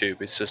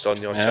YouTube. It's just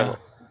on your channel.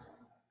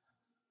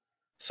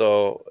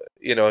 So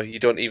you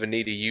don't even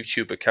need a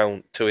YouTube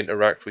account to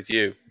interact with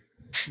you.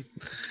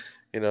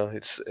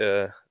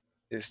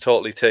 It's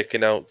totally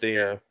taking out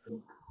the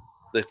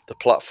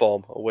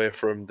platform away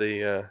from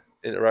the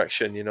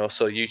interaction.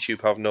 So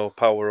YouTube have no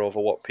power over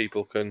what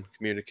people can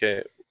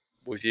communicate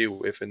with you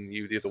with, and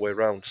you the other way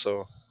around.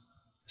 So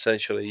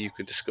essentially, you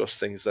could discuss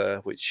things there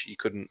which you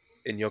couldn't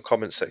in your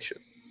comment section.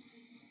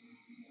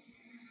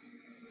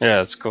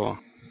 Yeah, it's cool.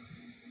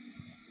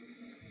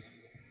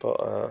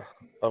 But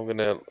I'm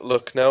gonna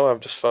look now. I've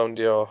just found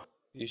your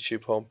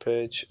YouTube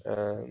homepage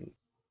and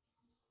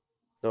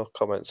no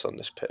comments on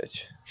this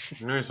page.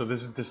 Alright, so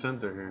this is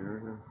Dissenter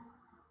here.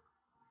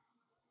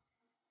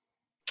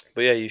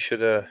 But yeah, you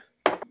should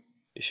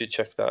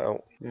check that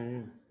out.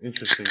 Yeah.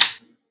 Interesting.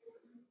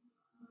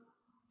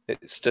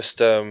 It's just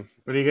What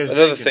are you guys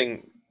another drinking?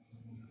 thing.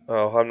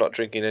 Oh, I'm not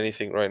drinking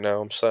anything right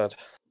now. I'm sad.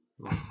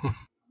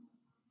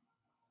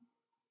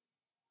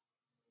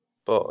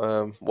 But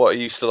what, are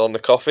you still on the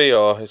coffee,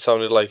 or it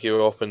sounded like you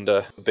opened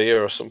a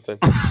beer or something?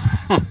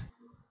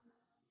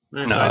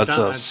 No, it's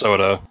a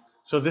soda.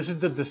 So this is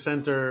the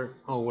Dissenter.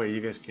 Oh wait,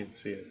 you guys can't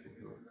see it.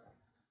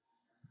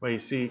 But you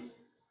see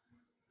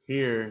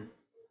here.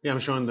 Yeah, I'm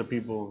showing the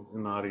people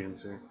in the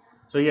audience here.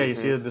 So yeah, you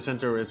see the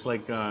Dissenter. It's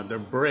like they're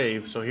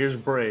Brave. So here's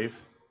Brave.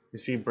 You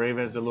see Brave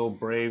has the little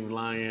Brave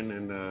lion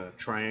and the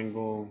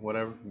triangle,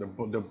 whatever,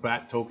 the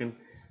bat token.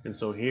 And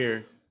so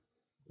here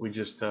we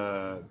just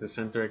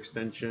Dissenter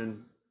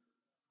extension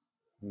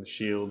and the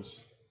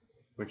shields,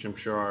 which I'm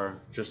sure are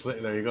just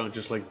like, there you go,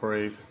 just like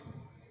Brave.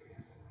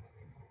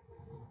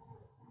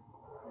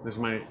 This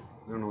might,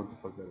 I don't know what the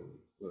fuck that is.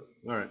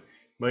 But, all right,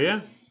 but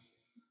yeah,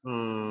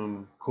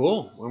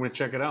 cool. I'm gonna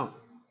check it out.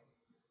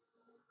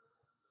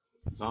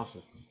 It's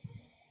awesome.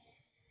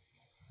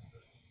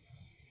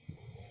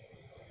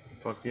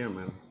 Fuck yeah,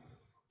 man.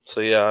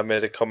 So yeah, I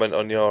made a comment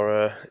on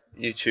your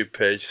YouTube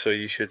page, so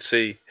you should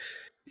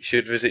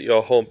visit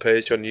your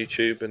homepage on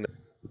YouTube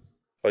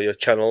or your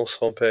channel's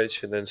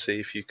homepage, and then see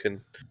if you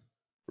can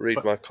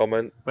read my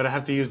comment. But I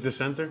have to use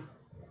Dissenter?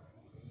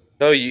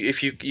 No,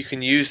 if you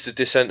can use the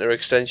Dissenter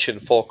extension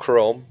for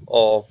Chrome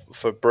or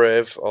for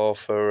Brave or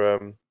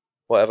for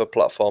whatever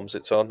platforms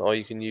it's on, or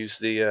you can use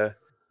the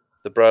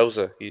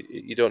browser.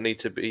 You don't need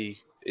to be.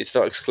 It's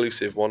not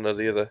exclusive one or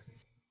the other.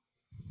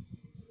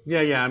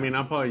 Yeah. I mean,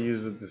 I'll probably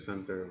use the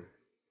Dissenter.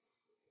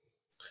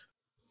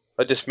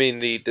 I just mean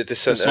the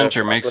Dissenter.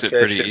 Dissenter makes it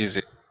pretty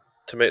easy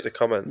to make the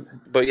comment.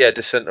 But yeah,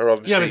 Dissenter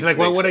obviously. Yeah, it's like,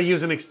 why would I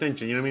use an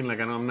extension? You know what I mean?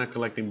 Like, I'm not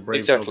collecting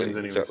Brave tokens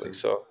anyway. Exactly.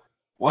 So.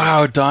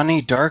 Wow,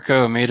 Donnie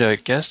Darko made a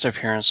guest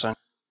appearance on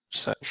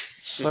set.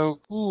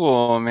 So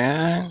cool,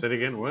 man. Say it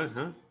again. What?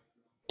 Huh?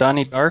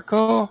 Donnie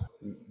Darko?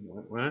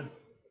 What?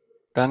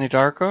 Donnie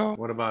Darko?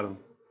 What about him?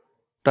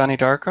 Donnie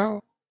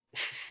Darko?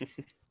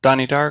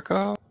 Donnie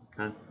Darko?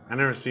 Huh? I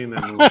never seen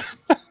that movie.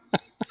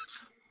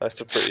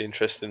 That's a pretty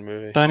interesting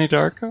movie. Donnie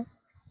Darko?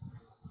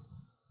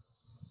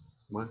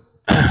 What?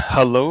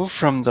 Hello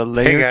from the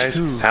layer 2. Hey guys,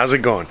 how's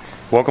it going?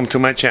 Welcome to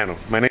my channel.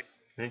 My name.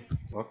 Hey,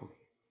 welcome.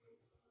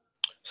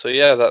 So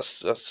yeah,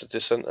 that's the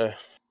Dissenter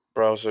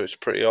browser. It's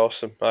pretty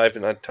awesome. I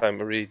haven't had time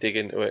to really dig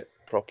into it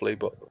properly,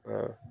 but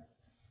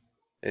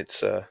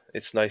it's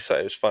nice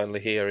that it was finally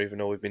here. Even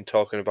though we've been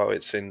talking about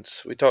it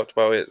since we talked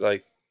about it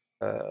like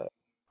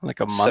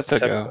a month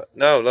ago.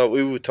 No,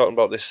 we were talking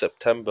about this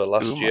September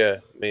last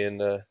year. Me and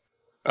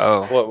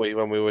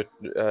when we were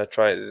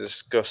trying to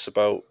discuss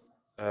about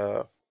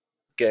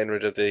getting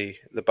rid of the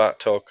BAT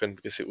token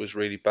because it was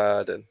really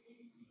bad, and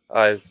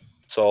I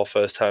saw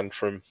firsthand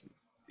from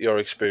your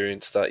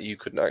experience that you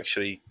couldn't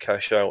actually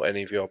cash out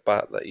any of your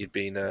BAT that you'd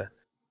been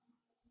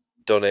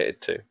donated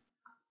to.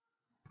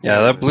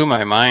 Yeah, that blew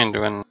my mind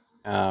when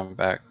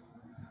back.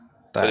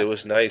 But it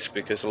was nice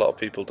because a lot of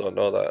people don't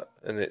know that,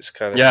 and it's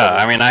kind of funny.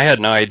 I mean, I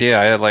had no idea.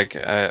 I had like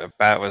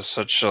BAT was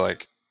such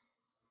like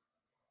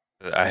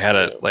I had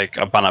it like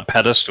up on a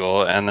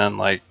pedestal, and then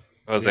like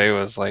Jose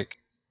was like,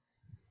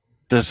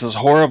 "This is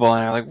horrible,"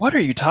 and I'm like, "What are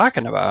you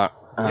talking about?"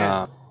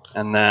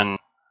 And then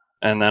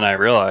I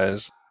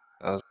realized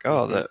I was like,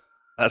 "Oh,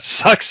 that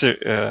sucks."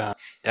 Yeah,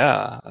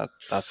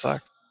 that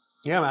sucks.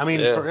 Yeah, I mean,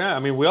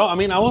 we all. I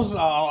mean, I was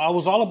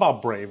all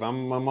about Brave. I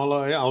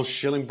was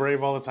shilling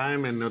Brave all the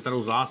time, and I thought it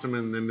was awesome.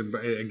 And then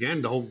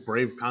again, the whole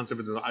Brave concept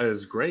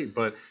is great.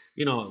 But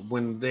you know,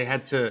 when they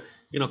had to,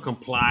 you know,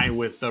 comply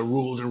with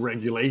rules and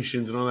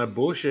regulations and all that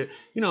bullshit,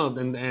 you know,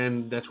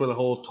 and that's where the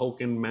whole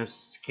token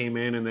mess came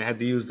in, and they had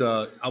to use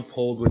the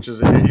Uphold, which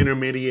is an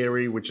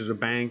intermediary, which is a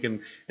bank,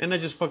 and that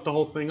just fucked the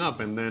whole thing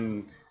up. And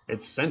then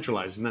it's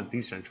centralized, not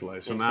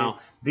decentralized. So now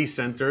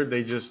decentered,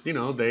 they just, you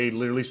know, they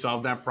literally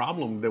solved that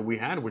problem that we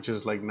had, which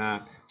is like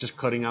not just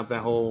cutting out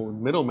that whole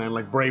middleman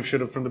like Brave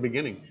should have from the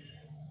beginning.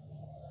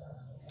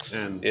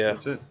 And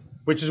that's it.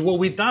 Which is what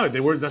we thought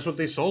that's what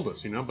they sold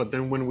us, you know. But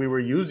then when we were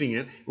using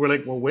it, we're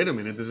like, well, wait a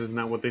minute, this is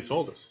not what they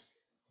sold us,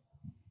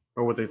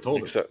 or what they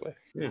told us. Exactly.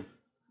 Yeah.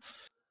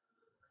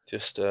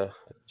 Just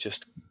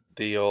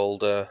the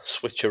old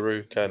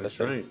switcheroo kind of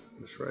thing.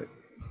 That's right.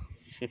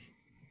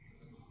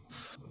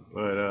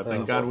 But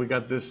thank God we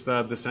got this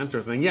the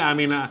center thing. Yeah, I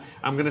mean,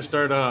 I'm gonna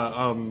start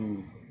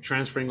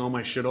transferring all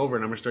my shit over,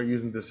 and I'm gonna start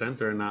using the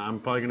center, and I'm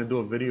probably gonna do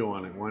a video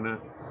on it. Why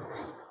not?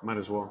 Might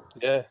as well.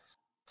 Yeah.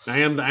 I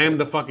am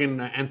the fucking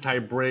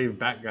anti-Brave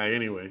bat guy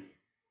anyway.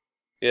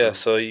 Yeah,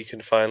 so you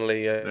can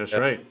finally. That's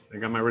right. I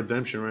got my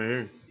redemption right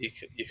here.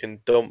 You can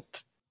dump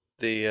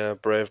the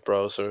Brave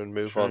browser and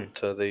move on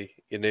to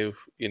your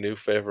new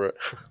favorite.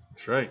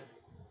 That's right.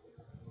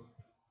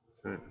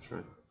 That's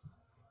right.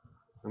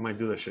 I might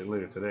do that shit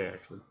later today,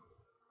 actually.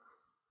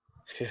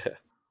 Yeah.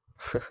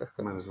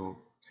 Might as well.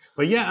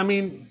 But yeah, I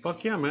mean,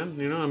 fuck yeah, man.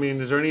 You know, I mean,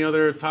 is there any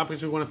other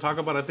topics we want to talk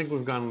about? I think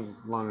we've gone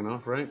long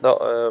enough, right?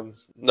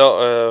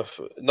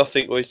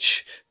 Nothing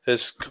which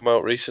has come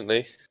out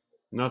recently.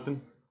 Nothing?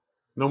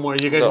 No more?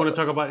 You guys want to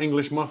talk about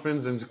English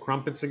muffins and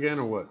crumpets again,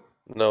 or what?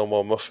 No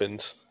more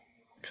muffins.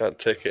 Can't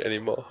take it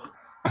anymore.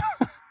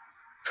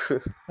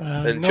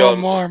 And John, no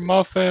more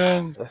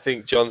muffins. I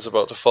think John's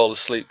about to fall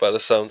asleep by the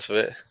sounds of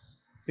it.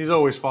 He's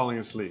always falling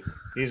asleep.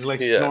 He's like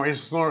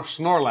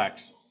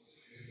Snorlax.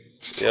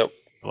 Yep.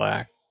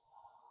 Black.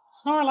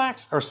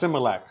 Snorlax or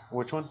Similax?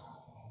 Which one?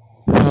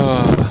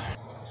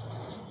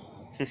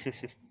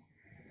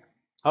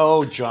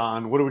 Oh,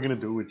 John, what are we gonna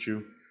do with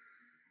you?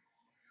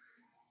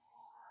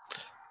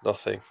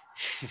 Nothing.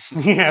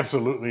 Yeah,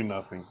 absolutely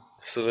nothing.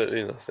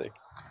 Absolutely nothing.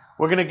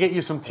 We're gonna get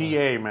you some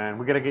TA, man.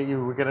 We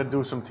gotta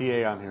do some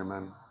TA on here,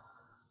 man.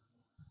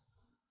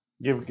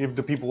 Give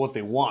the people what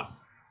they want.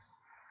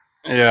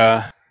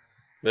 Yeah.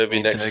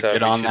 Maybe next time we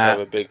should have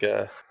a big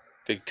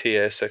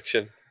TA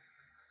section.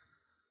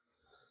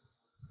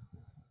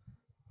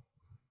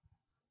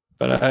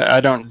 But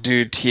I don't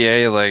do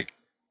TA like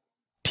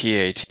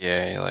TA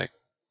like.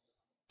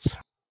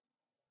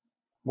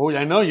 Well,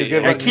 I know you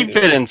give. I keep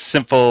it in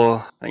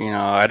simple. You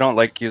know, I don't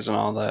like using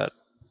all that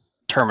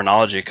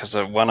terminology because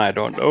when I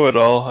don't know it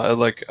all,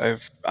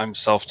 I'm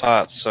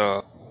self-taught.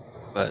 So,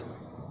 but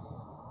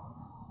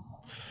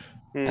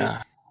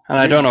yeah, and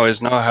I don't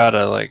always know how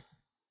to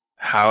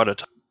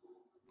talk.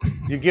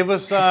 You give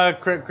us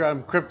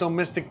Crypto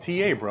Mystic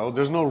TA, bro.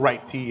 There's no right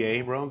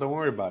TA, bro. Don't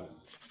worry about it.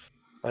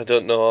 I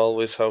don't know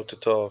always how to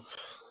talk.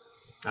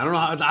 I don't know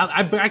how.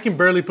 I can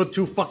barely put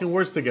two fucking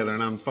words together,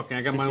 and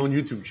I got my own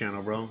YouTube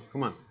channel, bro.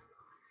 Come on.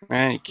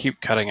 Man, you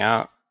keep cutting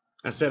out.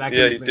 I said I can.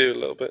 Yeah, you do a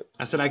little bit.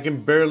 I said I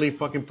can barely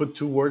fucking put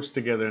two words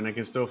together, and I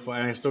still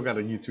got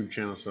a YouTube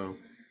channel. So,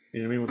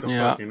 you know what I mean? What the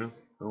fuck, you know?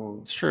 So,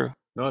 it's true.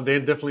 No, they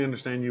definitely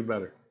understand you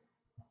better.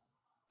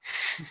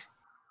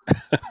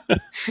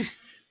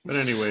 But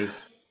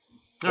anyways,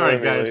 all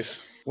right,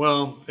 guys.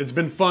 Well, it's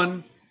been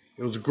fun.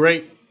 It was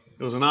great.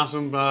 It was an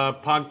awesome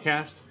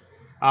podcast.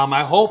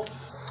 I hope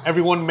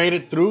everyone made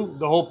it through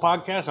the whole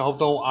podcast. I hope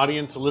the whole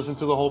audience listened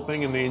to the whole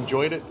thing and they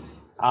enjoyed it.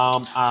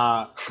 Go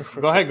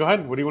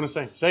ahead. What do you want to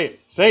say?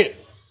 Say it.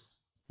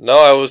 No,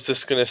 I was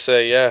just going to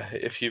say, yeah,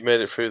 if you made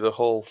it through the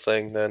whole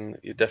thing, then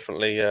you're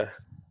definitely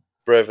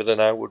braver than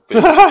I would be.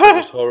 It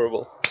was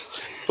horrible.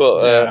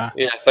 But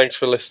yeah, thanks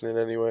for listening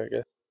anyway, I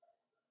guess.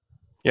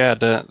 Yeah,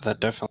 that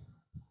definitely.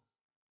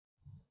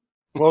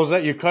 What was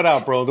that? You cut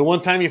out, bro. The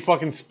one time you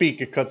fucking speak,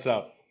 it cuts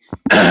out.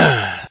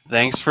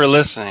 Thanks for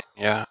listening.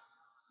 Yeah.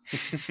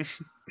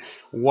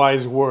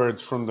 Wise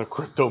words from the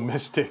Crypto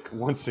Mystic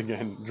once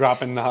again,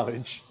 dropping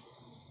knowledge.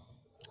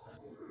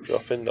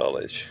 Dropping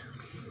knowledge.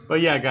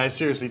 But yeah, guys,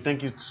 seriously,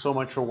 thank you so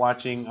much for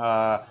watching.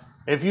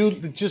 if you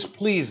just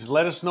please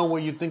let us know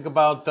what you think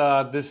about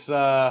this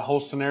whole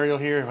scenario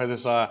here, or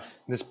this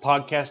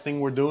podcasting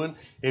we're doing.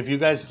 If you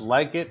guys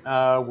like it,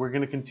 we're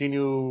gonna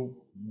continue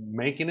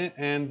making it,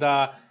 and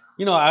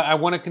I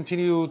want to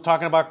continue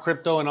talking about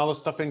crypto and all the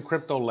stuff in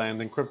crypto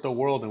land and crypto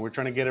world, and we're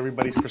trying to get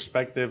everybody's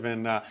perspective,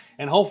 and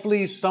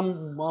hopefully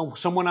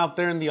someone out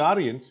there in the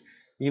audience,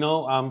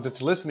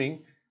 that's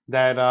listening,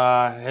 that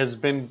has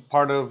been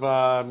part of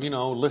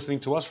listening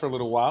to us for a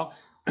little while,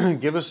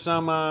 give us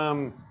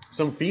some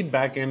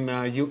feedback, and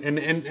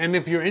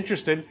if you're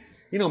interested,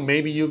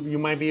 maybe you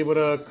might be able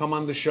to come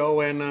on the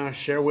show and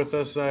share with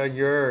us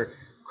your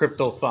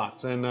crypto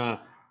thoughts, and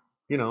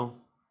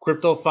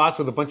crypto thoughts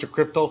with a bunch of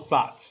crypto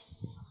thoughts,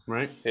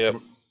 right? Yep.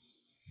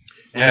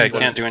 Yeah, I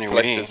can't do any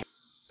collective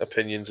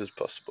opinions as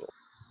possible.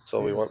 That's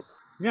all we want.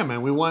 Yeah,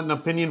 man, we want an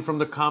opinion from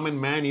the common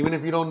man. Even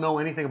if you don't know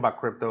anything about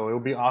crypto, it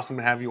would be awesome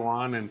to have you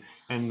on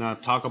and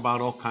talk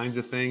about all kinds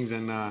of things,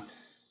 and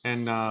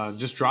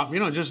just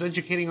just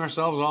educating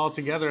ourselves all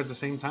together at the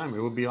same time.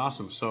 It would be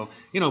awesome. So,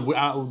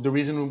 the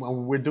reason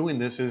we're doing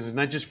this is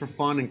not just for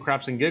fun and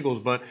craps and giggles,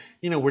 but,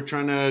 we're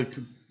trying to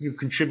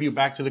contribute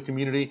back to the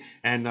community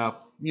and,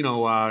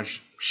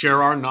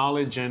 share our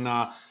knowledge, and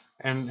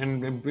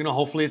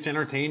hopefully it's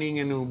entertaining,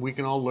 and we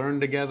can all learn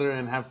together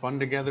and have fun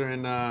together,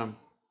 and,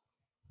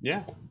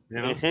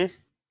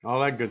 all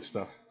that good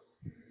stuff.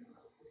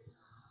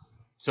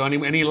 So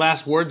any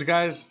last words,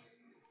 guys?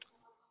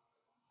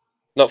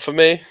 Not for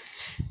me.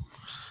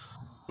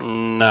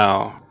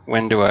 No.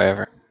 When do I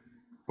ever?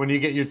 When you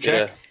get your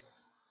check?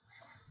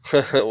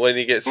 Yeah. When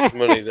he gets his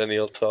money, then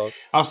he'll talk.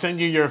 I'll send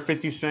you your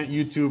 50-cent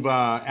YouTube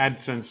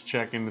AdSense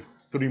check in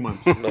 3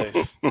 months.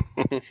 Nice.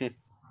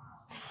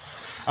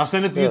 I'll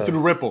send it to you through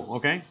Ripple,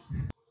 okay?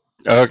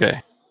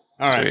 Okay.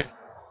 All right. Sweet.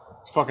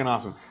 It's fucking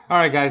awesome. All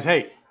right, guys.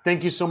 Hey,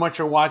 thank you so much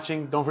for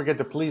watching. Don't forget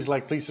to please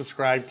like, please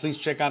subscribe. Please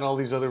check out all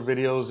these other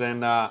videos.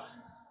 And,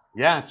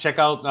 check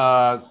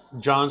out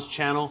John's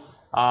channel.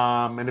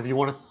 And if you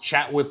want to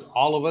chat with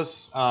all of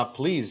us,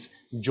 please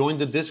join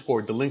the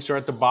Discord. The links are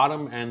at the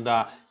bottom. And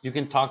you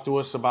can talk to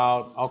us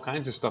about all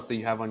kinds of stuff that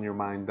you have on your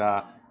mind.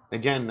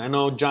 Again, I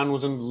know John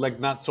wasn't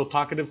not so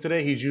talkative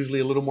today. He's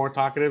usually a little more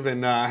talkative,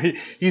 and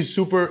he's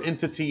super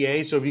into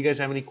TA. So if you guys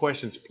have any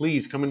questions,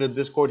 please come into the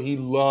Discord. He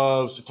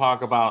loves to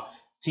talk about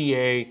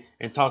TA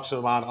and talks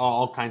about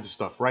all kinds of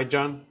stuff. Right,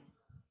 John?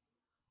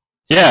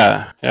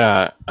 Yeah.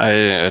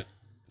 I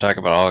talk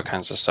about all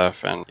kinds of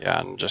stuff, and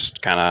I'm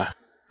just kind of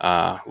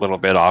a little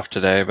bit off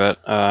today, but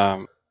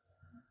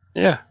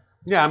yeah.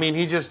 Yeah, I mean,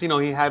 he just,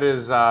 he had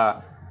his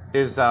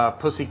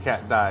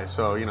pussycat die,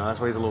 so that's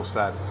why he's a little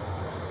sad.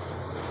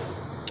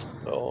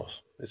 Oh,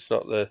 it's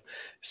not the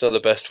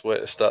best way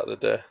to start the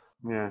day.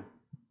 Yeah,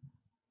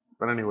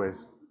 but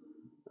anyways,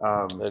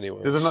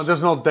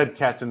 there's no dead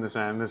cats in this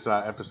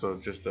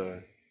episode. Just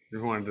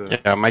wanted to.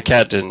 Yeah, my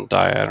cat didn't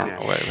die. I don't know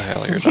what the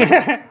hell you're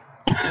talking.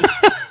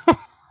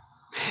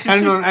 I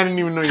didn't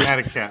even know you had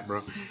a cat,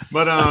 bro.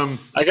 But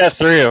I got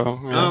 3 of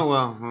them. Yeah.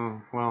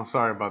 Oh well,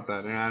 sorry about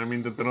that. I didn't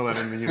mean to throw that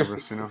in the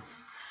universe,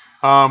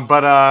 I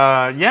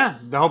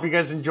hope you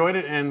guys enjoyed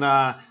it, and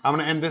I'm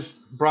gonna end this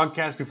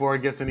broadcast before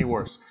it gets any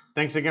worse.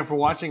 Thanks again for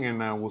watching,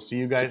 and we'll see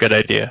you guys. Good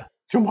idea.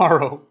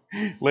 Tomorrow.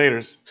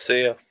 Laters.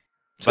 See ya.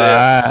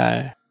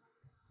 Bye.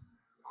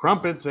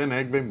 Crumpets and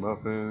egg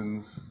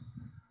McMuffins.